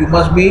that you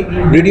must be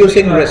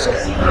reducing risk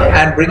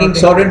and bringing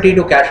certainty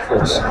to cash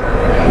flows.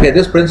 Okay,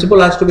 this principle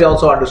has to be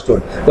also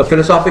understood, the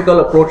philosophical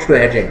approach to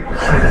hedging.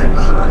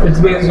 It's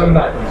based on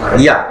that.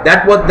 Yeah,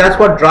 that's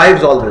what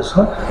drives all this.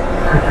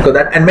 So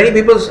that, and many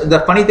people,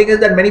 the funny thing is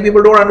that many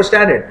people don't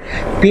understand it.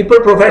 People,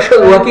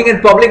 professionals working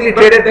in publicly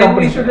traded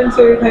companies. You shouldn't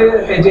say it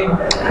hedging.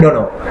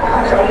 No.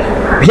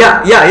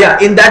 Yeah.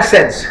 In that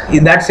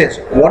sense,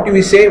 what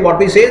we say is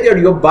that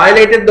you have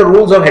violated the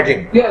rules of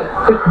hedging.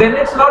 Yeah, then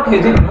it's not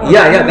hedging. No?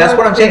 Yeah, that's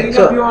what I'm saying.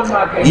 So,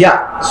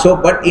 yeah. So,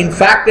 but in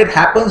fact, it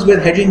happens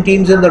with hedging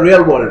teams in the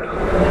real world.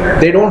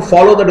 They don't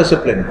follow the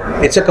discipline.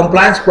 It's a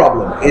compliance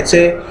problem. It's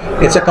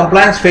a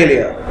compliance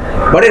failure.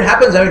 But it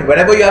happens. I mean,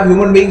 whenever you have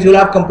human beings, you'll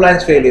have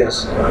compliance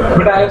failures.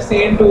 But I have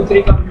seen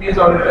 2-3 companies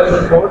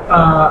auditor report.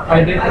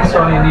 I didn't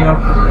saw any of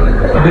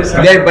this.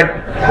 Yeah, but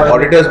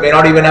auditors may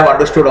not even have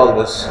understood all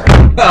this.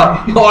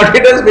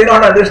 Auditors may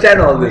not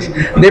understand all this.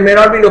 They may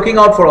not be looking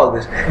out for all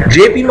this.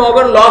 JP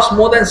Morgan lost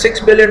more than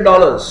 $6 billion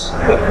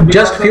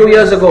just a few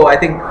years ago. I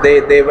think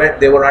they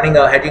were running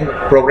a hedging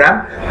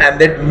program, and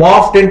they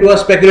morphed into a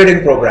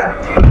speculating program.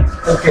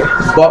 Okay.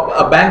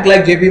 A bank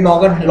like JP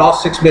Morgan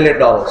lost $6 billion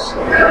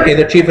in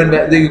the chief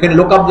investment. You can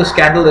look up the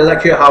scandal. There's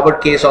actually a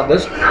Harvard case on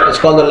this. It's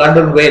called the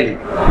London Whale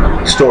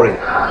story.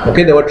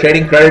 Okay, they were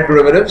trading credit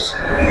derivatives,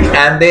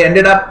 and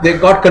they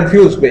got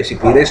confused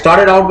basically. They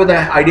started out with the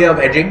idea of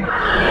hedging,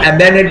 and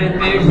then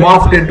it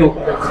morphed into,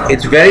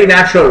 it's very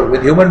natural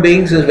with human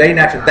beings, it's very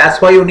natural. That's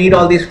why you need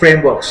all these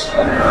frameworks.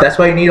 That's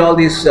why you need all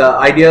these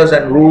ideas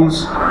and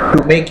rules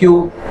to make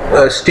you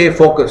stay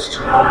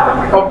focused.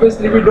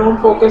 Obviously, we don't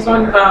focus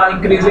on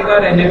increasing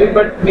our NAV,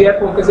 but we are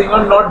focusing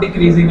on not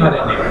decreasing our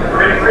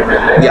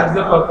NAV. That's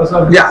the purpose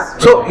of this. Yeah.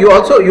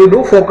 So you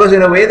do focus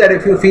in a way that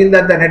if you feel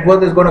that the net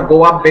worth is going to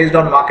go up based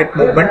on market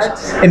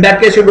movements, in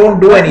that case you don't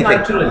do anything.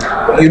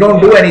 You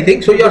don't do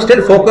anything, so you're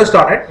still focused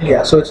on it.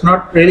 Yeah. So it's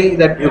not really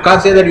that, you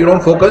can't say that you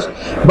don't focus,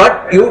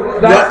 but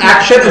your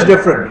action is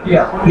different.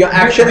 Yeah. Your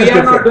action is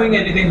different. We are not doing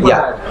anything for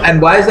that.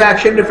 And why is the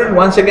action different?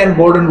 Once again,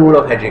 golden rule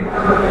of hedging.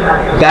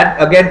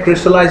 That again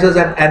crystallizes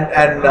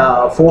and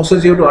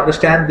forces you to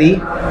understand the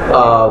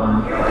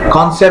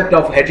concept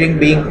of hedging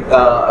being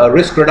a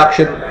risk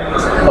reduction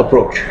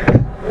approach.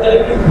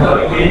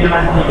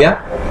 Yeah?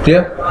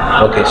 Clear?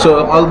 Okay,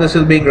 so all this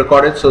is being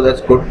recorded, so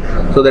that's good,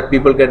 so that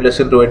people can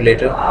listen to it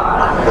later.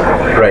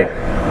 Right.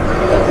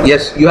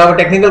 Yes, you have a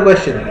technical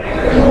question?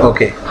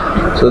 Okay,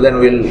 so then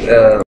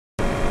we'll